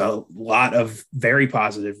 There's a lot of very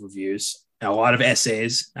positive reviews, a lot of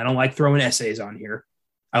essays. I don't like throwing essays on here.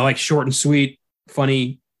 I like short and sweet,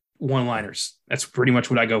 funny one-liners. That's pretty much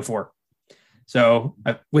what I go for. So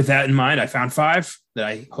with that in mind, I found 5 that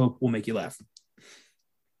I hope will make you laugh.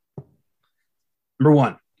 Number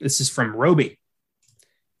 1, this is from Roby.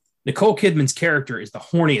 Nicole Kidman's character is the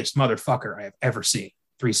horniest motherfucker I have ever seen.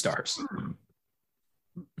 3 stars.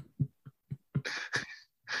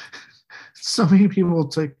 So many people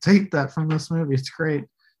take that from this movie. It's great.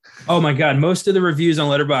 Oh my God. Most of the reviews on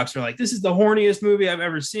Letterboxd are like, this is the horniest movie I've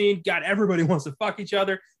ever seen. God, everybody wants to fuck each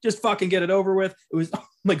other. Just fucking get it over with. It was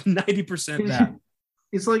like 90% that.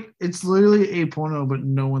 It's like it's literally a porno, but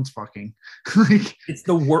no one's fucking. Like It's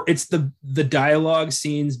the dialogue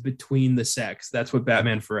scenes between the sex. That's what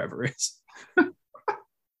Batman Forever is.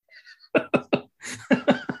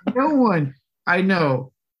 no one I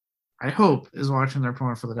know, I hope, is watching their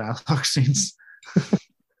porn for the dialogue scenes.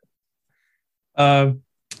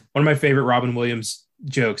 One of my favorite Robin Williams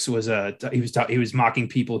jokes was he was mocking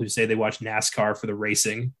people who say they watch NASCAR for the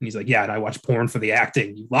racing, and he's like, "Yeah, and I watch porn for the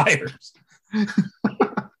acting. You liars."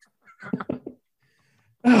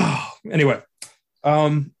 Oh, anyway,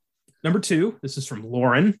 number 2. This is from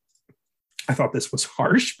Lauren. I thought this was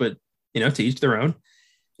harsh, but to each their own.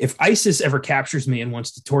 If ISIS ever captures me and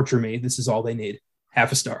wants to torture me, this is all they need.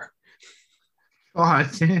 Half a star. Oh,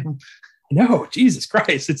 damn. No, Jesus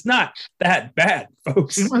Christ. It's not that bad,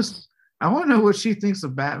 folks. I want to know what she thinks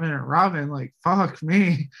of Batman and Robin. Like, fuck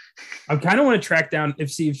me. I kind of want to track down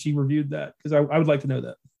see if she reviewed that, because I would like to know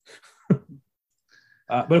that.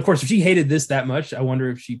 But of course, if she hated this that much, I wonder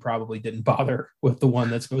if she probably didn't bother with the one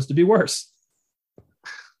that's supposed to be worse.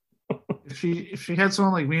 If she had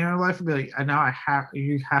someone like me in her life, I'd be like,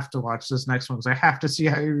 you have to watch this next one because I have to see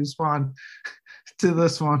how you respond to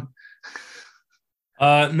this one.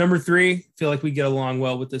 Number 3, feel like we get along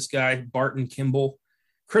well with this guy, Barton Kimball.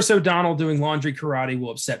 Chris O'Donnell doing laundry karate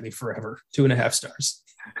will upset me forever. 2.5 stars.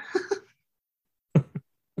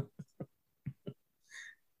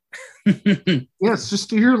 Yes, just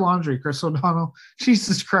do your laundry, Chris O'Donnell.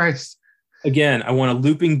 Jesus Christ. Again, I want a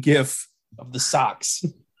looping gif of the socks.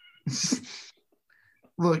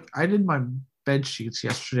 Look, I did my bed sheets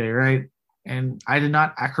yesterday, right? And I did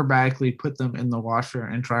not acrobatically put them in the washer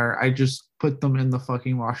and dryer. I just put them in the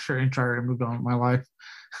fucking washer and dryer and moved on with my life.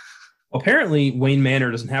 Apparently, Wayne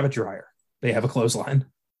Manor doesn't have a dryer. They have a clothesline.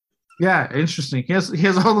 Yeah, interesting. He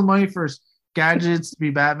has all the money for gadgets to be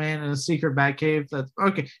Batman in a secret Batcave. That's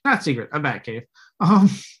okay, not secret, a Batcave.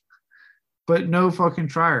 But no fucking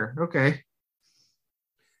dryer. Okay.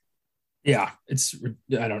 Yeah,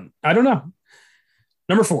 I don't know.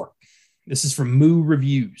 Number 4. This is from Moo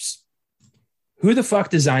Reviews. Who the fuck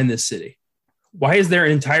designed this city? Why is there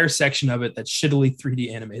an entire section of it that's shittily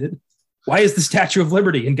 3D animated? Why is the Statue of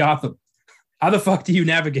Liberty in Gotham? How the fuck do you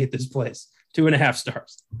navigate this place? 2.5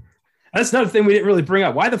 stars. That's another thing we didn't really bring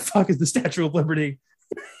up. Why the fuck is the Statue of Liberty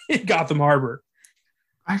in Gotham Harbor?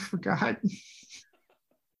 I forgot. And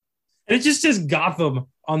it just says Gotham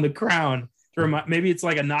on the crown. Maybe it's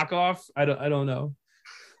like a knockoff. I don't know.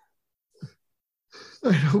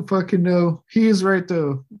 I don't fucking know. He is right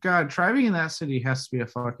though. God, driving in that city has to be a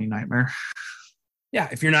fucking nightmare. Yeah,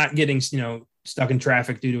 if you're not getting stuck in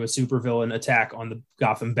traffic due to a supervillain attack on the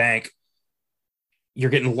Gotham Bank, you're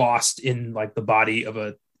getting lost in like the body of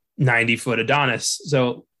a 90-foot Adonis.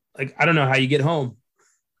 So like, I don't know how you get home.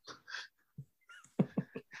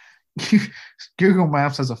 Google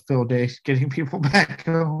Maps has a field day getting people back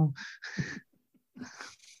home.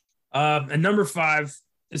 And number 5,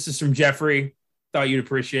 this is from Jeffrey. Thought you'd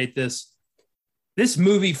appreciate this. This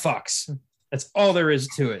movie fucks. That's all there is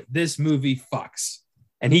to it. This movie fucks.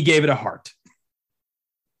 And he gave it a heart.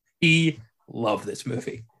 He loved this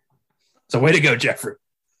movie. So way to go, Jeffrey.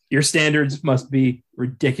 Your standards must be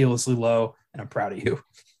ridiculously low, and I'm proud of you.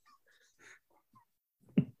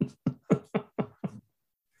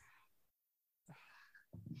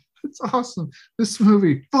 It's awesome. This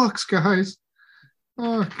movie fucks, guys.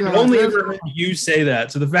 Oh, God. I've only ever heard you say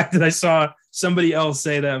that. So the fact that I saw somebody else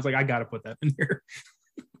say that, I was like, I got to put that in here.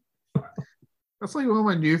 That's like one of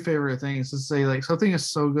my new favorite things to say, like, something is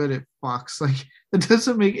so good it fucks. Like, it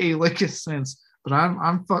doesn't make a lick of sense, but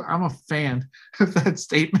I'm a fan of that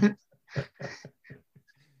statement.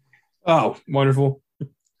 Oh, wonderful.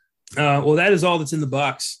 Well, that is all that's in the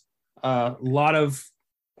box. A lot of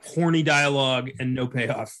horny dialogue and no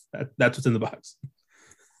payoff. That's what's in the box.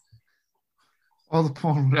 All the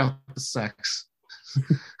porn without the sex.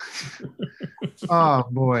 Oh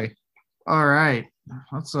boy. All right.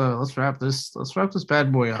 Let's wrap this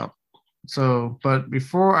bad boy up. So, but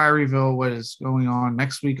before I reveal what is going on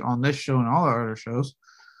next week on this show and all our other shows,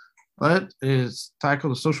 let is tackle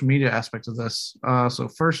the social media aspect of this. So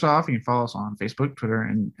first off, you can follow us on Facebook, Twitter,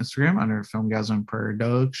 and Instagram under Filmgasm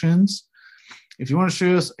Productions. If you want to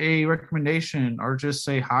shoot us a recommendation or just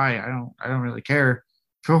say hi, I don't really care.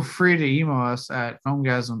 Feel free to email us at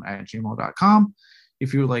filmgasm@gmail.com.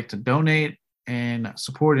 If you would like to donate and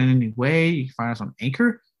support in any way, you can find us on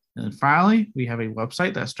Anchor. And then finally, we have a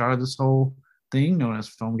website that started this whole thing known as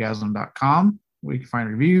filmgasm.com, where you can find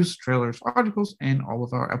reviews, trailers, articles, and all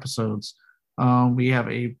of our episodes. We have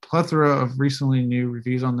a plethora of recently new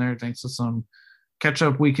reviews on there, thanks to some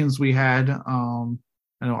catch-up weekends we had. I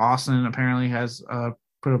know Austin apparently has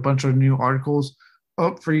put a bunch of new articles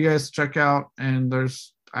up for you guys to check out. And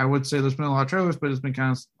I would say there's been a lot of trailers, but it's been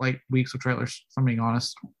kind of like weeks of trailers, if I'm being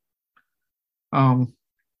honest.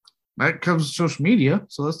 That comes to social media.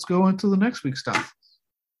 So let's go into the next week's stuff.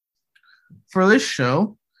 For this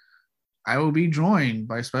show, I will be joined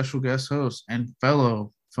by special guest host and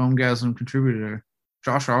fellow Filmgasm contributor,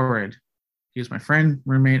 Josh Allred. He's my friend,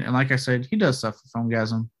 roommate, and like I said, he does stuff for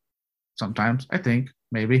Filmgasm sometimes, I think,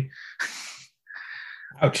 maybe.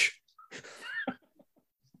 Ouch.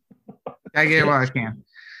 I get what I can.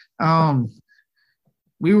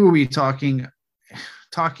 We will be talking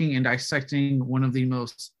and dissecting one of the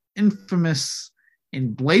most infamous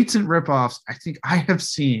and blatant ripoffs I think I have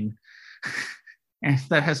seen, and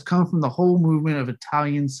that has come from the whole movement of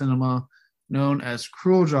Italian cinema known as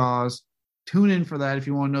Cruel Jaws. Tune in for that if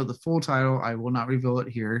you want to know the full title. I will not reveal it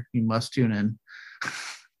here. You must tune in.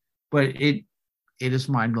 But it is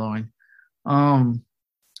mind-blowing. On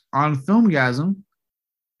Filmgasm,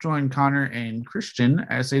 join Connor and Christian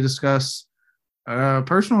as they discuss a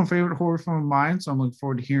personal favorite horror film of mine, so I'm looking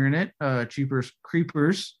forward to hearing it. Jeepers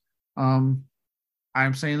Creepers. I'm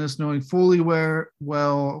saying this knowing fully what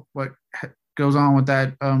goes on with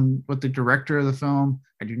that, with the director of the film.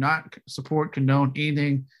 I do not condone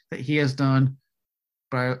anything that he has done,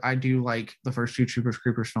 but I do like the first two Jeepers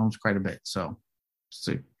Creepers films quite a bit. So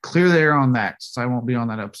clear the air on that, since I won't be on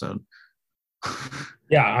that episode.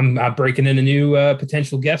 Yeah, I'm breaking in a new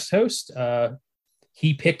potential guest host.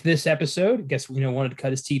 He picked this episode. I guess, wanted to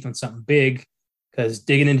cut his teeth on something big, because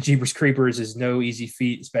digging into Jeepers Creepers is no easy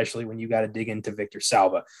feat, especially when you got to dig into Victor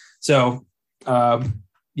Salva. So,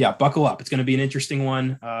 yeah, buckle up. It's going to be an interesting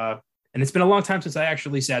one. And it's been a long time since I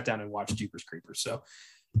actually sat down and watched Jeepers Creepers. So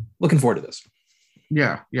looking forward to this.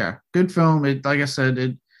 Yeah. Good film. Like I said,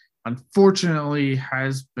 it unfortunately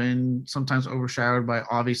has been sometimes overshadowed by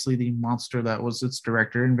obviously the monster that was its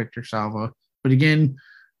director in Victor Salva. But again,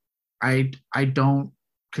 I don't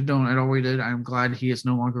condone it all we did. I'm glad he is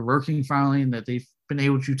no longer working finally, and that they've been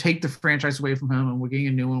able to take the franchise away from him and we're getting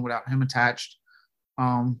a new one without him attached.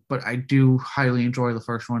 But I do highly enjoy the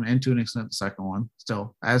first one, and to an extent the second one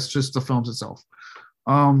still, as just the films itself.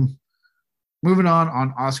 Moving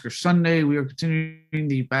on Oscar Sunday, we are continuing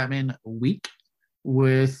the Batman week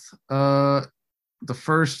with the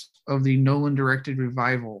first of the Nolan directed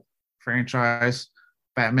revival franchise,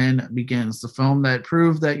 Batman Begins, the film that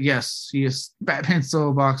proved that yes, Batman's still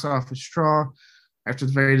a box office draw after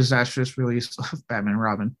the very disastrous release of Batman and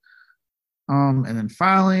Robin. And then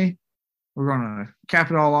finally, we're going to cap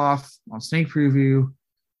it all off on Sneak Preview.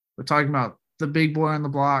 We're talking about the big boy on the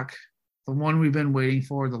block, the one we've been waiting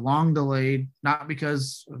for, the long delayed, not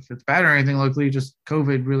because if it's bad or anything locally, just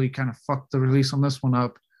COVID really kind of fucked the release on this one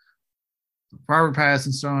up. Robert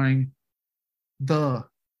Pattinson starring the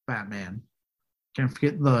Batman. Can't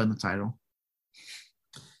forget the in the title.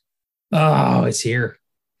 Oh, it's here.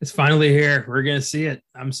 It's finally here. We're going to see it.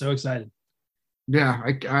 I'm so excited. Yeah,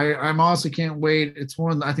 I'm honestly can't wait. It's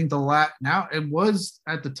one of the, I think now it was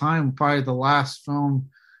at the time probably the last film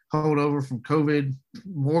held over from COVID.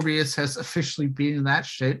 Morbius has officially beaten that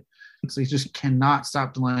shit, so he just cannot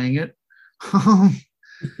stop delaying it.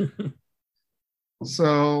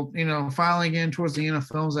 So, finally again towards the end of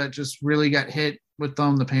films that just really got hit with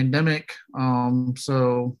the pandemic.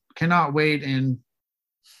 So cannot wait. And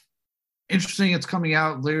interesting, it's coming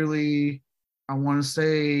out literally, I want to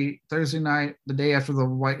say Thursday night, the day after the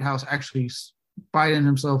White House actually, Biden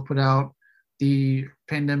himself put out the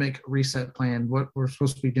pandemic reset plan, what we're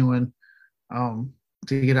supposed to be doing to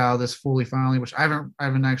get out of this fully finally, which I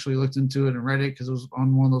haven't actually looked into it and read it because it was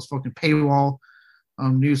on one of those fucking paywall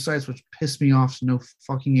news sites, which pissed me off to no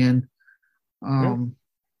fucking end.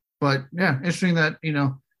 But yeah, interesting that, in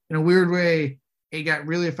a weird way, it got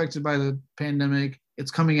really affected by the pandemic.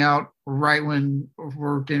 It's coming out right when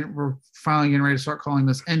we're finally getting ready to start calling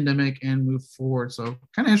this endemic and move forward. So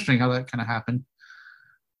kind of interesting how that kind of happened.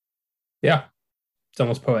 Yeah. It's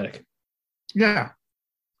almost poetic. Yeah.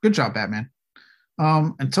 Good job, Batman.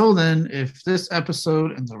 Until then, if this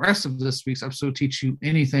episode and the rest of this week's episode teach you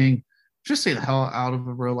anything, just stay the hell out of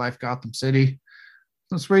a real life Gotham City.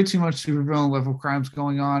 There's way too much super villain level crimes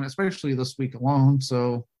going on, especially this week alone.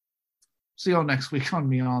 So see y'all next week on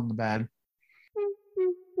Beyond the Bad.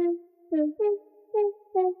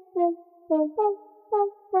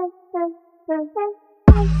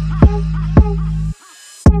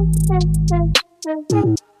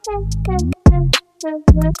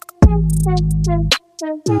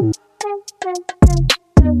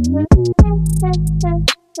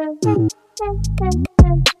 Bye.